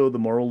 There's also the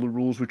moral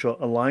rules which are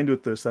aligned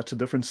with this. That's a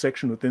different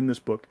section within this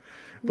book,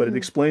 but it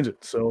explains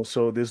it.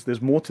 So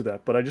there's more to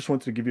that. But I just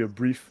wanted to give you a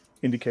brief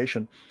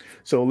indication.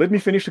 So let me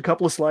finish a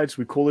couple of slides.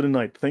 We call it a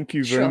night. Thank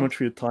you very much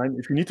for your time.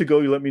 If you need to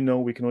go, you let me know.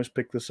 We can always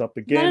pick this up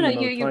again. No,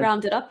 you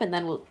round it up and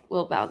then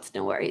we'll bounce.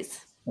 No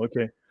worries.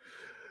 Okay.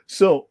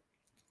 So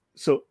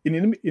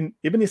in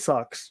Ibn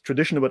Ishaq's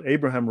tradition about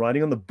Abraham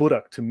riding on the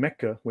Burak to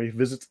Mecca, where he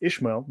visits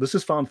Ishmael, this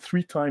is found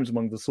 3 times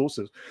among the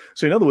sources.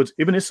 So in other words,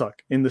 Ibn Ishaq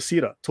in the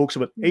Sirah talks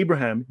about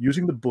Abraham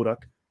using the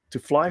Burak to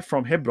fly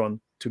from Hebron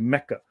to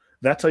Mecca.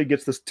 That's how he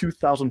gets this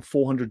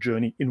 2,400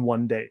 journey in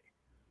one day.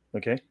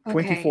 Okay,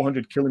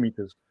 2,400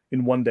 kilometers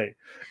in one day.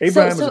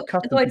 Abraham is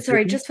accustomed Lloyd,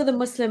 sorry, just for the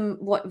Muslim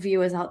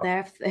viewers out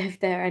there, if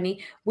there are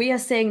any, we are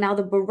saying now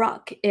the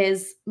Burak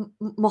is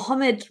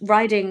Muhammad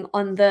riding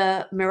on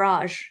the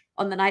Miraj,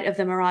 on the night of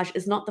the Miraj,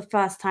 is not the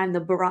first time the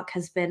Burak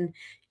has been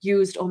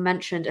used or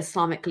mentioned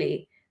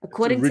Islamically.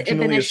 According to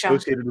Ibn Ishaq,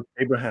 associated with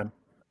Abraham.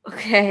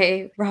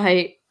 Okay,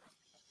 right.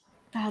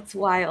 That's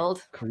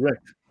wild.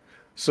 Correct.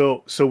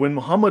 So when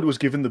Muhammad was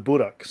given the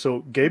Burak, so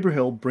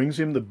Gabriel brings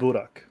him the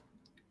Burak.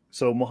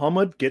 So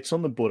Muhammad gets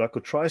on the Burak, or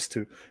tries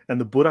to, and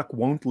the Burak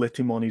won't let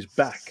him on his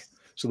back.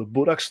 So the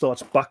Burak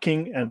starts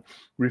bucking and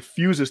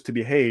refuses to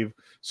behave.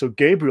 So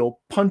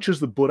Gabriel punches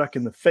the Burak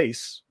in the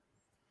face.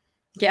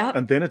 Yeah.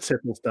 And then it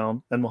settles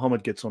down and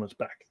Muhammad gets on its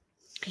back.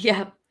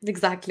 Yeah,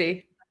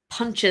 exactly.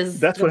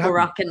 Punches That's the what Burak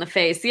happened. in the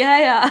face.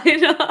 Yeah, I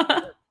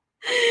know.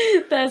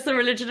 There's the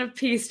religion of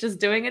peace just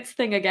doing its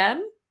thing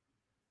again.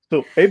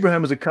 So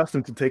Abraham is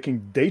accustomed to taking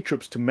day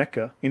trips to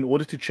Mecca in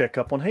order to check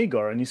up on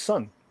Hagar and his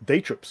son. Day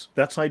trips.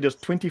 That's how he does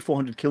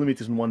 2,400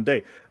 kilometers in one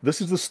day.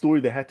 This is the story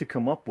they had to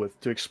come up with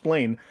to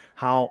explain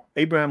how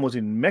Abraham was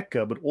in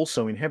Mecca, but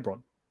also in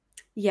Hebron.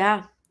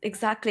 Yeah,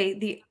 exactly.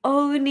 The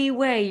only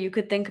way you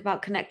could think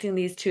about connecting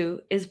these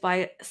two is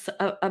by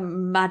a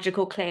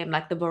magical claim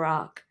like the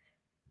Burak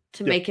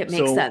to make it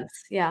make sense.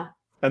 Yeah.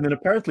 And then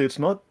apparently it's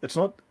not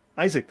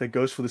Isaac that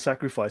goes for the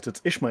sacrifice.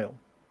 It's Ishmael.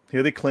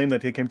 Here they claim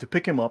that he came to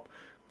pick him up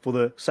for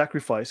the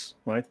sacrifice,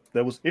 right?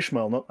 That was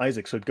Ishmael, not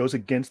Isaac. So it goes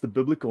against the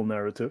biblical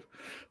narrative.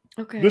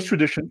 Okay. This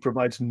tradition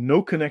provides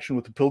no connection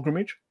with the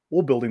pilgrimage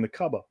or building the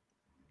Kaaba.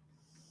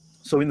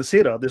 So in the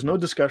Sirah, there's no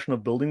discussion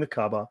of building the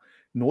Kaaba,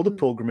 nor the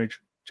pilgrimage,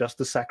 just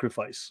the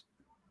sacrifice.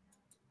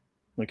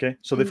 Okay,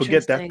 so they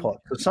forget that part.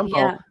 So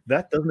somehow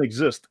that doesn't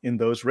exist in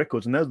those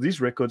records. And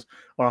these records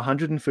are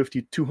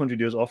 150, 200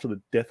 years after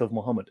the death of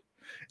Muhammad.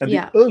 And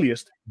the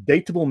earliest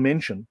datable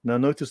mention, now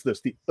notice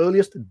this, the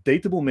earliest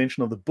datable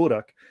mention of the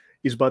Burak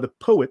is by the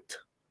poet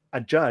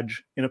Ajaj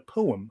in a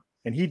poem,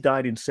 and he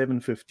died in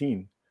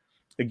 715.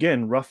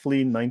 Again,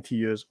 roughly 90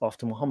 years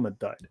after Muhammad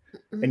died.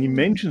 And he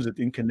mentions it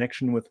in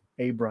connection with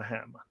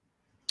Abraham.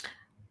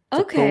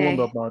 It's a poem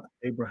about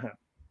Abraham.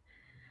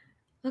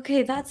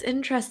 Okay, that's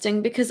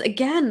interesting because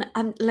again,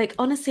 I'm like,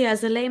 honestly,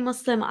 as a lay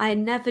Muslim, I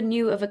never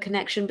knew of a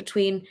connection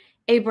between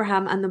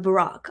Abraham and the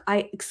Burak.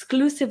 I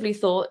exclusively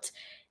thought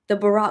the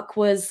Burak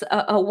was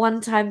a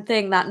one-time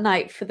thing that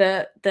night for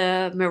the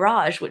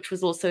Miraj, which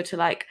was also to,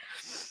 like,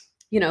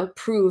 you know,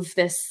 prove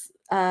this,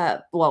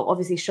 well,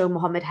 obviously show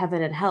Muhammad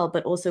heaven and hell,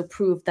 but also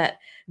prove that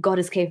God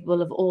is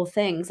capable of all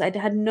things. I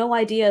had no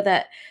idea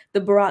that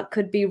the Burak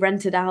could be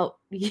rented out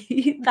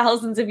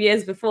thousands of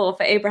years before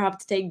for Abraham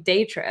to take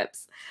day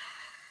trips.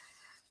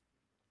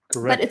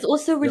 Correct. But it's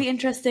also really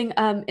interesting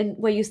in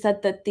where you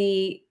said that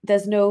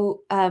there's no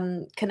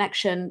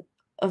connection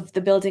of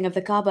the building of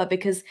the Kaaba,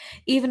 because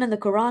even in the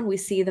Quran we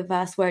see the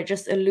verse where it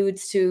just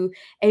alludes to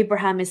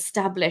Abraham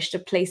established a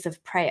place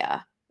of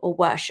prayer or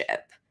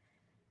worship,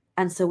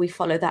 and so we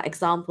follow that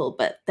example,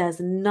 but there's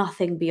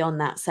nothing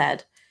beyond that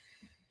said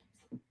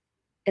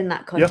in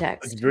that context. Yeah,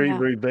 it's very,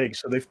 very vague.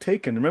 So they've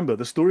taken, remember,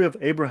 the story of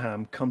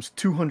Abraham comes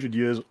 200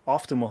 years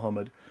after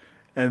Muhammad.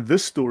 And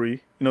this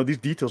story, you know, these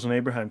details on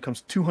Abraham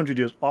comes 200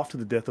 years after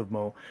the death of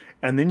Mo.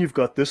 And then you've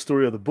got this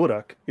story of the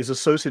Burak is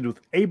associated with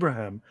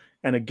Abraham.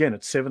 And again,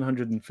 it's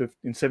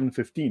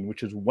 715,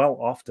 which is well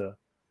after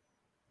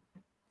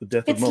the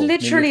death of Mo. It's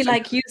literally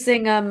like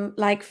using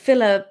like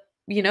filler,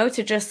 you know,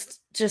 to just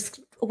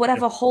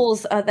whatever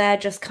holes are there,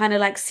 just kind of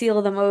like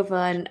seal them over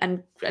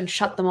and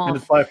shut them off. And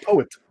it's by a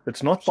poet.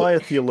 It's not by a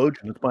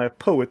theologian. It's by a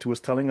poet who was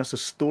telling us a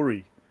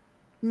story.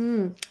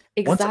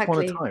 Exactly. Once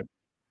upon a time,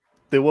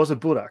 there was a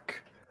Burak.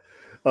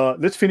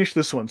 Let's finish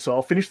this one. So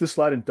I'll finish this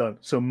slide and done.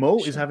 So Mo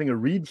is having a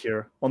read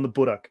here on the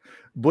Burak.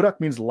 Burak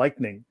means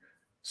lightning.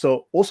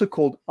 So also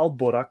called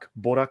Al-Borak,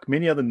 Borak,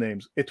 many other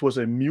names. It was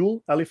a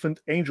mule,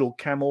 elephant, angel,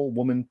 camel,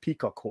 woman,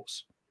 peacock,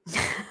 horse.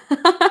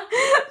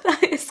 That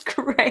is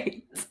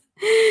great.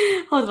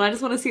 Hold on, I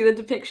just want to see the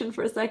depiction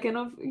for a second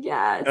of,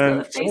 yeah, it's got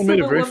the face someone made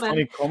of a very woman.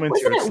 funny comment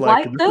Wasn't here. It's it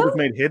like, white this though? would have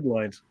made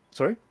headlines.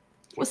 Sorry?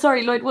 Well,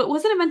 sorry, Lloyd,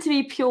 wasn't it meant to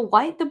be pure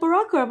white, the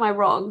Borak, or am I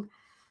wrong?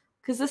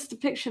 Because this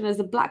depiction is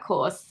a black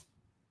horse.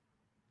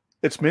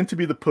 It's meant to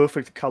be the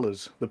perfect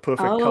colors, the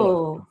perfect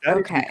color. That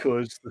is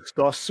because the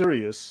star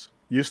Sirius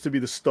used to be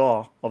the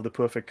star of the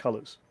perfect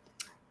colors.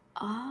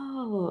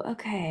 Oh,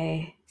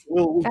 okay.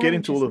 We'll get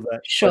into all of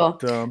that. Sure.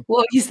 But, what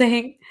were you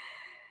saying?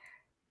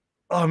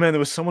 Oh man, there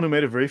was someone who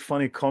made a very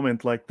funny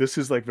comment. Like, this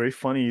is like very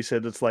funny. He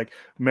said it's like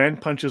man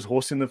punches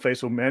horse in the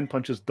face or man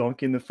punches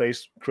donkey in the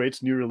face,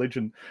 creates new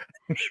religion.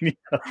 You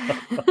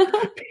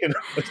know,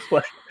 it's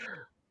like,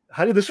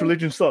 how did this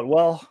religion start?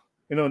 Well,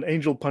 you know, an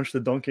angel punched the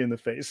donkey in the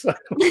face.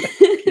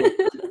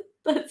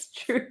 That's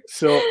true.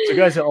 So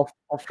guys, I'll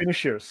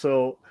finish here.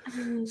 So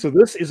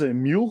this is a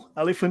mule,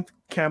 elephant,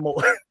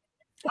 camel.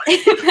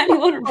 If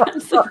anyone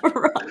runs the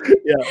Borak.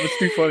 Yeah, it's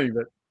too funny,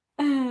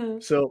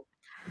 but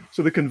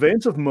so the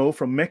conveyance of Mo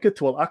from Mecca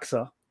to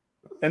Al-Aqsa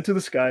and to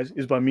the skies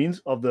is by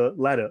means of the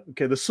ladder.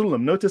 Okay, the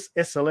sulam. Notice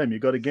SLM. You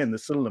got again the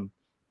sulam.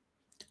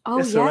 Oh,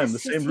 SLM, yes, the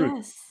same root.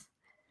 Yes.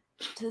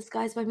 To the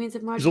skies by means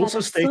of March. He's also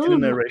stated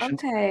in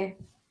narrations. Okay.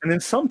 And then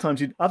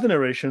sometimes in other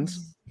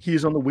narrations, he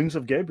is on the wings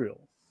of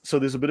Gabriel. So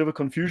there's a bit of a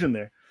confusion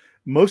there.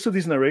 Most of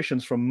these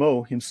narrations from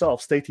Mo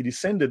himself state he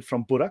descended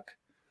from Burak,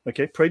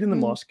 okay, prayed in the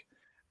mosque,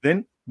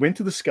 then went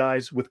to the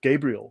skies with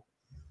Gabriel.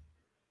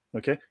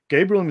 Okay,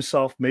 Gabriel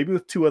himself, maybe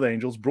with two other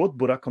angels, brought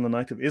Burak on the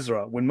night of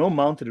Isra. When Mo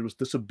mounted, it was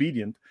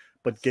disobedient,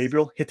 but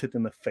Gabriel hit it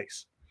in the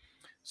face.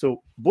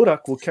 So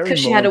Burak will carry Mo.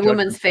 Because she had a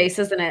woman's face,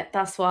 isn't it?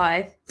 That's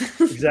why.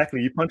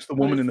 Exactly. You punched the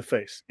woman in the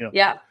face. Yeah.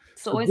 Yeah.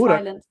 It's always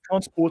Burak violent.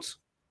 transports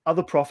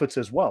other prophets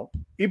as well.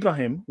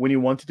 Ibrahim, when he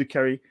wanted to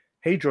carry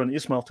Hajar and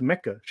Ismail to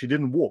Mecca, she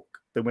didn't walk.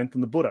 They went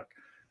on the Burak.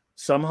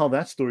 Somehow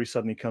that story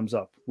suddenly comes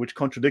up, which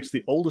contradicts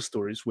the older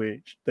stories where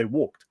they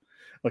walked.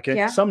 Okay,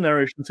 yeah. Some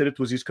narration said it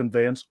was his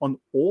conveyance on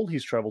all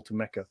his travel to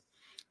Mecca.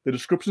 The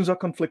descriptions are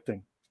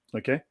conflicting.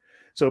 Okay,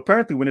 so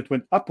apparently when it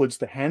went upwards,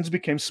 the hands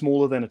became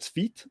smaller than its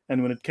feet,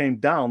 and when it came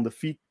down, the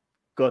feet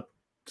got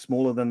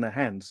smaller than the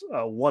hands.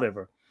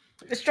 Whatever.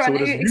 Just trying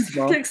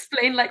to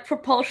explain like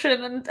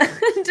propulsion and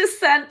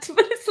descent,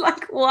 but it's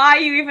like, why are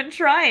you even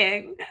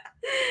trying?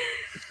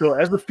 So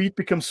as the feet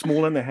become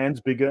smaller and the hands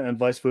bigger, and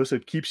vice versa,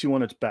 it keeps you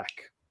on its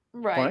back.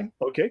 Right. Fine.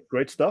 Okay.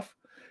 Great stuff.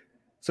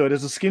 So it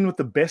has a skin with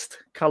the best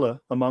color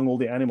among all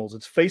the animals.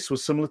 Its face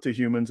was similar to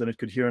humans, and it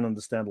could hear and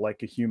understand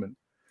like a human.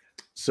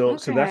 So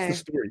that's the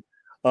story.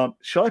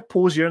 Shall I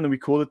pause here and then we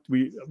call it?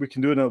 We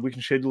can do another. We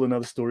can schedule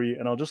another story,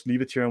 and I'll just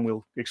leave it here, and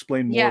we'll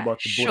explain more about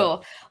the Buddha.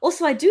 Sure.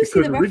 Also, I do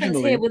see the reference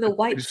here with a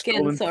white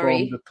skin.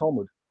 Sorry. From the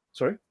Talmud.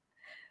 Sorry.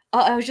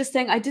 I was just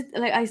saying,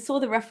 I saw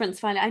the reference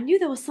finally. I knew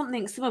there was some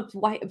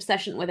white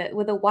obsession with it.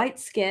 With a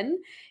white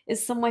skin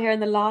is somewhere here in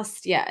the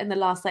last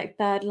like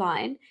third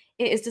line.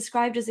 It is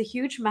described as a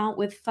huge mount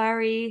with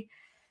furry.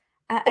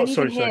 And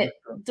even here,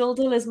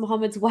 Duldul is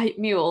Muhammad's white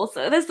mule.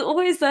 So there's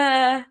always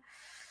a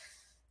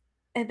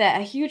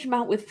huge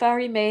mount with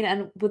furry mane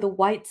and with a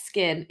white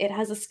skin. It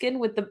has a skin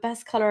with the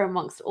best color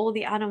amongst all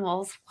the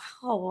animals.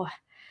 Wow.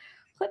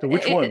 So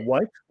which one,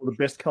 white or the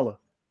best color?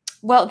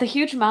 Well, the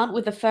huge mount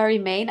with the furry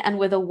mane and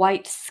with a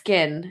white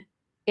skin.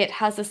 It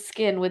has a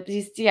skin with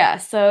these, yeah.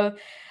 So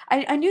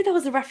I knew there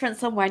was a reference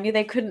somewhere. I knew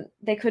they couldn't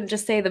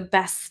just say the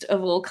best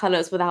of all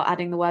colors without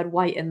adding the word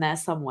white in there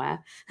somewhere.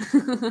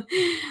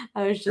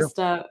 I was just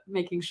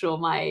making sure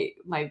my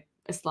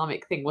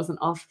Islamic thing wasn't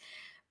off.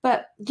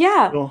 But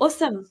yeah,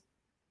 awesome.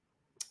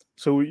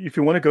 So if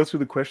you want to go through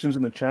the questions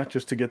in the chat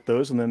just to get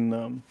those, and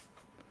then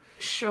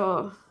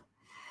sure.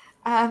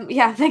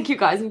 Yeah, thank you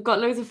guys. We've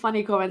got loads of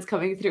funny comments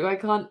coming through. I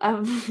can't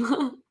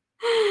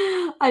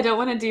I don't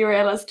want to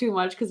derail us too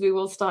much because we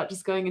will start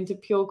just going into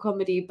pure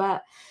comedy.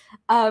 But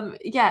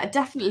yeah,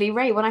 definitely,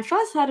 Ray, when I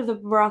first heard of the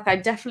Borak, I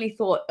definitely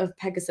thought of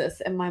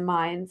Pegasus in my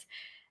mind.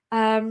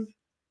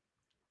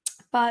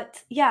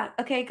 But yeah,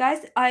 okay,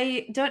 guys,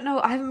 I don't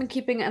know. I haven't been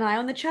keeping an eye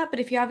on the chat, but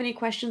if you have any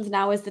questions,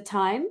 now is the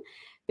time,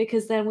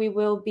 because then we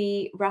will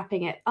be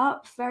wrapping it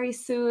up very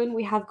soon.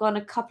 We have gone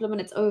a couple of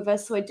minutes over,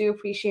 so I do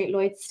appreciate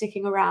Lloyd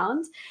sticking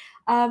around.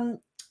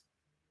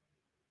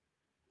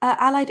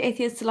 Allied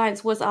Atheist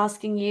Alliance was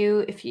asking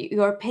you if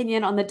your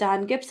opinion on the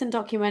Dan Gibson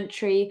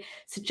documentary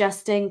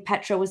suggesting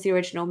Petra was the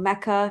original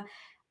Mecca,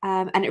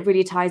 and it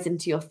really ties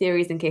into your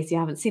theories in case you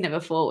haven't seen it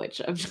before,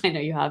 which I know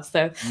you have.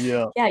 So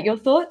yeah, your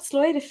thoughts,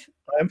 Lloyd?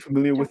 I am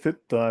familiar with it.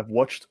 I've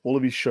watched all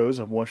of his shows.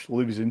 I've watched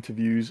all of his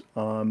interviews.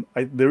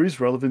 There is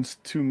relevance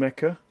to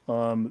Mecca.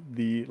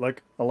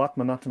 Like Alat,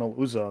 Manat, and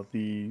Al-Uzza,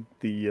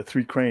 the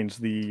three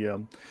cranes,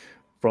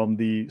 from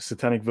the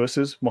satanic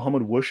verses,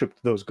 Muhammad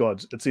worshipped those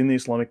gods. It's in the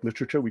Islamic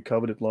literature. We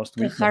covered it last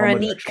week.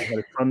 Muhammad actually had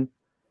a son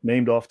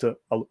named after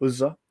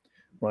Al-Uzza,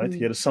 right?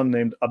 He had a son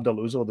named Abd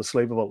al-Uzza, or the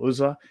slave of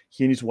Al-Uzza.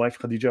 He and his wife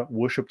Khadija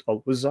worshipped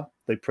Al-Uzza.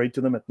 They prayed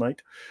to them at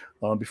night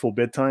before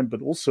bedtime.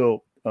 But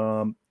also,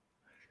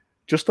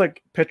 just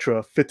like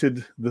Petra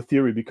fitted the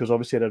theory because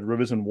obviously it had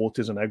rivers and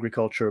waters and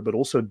agriculture, but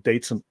also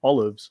dates and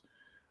olives,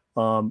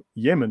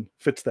 Yemen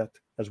fits that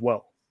as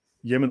well.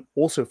 Yemen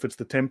also fits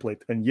the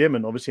template, and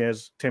Yemen obviously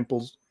has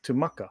temples to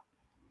Makkah,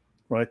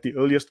 right? The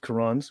earliest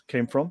Qurans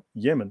came from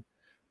Yemen.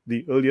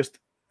 The earliest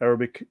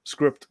Arabic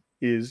script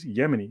is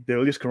Yemeni. The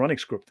earliest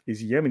Quranic script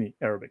is Yemeni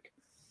Arabic,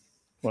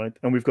 right?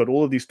 And we've got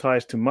all of these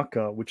ties to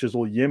Makkah, which is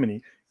all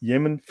Yemeni.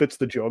 Yemen fits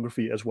the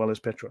geography as well as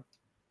Petra.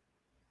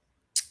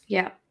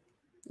 Yeah.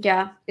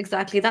 Yeah,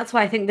 exactly. That's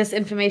why I think this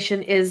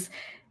information is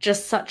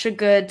just such a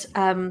good,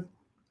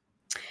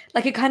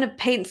 like it kind of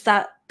paints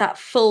that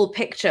full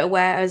picture,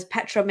 whereas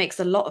Petra makes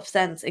a lot of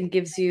sense and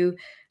gives you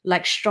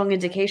like strong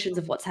indications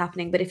of what's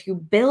happening. But if you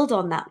build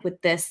on that with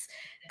this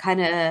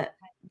kind of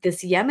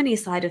this Yemeni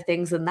side of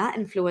things and that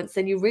influence,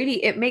 then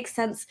it makes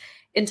sense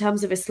in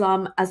terms of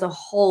Islam as a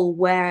whole,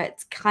 where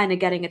it's kind of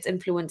getting its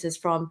influences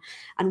from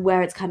and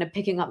where it's kind of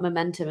picking up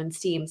momentum and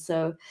steam.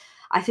 So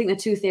I think the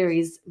two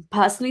theories,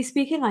 personally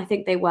speaking, I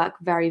think they work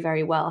very,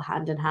 very well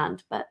hand in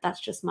hand, but that's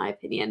just my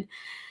opinion.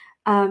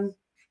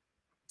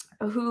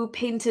 Who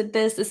painted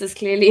this? This is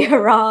clearly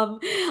haram.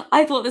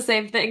 I thought the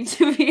same thing,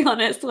 to be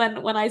honest,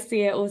 when I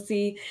see it or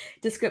see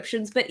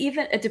descriptions, but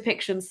even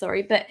depictions,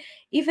 sorry. But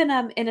even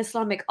in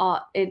Islamic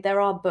art, there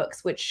are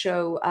books which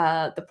show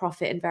the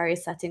Prophet in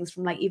various settings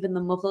from like even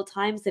the Mughal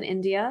times in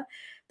India.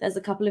 There's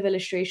a couple of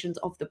illustrations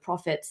of the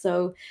Prophet.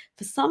 So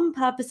for some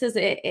purposes,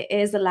 it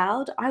is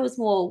allowed. I was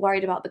more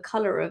worried about the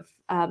color of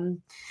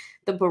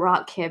the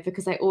Barak here,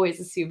 because I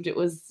always assumed it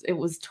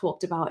was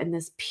talked about in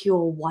this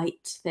pure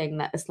white thing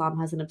that Islam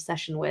has an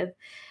obsession with.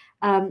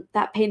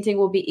 That painting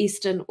will be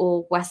Eastern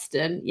or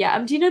Western.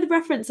 Yeah. Do you know the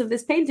reference of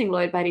this painting,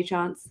 Lloyd, by any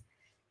chance?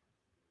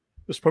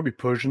 It's probably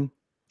Persian.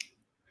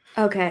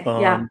 Okay.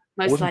 Yeah.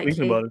 I wasn't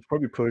thinking about it. It's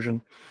probably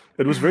Persian.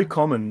 It was very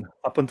common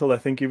up until I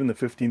think even the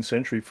 15th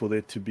century for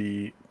there to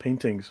be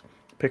paintings,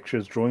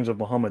 pictures, drawings of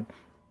Muhammad.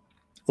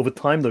 Over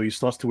time, though, he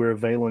starts to wear a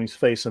veil on his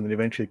face, and then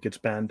eventually it gets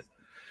banned.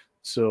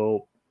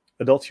 So,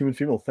 adult human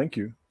female, thank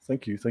you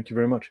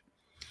very much.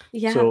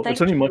 Yeah, so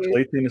it's only much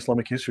later in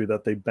Islamic history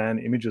that they ban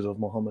images of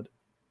Muhammad.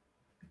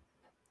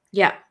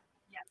 Yeah,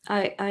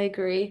 I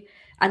agree.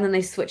 And then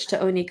they switch to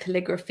only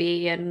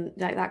calligraphy and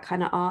like that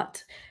kind of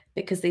art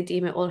because they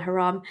deem it all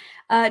haram.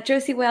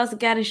 Josie Wales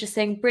again is just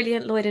saying,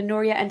 brilliant, Lloyd and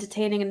Nuria,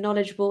 entertaining and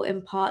knowledgeable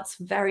in parts,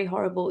 very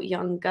horrible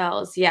young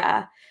girls.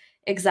 Yeah,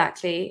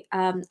 exactly.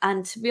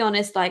 And to be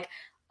honest, like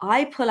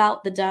I pull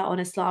out the dirt on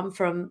Islam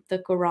from the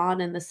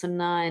Quran and the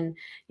Sunnah and,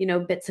 you know,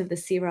 bits of the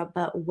Sirah,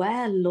 but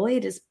where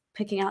Lloyd is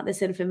picking out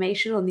this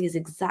information on these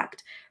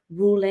exact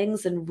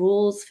rulings and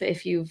rules for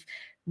if you've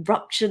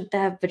ruptured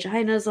their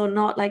vaginas or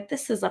not, like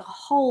this is a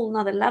whole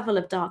nother level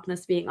of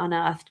darkness being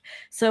unearthed.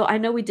 So I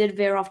know we did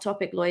veer off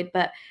topic, Lloyd,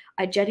 but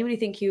I genuinely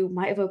think you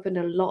might have opened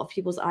a lot of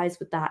people's eyes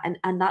with that,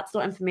 and that's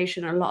not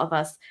information a lot of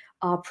us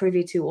are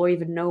privy to or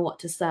even know what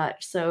to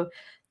search. So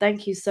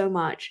thank you so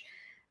much.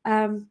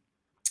 I'm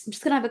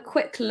just gonna have a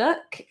quick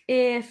look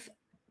if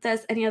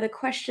there's any other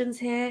questions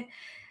here.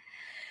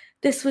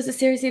 This was a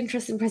seriously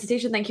interesting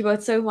presentation. Thank you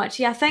both so much.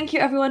 Yeah, thank you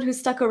everyone who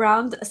stuck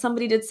around.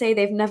 Somebody did say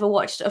they've never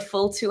watched a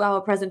full 2-hour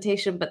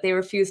presentation, but they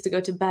refused to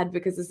go to bed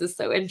because this is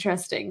so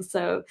interesting.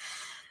 So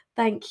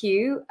thank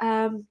you.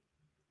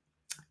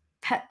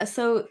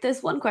 So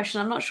there's one question.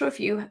 I'm not sure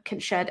if you can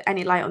shed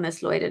any light on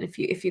this, Lloyd, and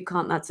if you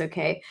can't, that's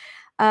okay.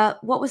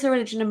 What was the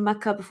religion in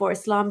Mecca before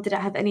Islam? Did it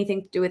have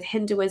anything to do with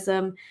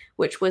Hinduism,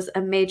 which was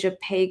a major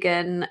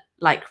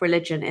pagan-like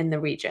religion in the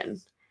region?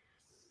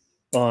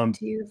 Do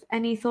you have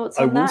any thoughts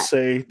on that? I will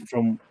say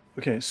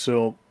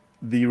so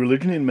the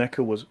religion in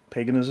Mecca was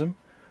paganism.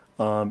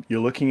 You're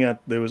looking at,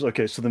 so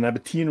the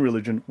Nabatean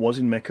religion was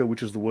in Mecca,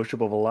 which is the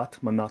worship of Allat,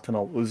 Manat, and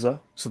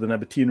Al-Uzza. So the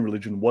Nabatean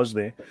religion was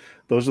there.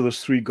 Those are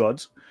those three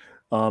gods.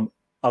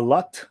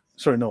 Al-Uzza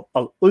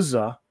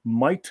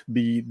might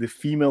be the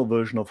female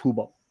version of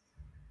Hubal.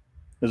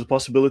 There's a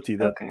possibility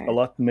that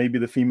Allat may be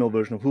the female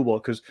version of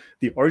Hubal, because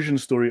the origin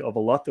story of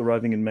Allat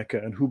arriving in Mecca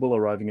and Hubal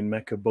arriving in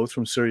Mecca, both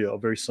from Syria, are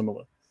very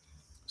similar.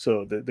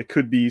 So there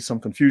could be some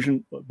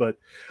confusion, but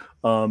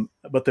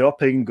they are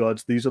pagan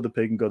gods. These are the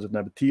pagan gods of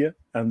Nabatea.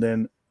 And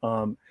then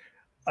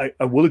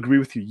I will agree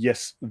with you.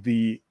 Yes,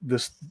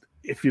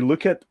 if you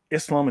look at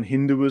Islam and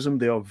Hinduism,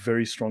 they are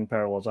very strong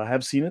parallels. I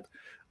have seen it.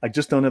 I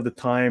just don't have the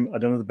time. I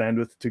don't have the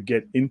bandwidth to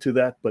get into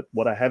that. But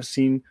what I have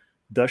seen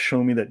does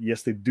show me that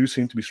yes, they do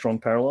seem to be strong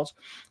parallels.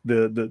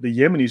 The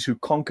Yemenis who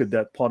conquered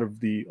that part of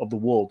the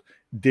world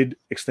did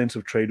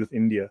extensive trade with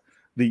India.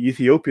 The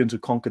Ethiopians who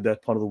conquered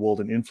that part of the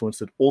world and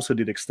influenced it also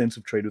did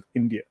extensive trade with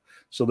India.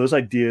 So those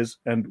ideas,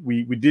 and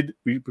we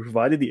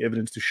provided the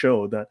evidence to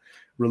show that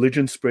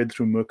religion spread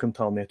through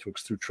mercantile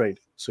networks, through trade.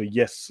 So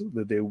yes,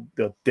 there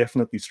are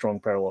definitely strong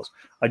parallels.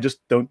 I just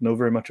don't know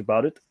very much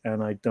about it,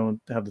 and I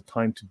don't have the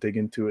time to dig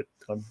into it.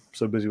 I'm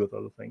so busy with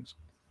other things.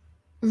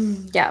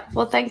 Yeah,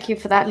 well, thank you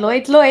for that,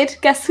 Lloyd. Lloyd,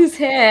 guess who's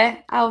here?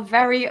 Our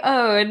very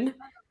own.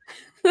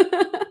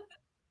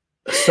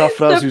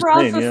 Safraz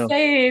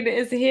Hussein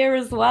is here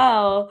as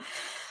well.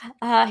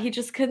 He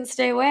just couldn't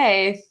stay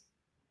away.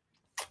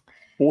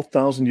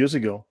 4,000 years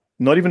ago.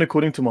 not even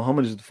according to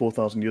Muhammad is it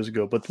 4,000 years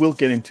ago, but we'll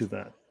get into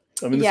that.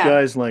 I mean, this Yeah.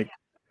 guy is like,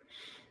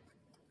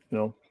 you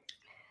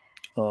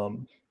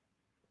know,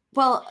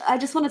 well, I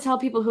just want to tell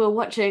people who are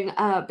watching,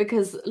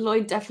 because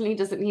Lloyd definitely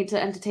doesn't need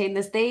to entertain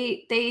this.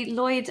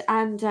 Lloyd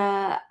and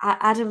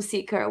Adam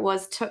Seeker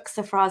took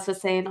Safraz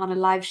Hussain on a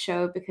live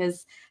show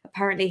because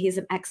apparently he's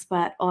an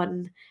expert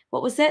on,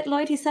 what was it,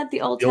 Lloyd? He said the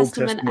Old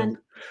Testament. And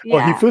yeah.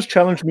 Well, he first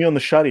challenged me on the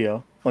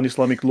Sharia, on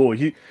Islamic law.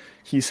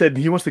 He said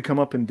he wants to come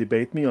up and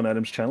debate me on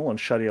Adam's channel on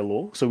Sharia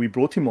law. So we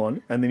brought him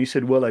on, and then he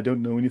said, well, I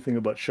don't know anything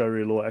about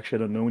Sharia law. Actually,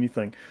 I don't know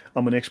anything.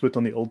 I'm an expert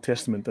on the Old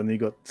Testament. And he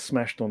got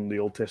smashed on the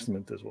Old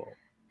Testament as well.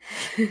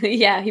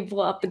 Yeah, he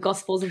brought up the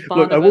Gospels of Look,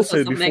 Barnabas I will say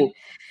or something.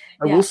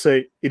 I will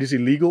say it is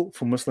illegal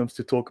for Muslims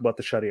to talk about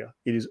the Sharia.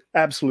 It is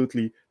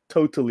absolutely,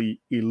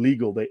 totally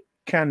illegal. They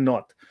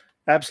cannot,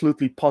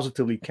 absolutely,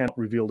 positively cannot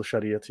reveal the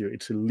Sharia to you.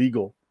 It's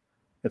illegal.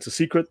 It's a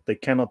secret. They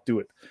cannot do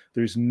it.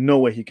 There is no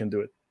way he can do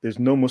it. There's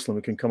no Muslim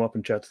who can come up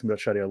and chat to him about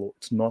Sharia law.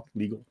 It's not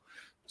legal.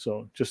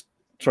 So just,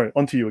 sorry,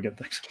 on to you again.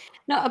 Thanks.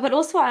 No, but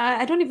also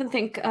I don't even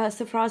think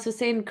Safraz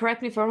Hussain,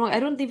 correct me if I'm wrong, I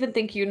don't even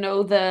think you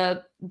know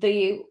the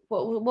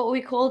what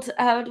we called,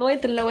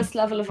 Lloyd, the lowest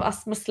level of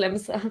us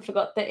Muslims. I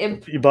forgot the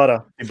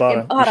Ibara.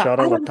 I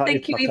don't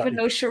think you even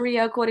know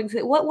Sharia according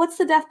to what's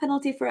the death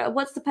penalty for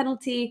what's the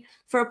penalty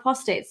for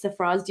apostates,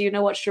 Safraz? Do you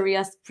know what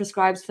Sharia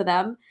prescribes for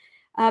them?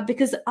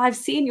 Because I've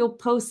seen your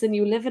posts and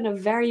you live in a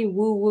very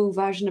woo-woo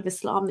version of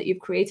Islam that you've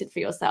created for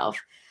yourself.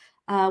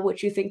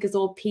 Which you think is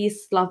all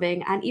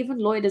peace-loving. And even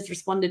Lloyd has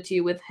responded to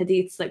you with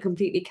hadiths that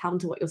completely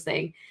counter what you're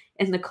saying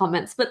in the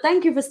comments. But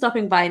thank you for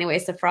stopping by anyway,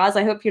 Safraz.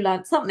 I hope you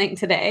learned something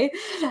today.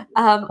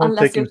 I'm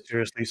taking it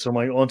seriously. So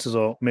my answers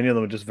are, many of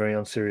them are just very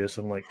unserious.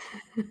 I'm like...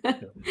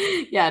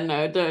 Yeah,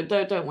 no,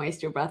 don't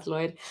waste your breath,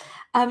 Lloyd.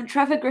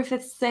 Trevor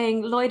Griffiths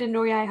saying, Lloyd and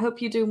Nuria, I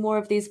hope you do more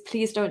of these.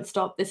 Please don't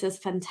stop. This is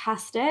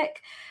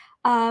fantastic.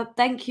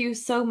 Thank you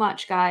so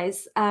much,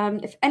 guys.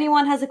 If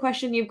anyone has a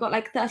question, you've got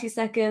like 30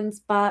 seconds,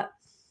 but...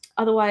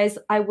 otherwise,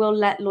 I will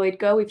let Lloyd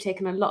go. We've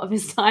taken a lot of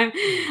his time.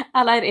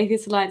 Allied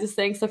Atheist Alliance is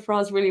saying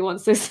Safraz really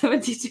wants those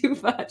 72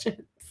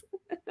 virgins.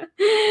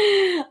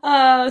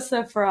 Oh,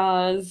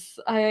 Safraz,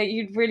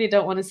 you really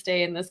don't want to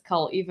stay in this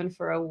cult even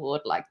for a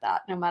ward like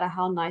that, no matter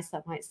how nice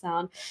that might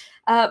sound.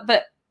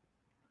 But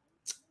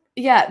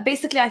yeah,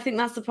 basically, I think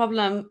that's the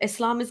problem.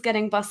 Islam is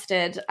getting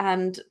busted,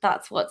 and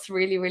that's what's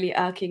really, really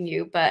irking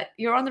you. But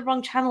you're on the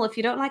wrong channel. If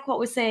you don't like what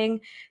we're saying,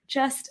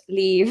 just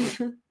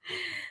leave.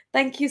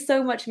 Thank you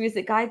so much,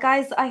 Music Guy.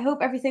 Guys, I hope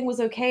everything was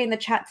okay in the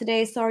chat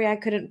today. Sorry I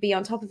couldn't be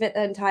on top of it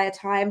the entire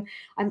time.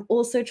 I'm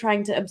also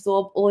trying to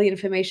absorb all the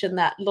information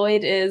that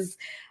Lloyd is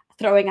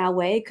throwing our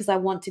way because I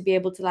want to be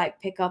able to like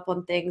pick up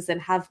on things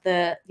and have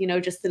the, you know,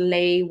 just the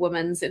lay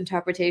woman's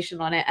interpretation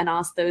on it and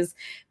ask those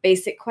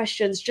basic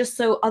questions just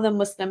so other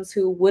Muslims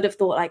who would have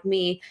thought like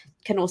me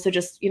can also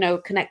just, you know,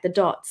 connect the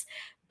dots.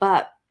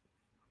 But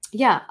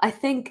yeah, I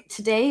think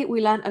today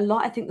we learned a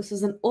lot. I think this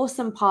was an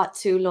awesome part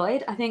 2,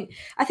 Lloyd. I think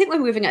we're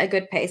moving at a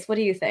good pace. What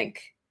do you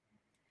think?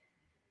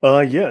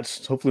 Yeah,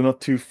 it's hopefully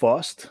not too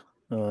fast.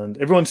 And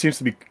everyone seems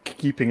to be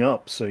keeping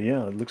up. So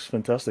yeah, it looks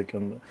fantastic.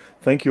 And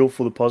thank you all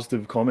for the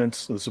positive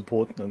comments, the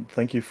support, and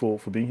thank you for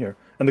being here.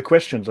 And the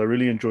questions, I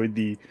really enjoyed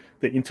the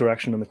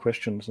interaction and the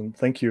questions. And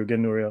thank you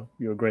again, Nuria.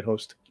 You're a great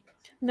host.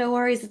 No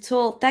worries at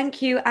all.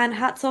 Thank you. And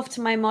hats off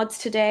to my mods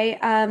today.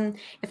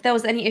 If there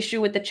was any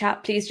issue with the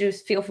chat, please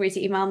just feel free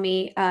to email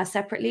me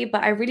separately.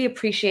 But I really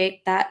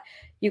appreciate that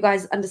you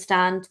guys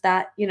understand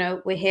that, you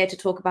know, we're here to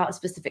talk about a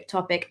specific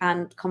topic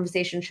and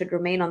conversation should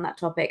remain on that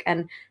topic.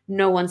 And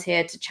no one's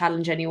here to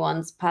challenge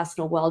anyone's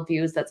personal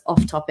worldviews that's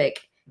off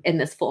topic in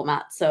this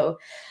format. So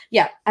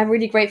yeah, I'm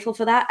really grateful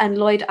for that. And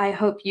Lloyd, I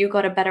hope you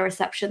got a better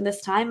reception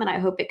this time and I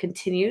hope it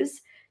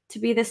continues to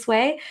be this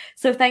way.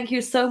 So thank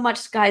you so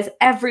much, guys,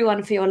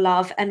 everyone, for your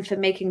love and for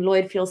making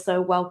Lloyd feel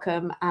so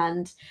welcome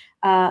and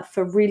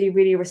for really,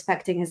 really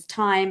respecting his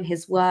time,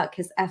 his work,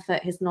 his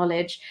effort, his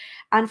knowledge,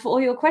 and for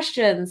all your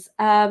questions.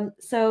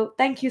 So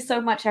thank you so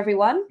much,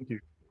 everyone. Thank you.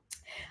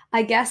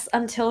 I guess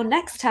until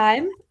next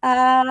time,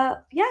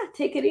 yeah,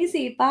 take it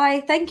easy.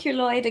 Bye. Thank you,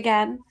 Lloyd,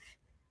 again.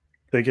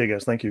 Take care,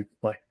 guys. Thank you.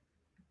 Bye.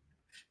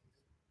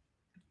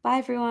 Bye,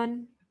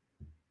 everyone.